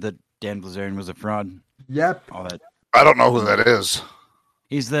that turn out that Dan Bilzerian was a fraud? Yep. All that. I don't know who that is.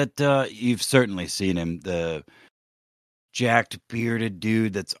 He's that you've certainly seen him, the jacked bearded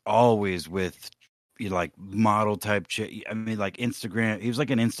dude that's always with like model type chick. I mean, like Instagram. He was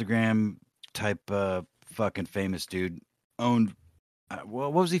like an Instagram type fucking famous dude. Owned.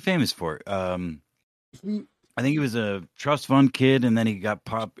 What was he famous for? He I think he was a trust fund kid, and then he got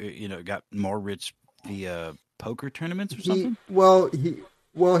got more rich via poker tournaments or he something.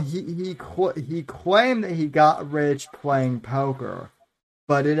 he claimed that he got rich playing poker,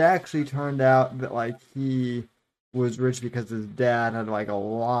 but it actually turned out that like he was rich because his dad had like a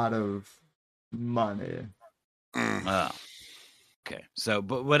lot of money. Oh, okay. So,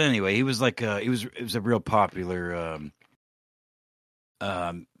 but anyway, he was like it was a real popular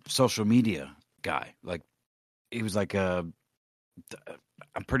social media guy. Like he was like I'm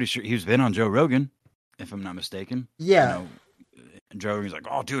pretty sure he's been on Joe Rogan, if I'm not mistaken. Yeah. You know, and Joe Rogan's like,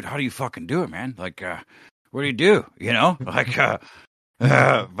 "Oh, dude, how do you fucking do it, man? Like, what do you do? You know, like,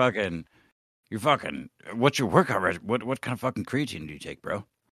 fucking, you're fucking. What's your workout regimen? What kind of fucking creatine do you take, bro?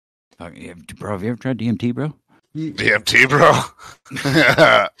 Bro, have you ever tried DMT, bro? DMT, bro.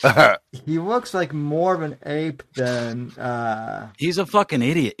 He looks like more of an ape than. He's a fucking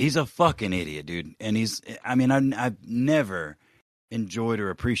idiot. He's a fucking idiot, dude. And I mean, I've never enjoyed or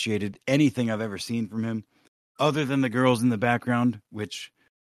appreciated anything I've ever seen from him, other than the girls in the background, which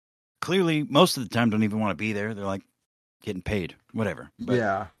clearly most of the time don't even want to be there. They're like getting paid, whatever. But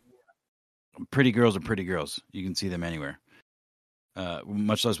yeah. pretty girls are pretty girls. You can see them anywhere.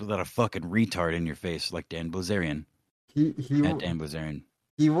 Much less without a fucking retard in your face like Dan Blazarian. He At Dan Blazarian.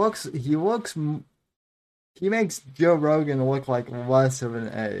 He makes Joe Rogan look like less of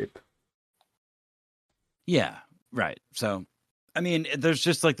an ape. Yeah, right. So, I mean, there's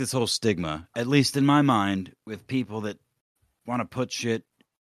just like this whole stigma, at least in my mind, with people that want to put shit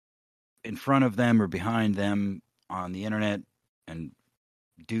in front of them or behind them on the internet and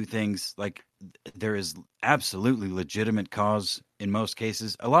do things like there is absolutely legitimate cause in most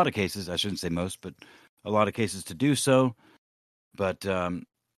cases, a lot of cases, I shouldn't say most, but a lot of cases to do so. But,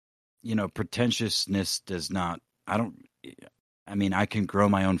 pretentiousness does not, I can grow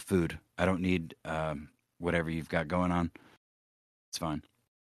my own food. I don't need, whatever you've got going on. It's fine.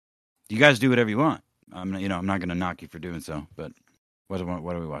 You guys do whatever you want. I'm not going to knock you for doing so, but what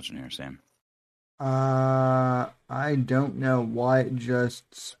are we watching here, Sam? I don't know why it just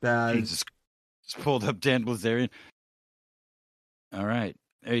spazzed. Jesus. Just pulled up Dan Blazarian. All right.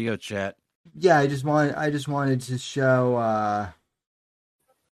 There you go, chat. Yeah, I just wanted to show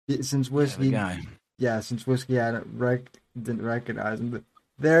since Whiskey since Whiskey didn't recognize him, but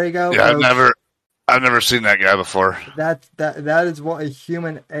there you go. Yeah, I've never seen that guy before. That is what a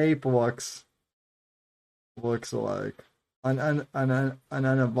human ape looks like. An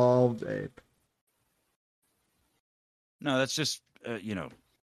unevolved ape. No, that's just a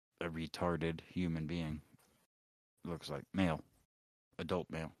retarded human being. Looks like male, adult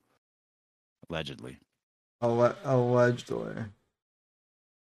male, allegedly. Allegedly.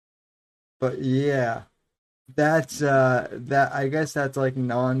 But yeah, that's that. I guess that's like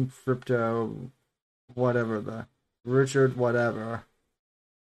non-crypto, whatever the Richard whatever.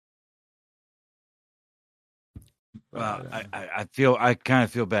 Well, I kind of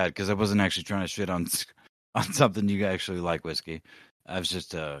feel bad because I wasn't actually trying to shit on something you actually like, Whiskey. I was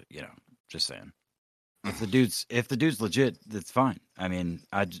just just saying. If the dude's legit, that's fine. I mean,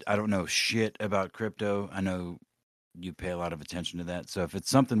 I don't know shit about crypto. I know you pay a lot of attention to that. So if it's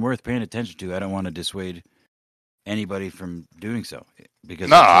something worth paying attention to, I don't want to dissuade anybody from doing so. Because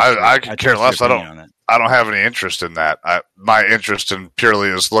no, I could care less. I don't have any interest in that. My interest in purely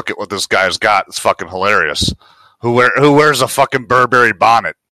is look at what this guy's got. It's fucking hilarious. Who wears a fucking Burberry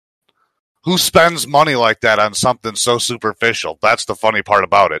bonnet? Who spends money like that on something so superficial? That's the funny part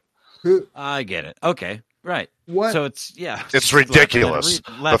about it. I get it. Okay, right. What? So it's ridiculous.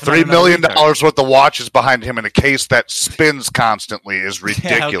 The $3 million worth of watches behind him in a case that spins constantly is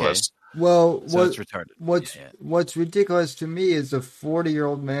ridiculous. Yeah, okay. Well, it's retarded. What's ridiculous to me is a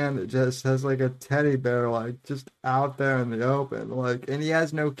 40-year-old man that just has like a teddy bear like just out there in the open, like, and he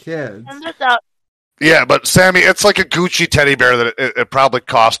has no kids. I'm just out. Yeah, but Sammy, it's like a Gucci teddy bear that it probably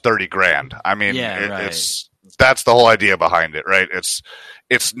cost $30,000. I mean, that's the whole idea behind it, right? It's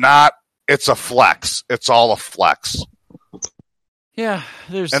a flex. It's all a flex. Yeah,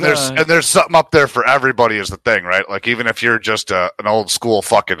 there's something up there for everybody is the thing, right? Like even if you're just an old school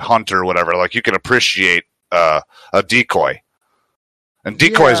fucking hunter or whatever, like you can appreciate a decoy, and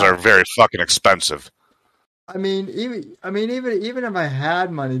decoys are very fucking expensive.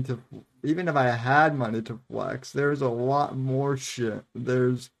 Even if I had money to flex, there's a lot more shit.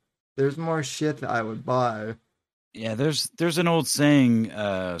 There's more shit that I would buy. Yeah, there's an old saying,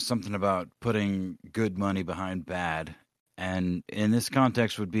 something about putting good money behind bad, and in this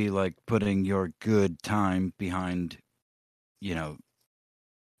context would be like putting your good time behind, you know,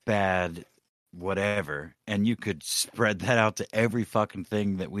 bad whatever, and you could spread that out to every fucking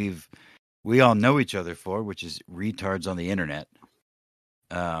thing that we all know each other for, which is retards on the internet.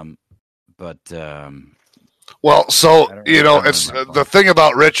 But Well, so I don't you really know, know it's that the far. thing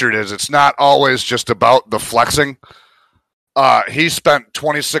about Richard is it's not always just about the flexing. He spent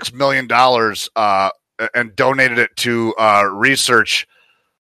 $26 million and donated it to research,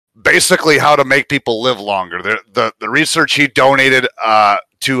 basically how to make people live longer. The research he donated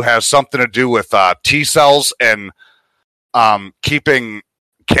to has something to do with T cells and keeping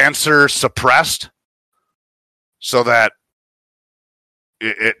cancer suppressed, so that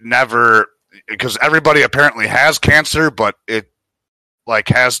it never, because everybody apparently has cancer, but it like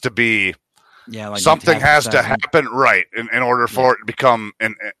has to be Yeah, like something has to metastasizing. happen right in order for Yeah. it to become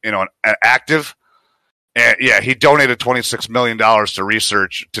an active. And yeah, he donated $26 million to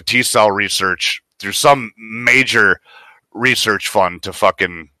research, to T cell research through some major research fund to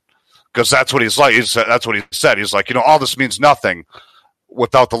fucking, because that's what he's like. That's what he said. He's like, all this means nothing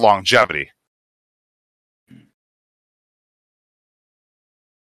without the longevity.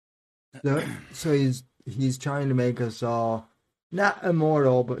 So he's trying to make us all not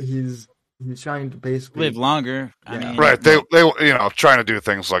immortal, but he's trying to basically Live longer. I Yeah. mean, Right. They look, trying to do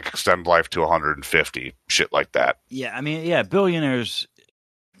things like extend life to 150, shit like that. yeah, I mean, yeah, billionaires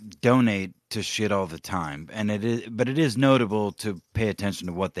donate to shit all the time, and it is notable to pay attention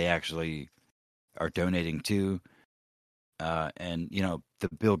to what they actually are donating to. And the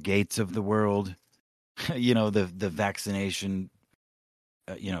Bill Gates of the world, the vaccination,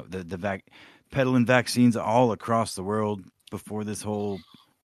 the peddling vaccines all across the world before this whole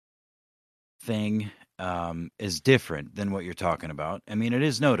thing is different than what you're talking about. I mean, it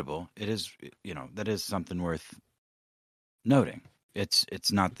is notable. It is, that is something worth noting. It's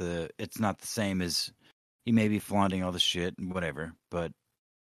not the same as he may be flaunting all the shit and whatever, but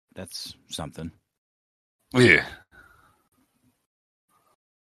that's something. Yeah.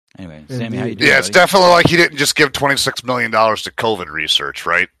 Anyway, Sammy, how you Indeed. doing? Yeah, it's buddy? definitely like he didn't just give $26 million to COVID research,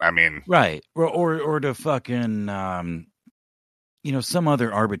 right? I mean, Right, or to fucking some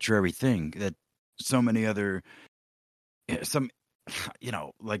other arbitrary thing that so many other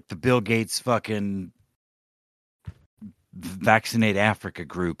like the Bill Gates fucking vaccinate Africa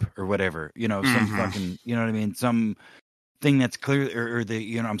group or whatever, some fucking, you know what I mean, some thing that's clear, or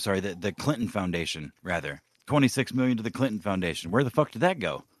the I'm sorry, the Clinton Foundation, rather, 26 million to the Clinton Foundation. Where the fuck did that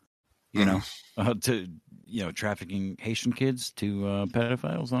go? To trafficking Haitian kids to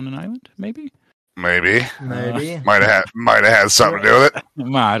pedophiles on an island, maybe. maybe Maybe. might have had something to do with it.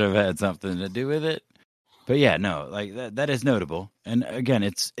 Might have had something to do with it. But yeah, no, like that is notable. And again,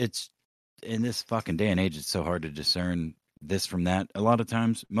 it's in this fucking day and age, it's so hard to discern this from that. A lot of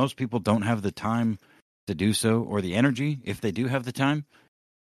times, most people don't have the time to do so, or the energy, if they do have the time,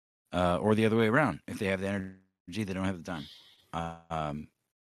 or the other way around. If they have the energy, they don't have the time.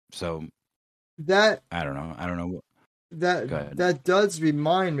 So That I don't know. Go ahead. that does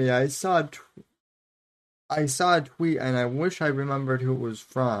remind me. I saw a tweet, and I wish I remembered who it was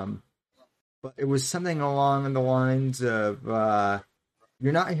from, but it was something along the lines of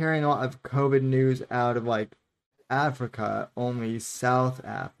you're not hearing a lot of COVID news out of like Africa, only South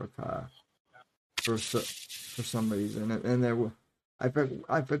Africa for some reason, and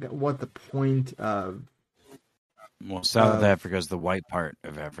I forget what the point of. Well, South Africa is the white part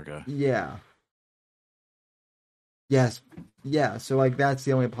of Africa. Yeah. Yes. Yeah. So like that's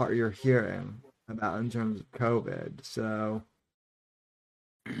the only part you're hearing about in terms of COVID. So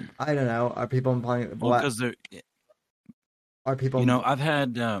I don't know. Are people implying that Well, because they're, are people I've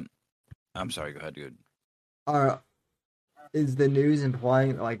had. I'm sorry. Go ahead, dude. Is the news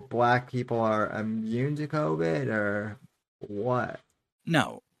implying that like black people are immune to COVID or what?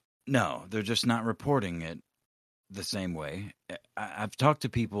 No, they're just not reporting it the same way. I've talked to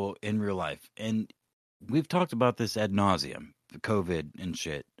people in real life, and we've talked about this ad nauseum, the COVID and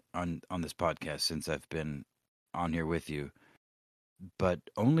shit on this podcast since I've been on here with you. But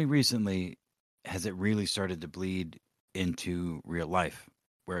only recently has it really started to bleed into real life,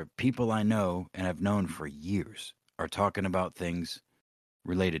 where people I know and have known for years are talking about things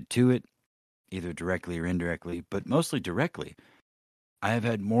related to it, either directly or indirectly, but mostly directly. I have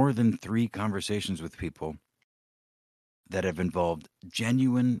had more than 3 conversations with people that have involved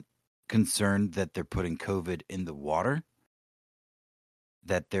genuine concern that they're putting COVID in the water,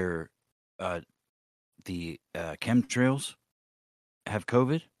 that they're the chemtrails have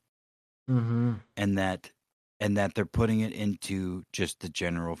COVID, Mm-hmm. and that and that they're putting it into just the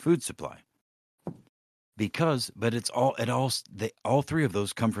general food supply. But all three of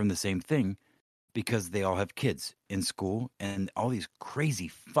those come from the same thing, because they all have kids in school, and all these crazy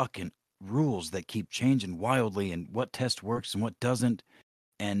fucking rules that keep changing wildly, and what test works and what doesn't.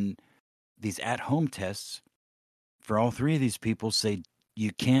 And these at-home tests for all three of these people say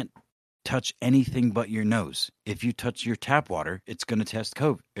you can't touch anything but your nose. If you touch your tap water, it's going to test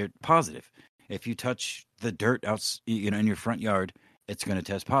COVID positive. If you touch the dirt out, in your front yard, it's going to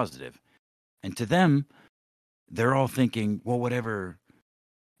test positive. And to them, they're all thinking, well, whatever.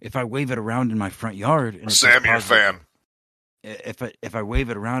 If I wave it around in my front yard, and Sam, you're a fan. If I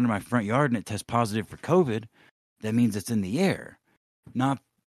wave it around in my front yard and it tests positive for COVID, that means it's in the air. Not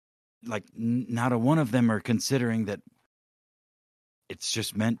a one of them are considering that it's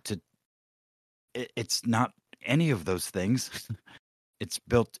just meant to. It's not any of those things. It's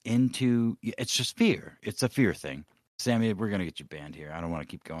built into. It's just fear. It's a fear thing. Sammy, we're gonna get you banned here. I don't want to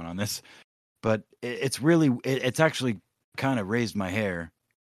keep going on this, but it's actually kind of raised my hair.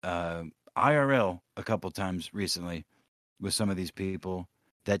 IRL a couple times recently with some of these people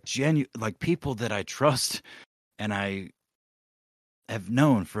that people that I trust and I have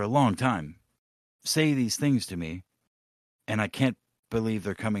known for a long time say these things to me, and I can't believe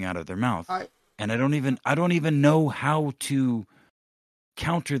they're coming out of their mouth. And I don't even know how to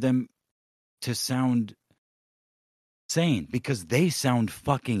counter them to sound sane, because they sound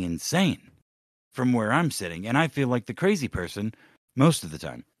fucking insane from where I'm sitting, and I feel like the crazy person most of the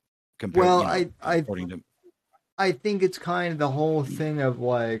time. I think it's kind of the whole thing of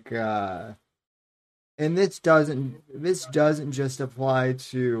like, and this doesn't just apply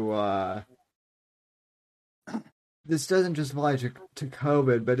to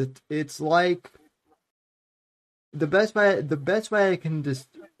COVID, but it's like the best way I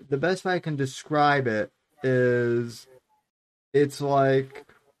can describe it is, it's like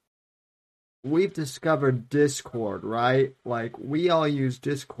we've discovered Discord, right? Like, we all use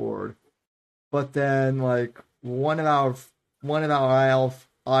Discord, but then like one of our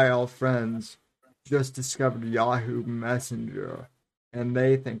IL friends just discovered Yahoo Messenger, and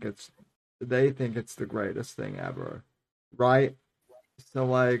they think it's the greatest thing ever, right? So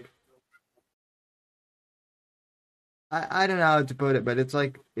like, I don't know how to put it, but it's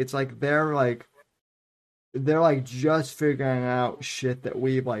like they're like just figuring out shit that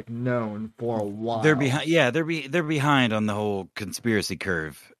we've like known for a while. They're behind. Yeah, they're behind on the whole conspiracy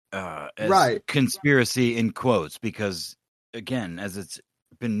curve. Right. Conspiracy in quotes, because again, as it's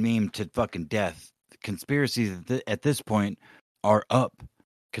been memed to fucking death, conspiracies at this point are up.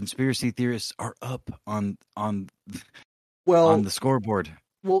 Conspiracy theorists are up on the scoreboard.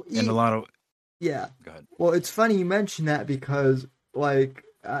 Well, and a lot of yeah. Go ahead. Well, it's funny you mention that, because like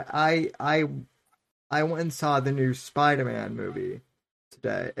I went and saw the new Spider-Man movie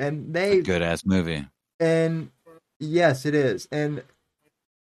today, and good ass movie. And yes, it is. And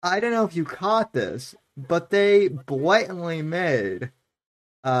I don't know if you caught this, but they blatantly made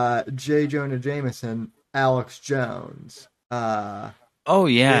J. Jonah Jameson Alex Jones. Oh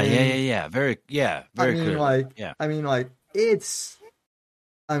yeah. Very clearly.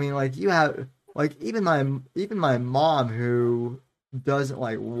 You have like even my mom, who doesn't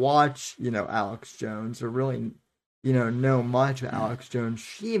like watch Alex Jones or really know much of Alex Jones.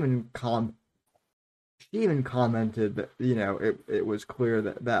 She even commented that it was clear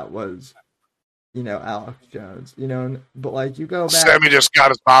that was Alex Jones. But like, you go back. Sammy just got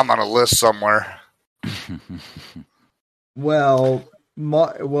his mom on a list somewhere. Well,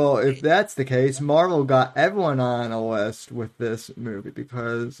 if that's the case, Marvel got everyone on a list with this movie,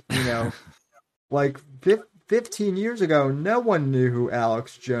 because like 15 years ago, no one knew who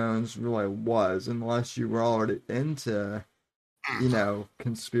Alex Jones really was, unless you were already into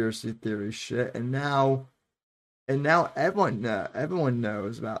conspiracy theory shit, and now everyone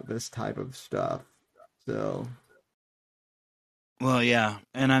knows about this type of stuff. So, well, yeah,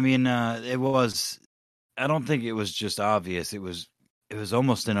 and I mean, it was. I don't think it was just obvious. It was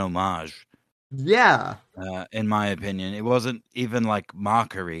almost an homage. Yeah. In my opinion, it wasn't even like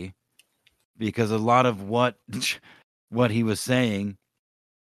mockery, because a lot of what he was saying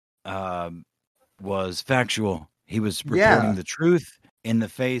was factual. He was reporting the truth in the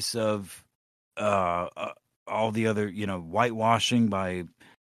face of all the other, whitewashing by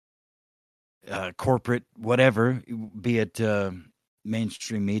corporate whatever, be it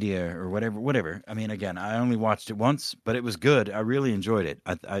mainstream media or whatever. I mean, again, I only watched it once, but it was good. I really enjoyed it.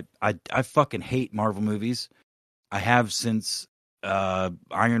 I fucking hate Marvel movies. I have since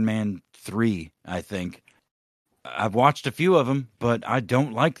Iron Man 3, I think. I've watched a few of them, but I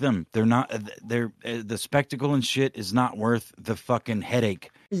don't like them. They're not. They're the spectacle and shit is not worth the fucking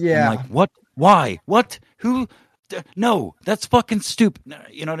headache. Yeah. I'm like, what? Why? What? Who? No, that's fucking stupid.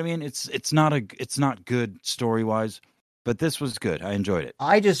 You know what I mean? It's not good story wise, but this was good. I enjoyed it.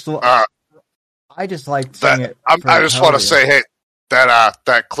 I just liked seeing it. I just want to Toby. say, hey,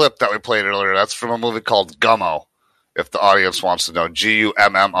 that clip that we played earlier, that's from a movie called Gummo. If the audience wants to know, Gummo.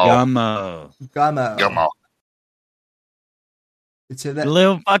 Gummo. So that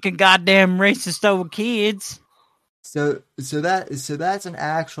Little fucking goddamn racist old kids. so that's an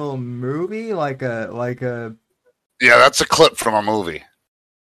actual movie, like a Yeah, that's a clip from a movie.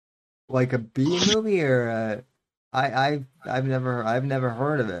 like a B movie, or I've never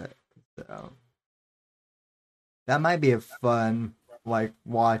heard of it. So that might be a fun like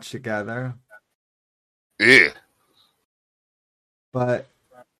watch together. Yeah. But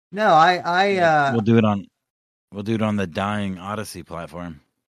no, We'll do it on the Dying Odyssey platform.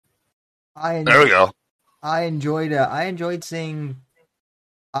 There we go. I enjoyed seeing.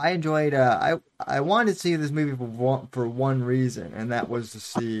 I wanted to see this movie for one reason, and that was to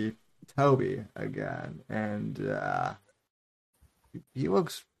see Toby again. And he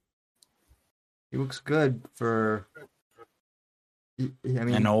looks good for. I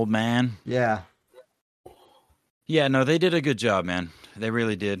mean, An old man. Yeah. Yeah, no, they did a good job, man. They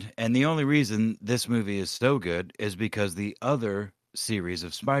really did. And the only reason this movie is so good is because the other series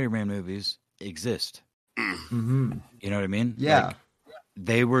of Spider-Man movies exist. Mm-hmm. You know what I mean? Yeah. Like,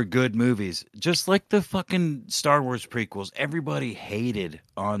 they were good movies. Just like the fucking Star Wars prequels. Everybody hated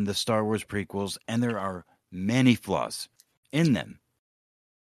on the Star Wars prequels, and there are many flaws in them.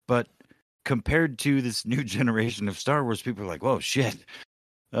 But compared to this new generation of Star Wars, people are like, whoa, shit.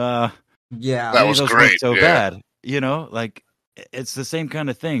 Yeah. That was those great. weren't so Yeah. bad. You know, like, it's the same kind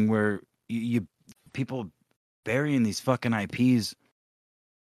of thing where you people burying these fucking IPs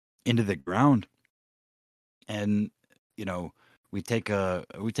into the ground, and you know, we take a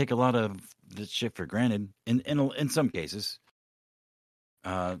lot of this shit for granted. In some cases,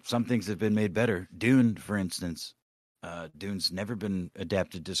 some things have been made better. Dune, for instance, Dune's never been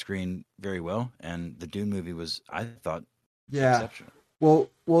adapted to screen very well, and the Dune movie was, I thought, exceptional.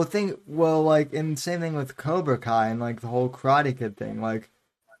 Well, like, and same thing with Cobra Kai and like the whole Karate Kid thing. Like,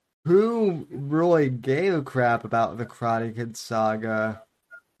 who really gave a crap about the Karate Kid saga?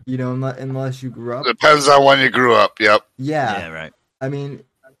 You know, unless you grew up. Depends on when you grew up. Yep. Yeah, right. I mean,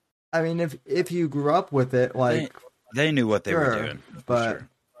 if you grew up with it, like they knew what they were sure, doing,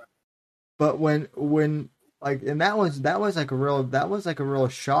 but when like, and that was like a real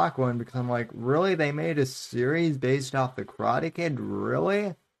shock one, because I'm like, really, they made a series based off the Karate Kid,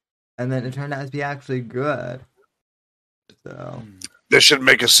 really? And then it turned out to be actually good. So They should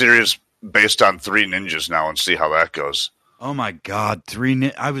make a series based on Three Ninjas now and see how that goes. Oh my god,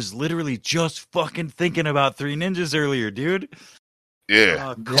 I was literally just fucking thinking about Three Ninjas earlier, dude.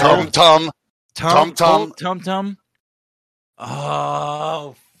 Yeah. Colt. Tum Tum.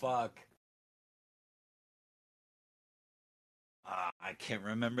 Oh fuck. I can't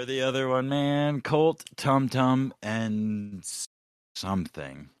remember the other one, man. Colt, Tum Tum, and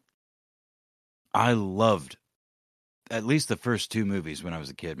something. I loved at least the first two movies when I was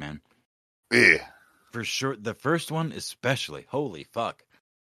a kid, man. Yeah. For sure. The first one especially. Holy fuck.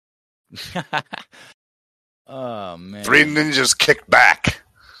 Oh, man. Three Ninjas Kick Back.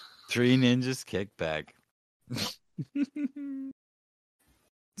 Three Ninjas Kick Back.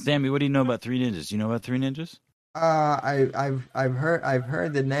 Sammy, what do you know about Three Ninjas? You know about Three Ninjas? I've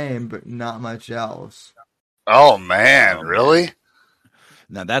heard the name, but not much else. Oh man, really?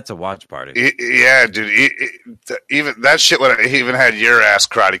 Now that's a watch party. Yeah, dude. Even that shit when I even had your ass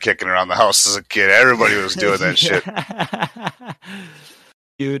karate kicking around the house as a kid. Everybody was doing that shit.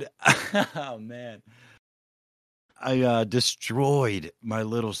 Dude, oh man. I destroyed my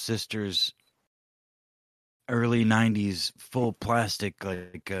little sister's early 90s full plastic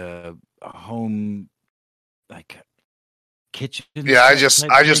like home like kitchen. Yeah, I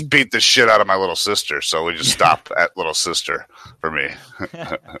just beat the shit out of my little sister, so we just stopped at little sister for me.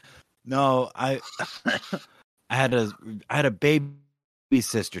 No, I had a baby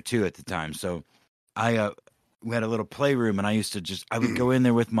sister too at the time, so we had a little playroom, and I would go in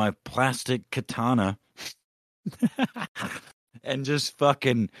there with my plastic katana and just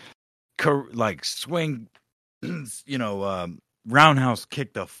fucking like swing, roundhouse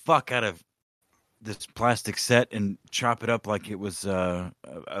kick the fuck out of this plastic set and chop it up like it was a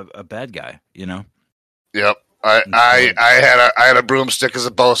bad guy, you know? Yep. I had a broomstick as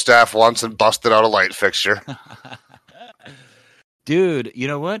a bow staff once and busted out a light fixture. Dude, you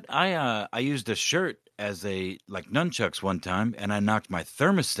know what? I used a shirt as a like nunchucks one time, and I knocked my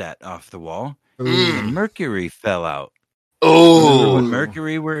thermostat off the wall, and the Mm. mercury fell out. Remember when Oh,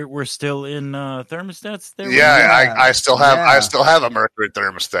 mercury were still in thermostats? There. yeah. I still have Yeah. a mercury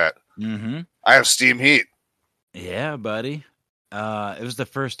thermostat. Mm-hmm. I have steam heat. Yeah, buddy. It was the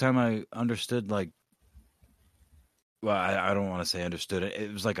first time I understood, like, well, I don't want to say understood it.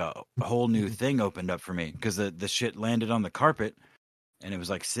 It was like a whole new thing opened up for me because the shit landed on the carpet and it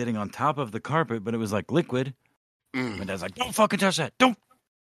was like sitting on top of the carpet, but it was like liquid. Mm. My dad's like, "Don't fucking touch that! Don't."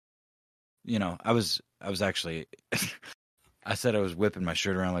 You know, I was actually, I said I was whipping my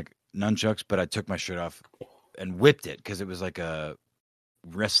shirt around like nunchucks, but I took my shirt off and whipped it because it was like a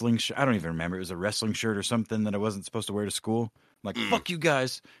wrestling shirt. I don't even remember. It was a wrestling shirt or something that I wasn't supposed to wear to school. I'm like, fuck you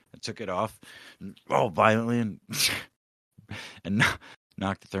guys. I took it off all violently and and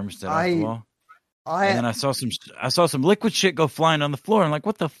knocked the thermostat off the wall. And then I saw some liquid shit go flying on the floor. I'm like,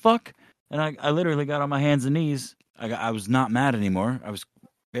 what the fuck? And I literally got on my hands and knees. I was not mad anymore. I was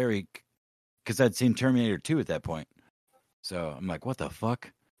very, because I'd seen Terminator 2 at that point. So I'm like, what the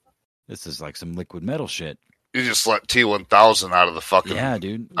fuck? This is like some liquid metal shit. You just let T-1000 out of the fucking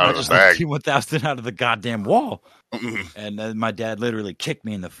dude. out I of the just bag. let T-1000 out of the goddamn wall. Mm. And then my dad literally kicked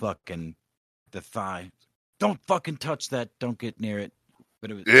me in the thigh. Don't fucking touch that. Don't get near it.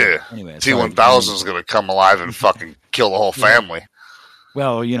 But it was anyway. T-1000 is gonna come alive and fucking kill the whole family.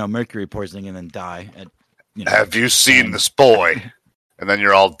 Well, mercury poisoning and then die. Have you seen this boy? And then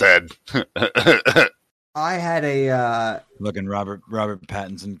you're all dead. I had a Looking Robert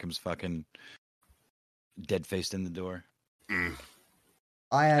Pattinson comes fucking dead faced in the door. Mm.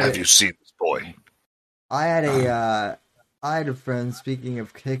 Have you seen this boy? I had a friend, speaking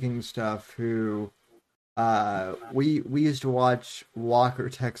of kicking stuff, who we used to watch Walker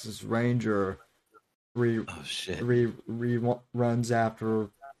Texas Ranger reruns after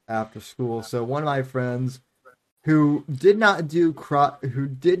school. So one of my friends who did not do karate,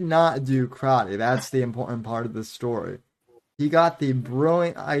 that's the important part of the story. He got the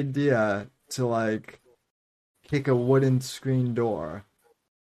brilliant idea to like kick a wooden screen door.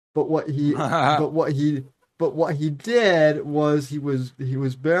 But what he did was he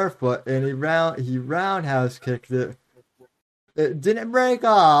was barefoot and he roundhouse kicked it. It didn't break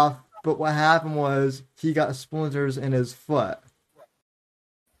off, but what happened was he got splinters in his foot.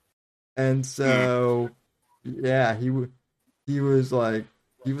 And so yeah, he was like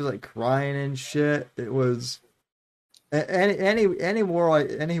crying and shit. It was and he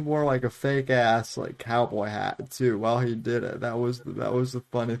wore like a fake ass like cowboy hat too while he did it. That was the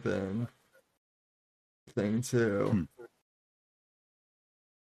funny thing too.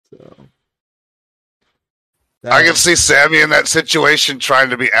 So I can see Sammy in that situation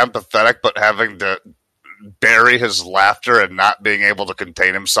trying to be empathetic, but having to bury his laughter and not being able to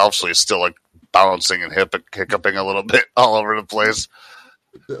contain himself, so he's still like bouncing and hiccuping a little bit all over the place.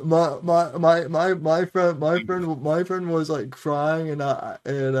 My friend was like crying and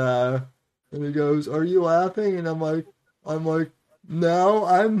he goes, "Are you laughing?" And I'm like, "No,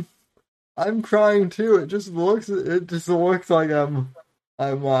 I'm crying too. It just looks like I'm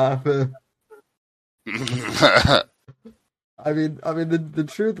laughing." I mean the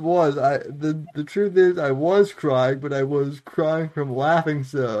truth was the truth is I was crying, but I was crying from laughing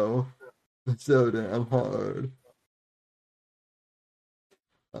so damn hard.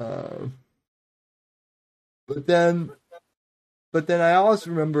 But then I also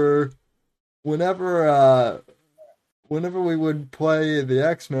remember whenever we would play the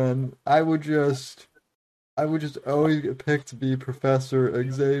X-Men, I would just always get picked to be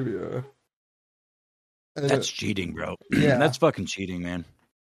Professor Xavier. And that's cheating, bro. Yeah, that's fucking cheating, man.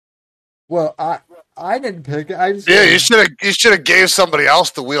 Well, I didn't pick it. I just you should have gave somebody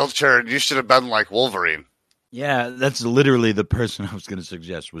else the wheelchair, and you should have been like Wolverine. Yeah, that's literally the person I was going to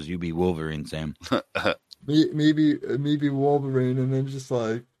suggest was you be Wolverine, Sam. maybe Wolverine, and then just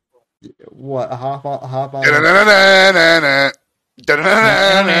like what hop on.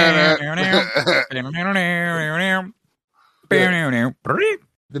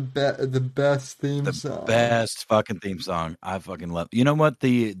 The best theme song. Best fucking theme song. I fucking love. You know what?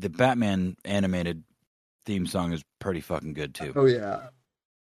 The Batman animated theme song is pretty fucking good too. Oh yeah.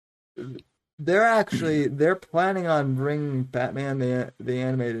 They're planning on bringing Batman the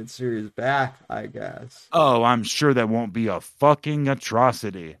animated series back, I guess. Oh, I'm sure that won't be a fucking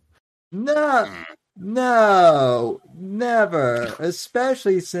atrocity. No, never.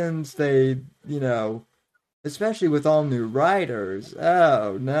 Especially since they, especially with all new writers.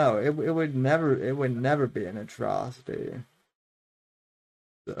 Oh no, it would never be an atrocity.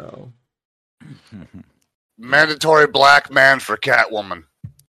 So mandatory black man for Catwoman.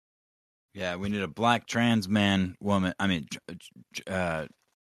 Yeah, we need a black trans man, woman. I mean,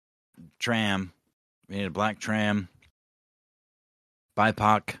 tram. We need a black tram.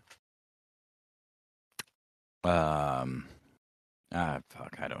 BIPOC.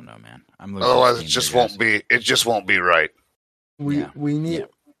 Fuck, I don't know, man. I'm losing Otherwise, steam it just here, guys. won't be. It just won't be right. We need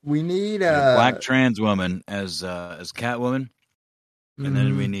a black trans woman as Catwoman, and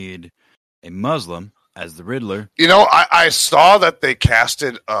then we need a Muslim as the Riddler. You know, I saw that they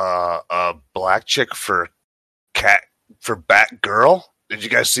casted a black chick for Batgirl. Did you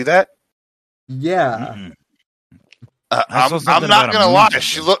guys see that? Yeah. Mm-mm. I'm not gonna lie.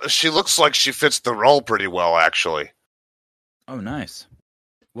 She looks like she fits the role pretty well, actually. Oh, nice.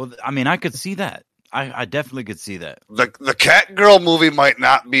 Well, I mean, I could see that. I definitely could see that. The Catgirl movie might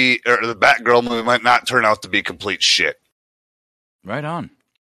not be, or the Batgirl movie might not turn out to be complete shit. Right on.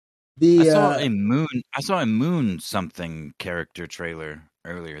 I saw a Moon something character trailer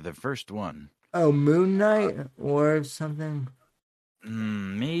earlier. The first one. Oh, Moon Knight or something.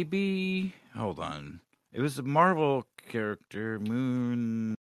 Maybe. Hold on. It was a Marvel character.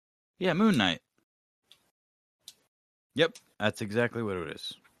 Moon. Yeah, Moon Knight. Yep, that's exactly what it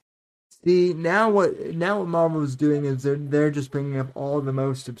is. See, now what Marvel's doing is they're just bringing up all the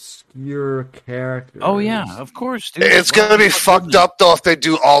most obscure characters. Oh yeah, of course, dude. It's gonna be fucked up though if they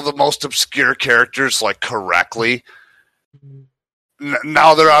do all the most obscure characters like correctly.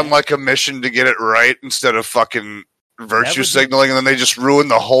 Now they're on like a mission to get it right instead of fucking virtue signaling, and then they just ruin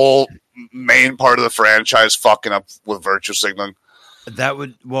the whole main part of the franchise, fucking up with virtue signaling.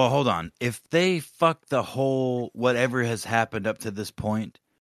 Hold on. If they fuck the whole whatever has happened up to this point,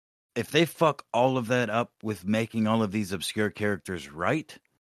 if they fuck all of that up with making all of these obscure characters right,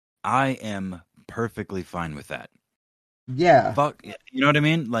 I am perfectly fine with that. Yeah. Fuck, you know what I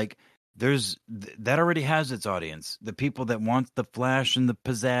mean? Like, that already has its audience. The people that want the flash and the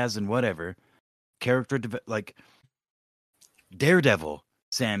pizzazz and whatever like Daredevil,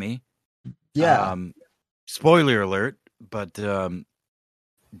 Sammy. Yeah. Spoiler alert, but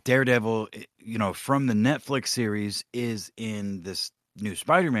Daredevil, from the Netflix series, is in this new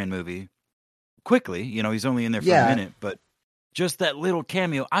Spider-Man movie quickly. He's only in there for a minute, but just that little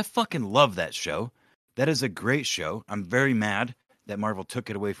cameo, I fucking love that show. That is a great show. I'm very mad that Marvel took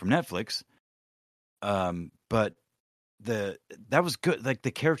it away from Netflix. But that was good. Like,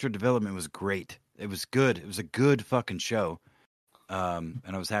 the character development was great. It was good. It was a good fucking show. And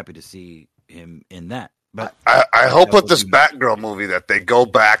I was happy to see him in that. But I hope with this Batgirl movie that they go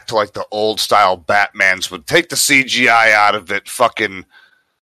back to like the old style Batmans, would take the CGI out of it. Fucking,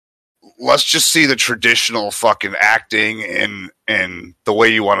 let's just see the traditional fucking acting and the way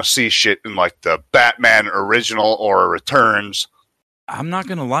you want to see shit in like the Batman original or Returns. I'm not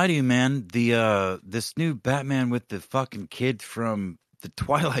gonna lie to you, man. This new Batman with the fucking kid from the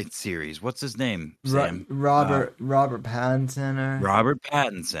Twilight series. What's his name, Sam? Robert Pattinson. Robert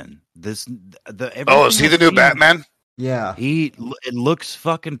Pattinson. Is he the new Batman? Yeah. It looks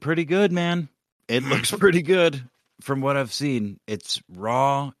fucking pretty good, man. It looks pretty good from what I've seen. It's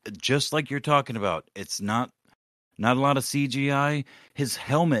raw, just like you're talking about. It's not a lot of CGI. His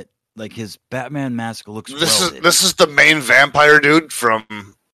helmet, like his Batman mask, looks This is the main vampire dude from.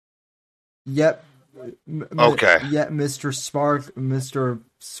 Yep. Okay. Yeah, Mr.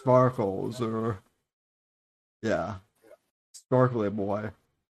 Sparkles, or Sparkly Boy.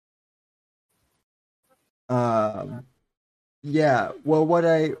 Yeah.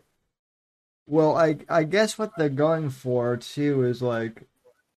 Well, I guess what they're going for too is like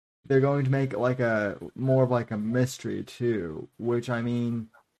they're going to make it like more of like a mystery too, which I mean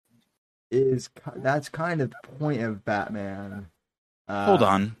that's kind of the point of Batman. Hold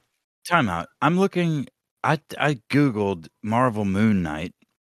on. Time out. I'm looking. I Googled Marvel Moon Knight,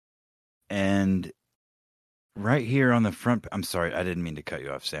 and right here on the front. I'm sorry, I didn't mean to cut you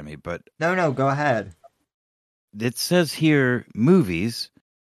off, Sammy, but no, go ahead. It says here movies,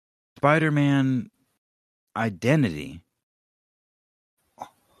 Spider-Man Identity,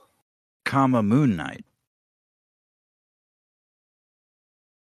 Moon Knight.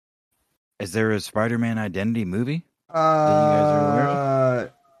 Is there a Spider-Man Identity movie that you guys are aware of?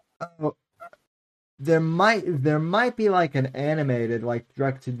 There might be like an animated, like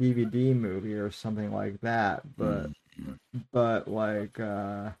direct to DVD movie or something like that, but no.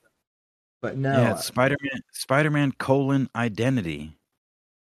 Yeah, it's Spider-Man Identity.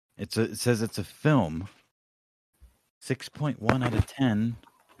 It says it's a film. 6.1 out of 10.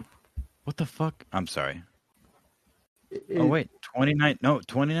 What the fuck? I'm sorry. Oh wait,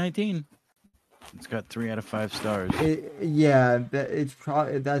 2019. It's got 3 out of 5 stars. That's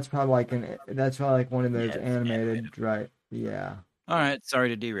probably like one of those animated, right? Yeah. All right, sorry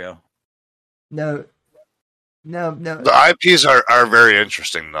to derail. No, no. The IPs are very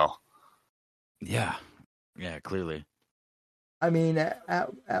interesting, though. Yeah, clearly. I mean,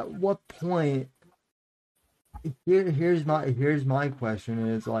 at what point? Here's my question: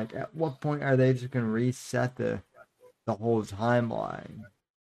 is like, at what point are they just gonna reset the whole timeline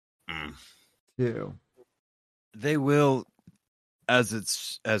Mm. too? They will, as it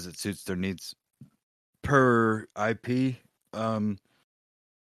suits their needs per IP. I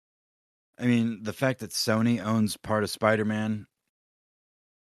mean, the fact that Sony owns part of Spider-Man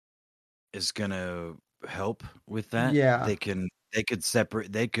is gonna help with that. Yeah. They could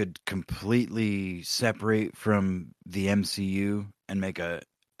completely separate from the MCU and make an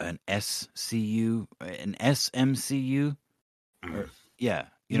SCU, an SMCU. Or, yeah,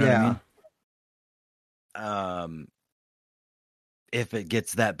 you know what I mean? If it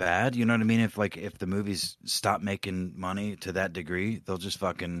gets that bad, you know what I mean? If the movies stop making money to that degree, they'll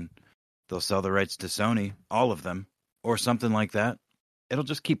sell the rights to Sony, all of them, or something like that. It'll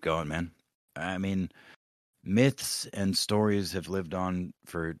just keep going, man. I mean, myths and stories have lived on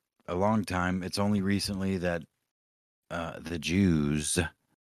for a long time. It's only recently that the Jews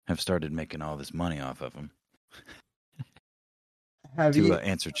have started making all this money off of them.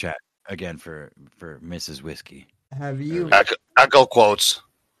 Answer chat again for Mrs. Whiskey. Have you echo quotes?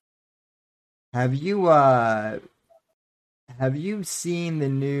 Have you seen the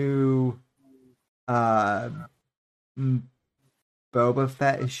new Boba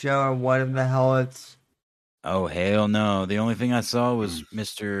Fett show or whatever the hell it's? Oh hell no! The only thing I saw was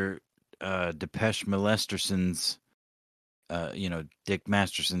Mr. Depeche Molesterson's, Dick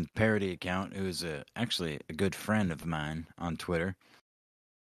Masterson parody account, who is actually a good friend of mine on Twitter.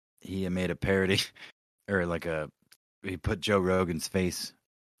 He made a parody, or he put Joe Rogan's face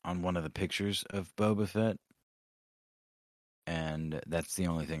on one of the pictures of Boba Fett, and that's the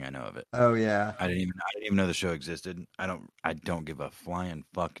only thing I know of it. Oh yeah, I didn't even know the show existed. I don't give a flying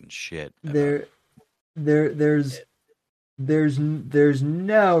fucking shit. There's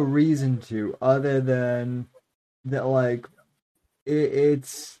no reason to, other than that, like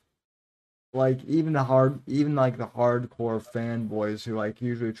it's like even the hardcore fanboys who like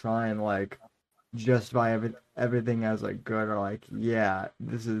usually try and like justify everything as like good, are like, yeah,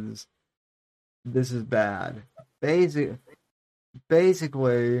 this is bad. Basically,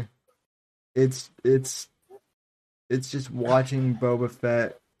 it's just watching Boba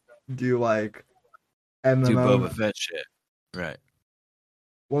Fett do like MMO. Do Boba Fett shit, right?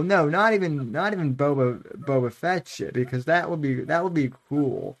 Well, no, not even Boba Fett shit, because that would be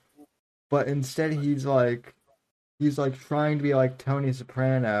cool. But instead, he's like trying to be like Tony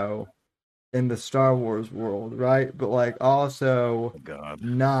Soprano in the Star Wars world, right? But like also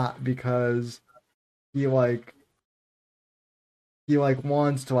not, because he wants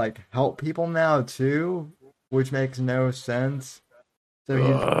to like help people now too, which makes no sense. So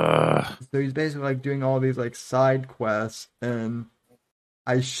he's basically like doing all these like side quests, and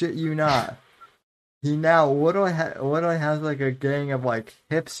I shit you not, he now literally has like a gang of like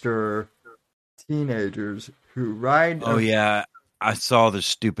hipster teenagers who ride. Oh yeah, I saw the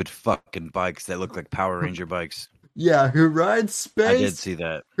stupid fucking bikes that look like Power Ranger bikes. Yeah, who ride space. I did see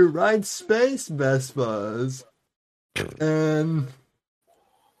that. Who ride space Vespas, and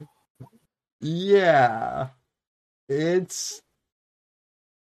yeah, it's.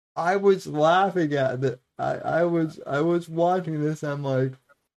 I was laughing at it. I was watching this. I'm like,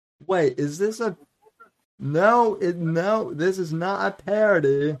 wait, is this a? No, this is not a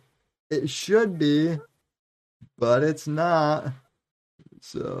parody. It should be, but it's not.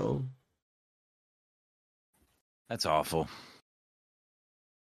 So that's awful.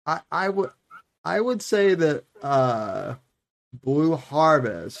 I would say that Blue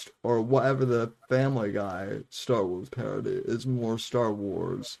Harvest, or whatever the Family Guy Star Wars parody, is more Star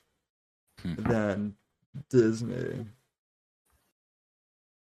Wars than Disney.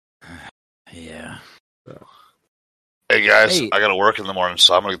 Yeah. So. Hey guys, I gotta work in the morning,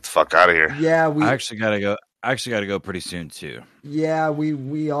 so I'm gonna get the fuck out of here. Yeah, I actually gotta go. Pretty soon too. Yeah,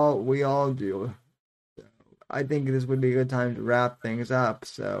 we all do. So I think this would be a good time to wrap things up.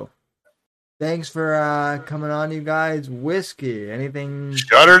 So thanks for coming on, you guys. Whiskey, anything?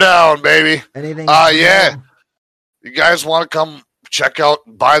 Shut her down, baby. Anything? Yeah. You guys want to come check out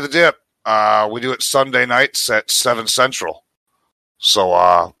Buy the Dip? We do it Sunday nights at 7 Central.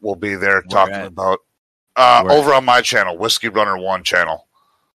 So we'll be there talking about over on my channel, Whiskey Runner 1 channel,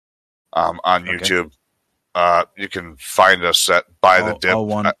 on YouTube. You can find us at Buy the Dip. All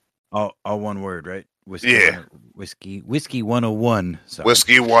one word, right? Whiskey. Yeah. Whiskey 101. Sorry.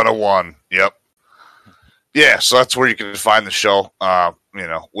 Whiskey 101. Yep. Yeah, so that's where you can find the show.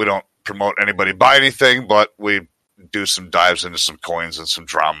 We don't promote anybody buy anything, but we do some dives into some coins and some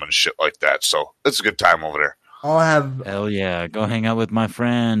drama and shit like that. So it's a good time over there. Hell yeah. Go hang out with my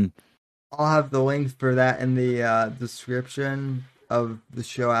friend. I'll have the links for that in the description of the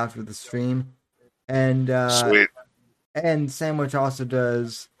show after the stream. And Sweet. And Sandwich also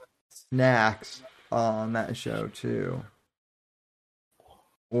does snacks on that show too.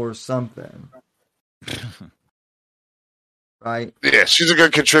 Or something. Right? Yeah, she's a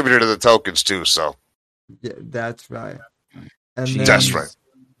good contributor to the tokens too, so. Yeah, that's right. And That's right.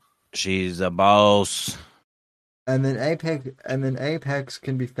 She's a boss. And then Apex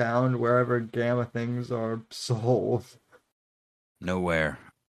can be found wherever Gamma things are sold. Nowhere.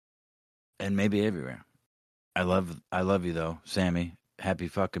 And maybe everywhere. I love you though, Sammy. Happy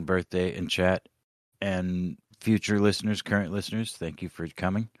fucking birthday in chat. And future listeners, current listeners, thank you for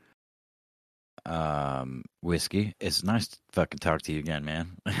coming. Whiskey, it's nice to fucking talk to you again,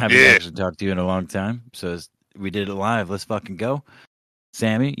 man. I haven't actually talked to you in a long time. So we did it live. Let's fucking go.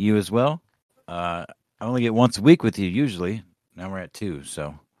 Sammy, you as well. I only get once a week with you usually. Now we're at 2,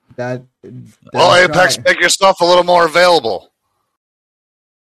 so. Well, Apex, make yourself a little more available.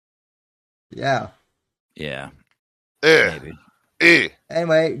 Yeah. Yeah. Yeah. Maybe.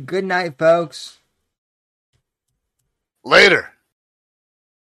 Anyway, good night, folks. Later.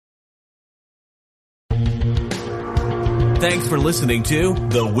 Thanks for listening to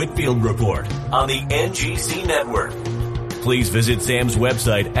The Whitfield Report on the NGC Network. Please visit Sam's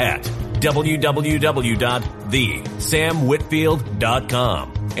website at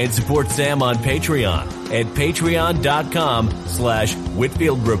www.thesamwhitfield.com and support Sam on Patreon at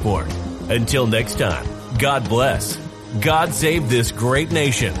patreon.com/Whitfield Report. Until next time, God bless, God save this great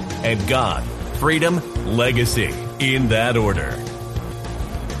nation, and God, freedom, legacy, in that order.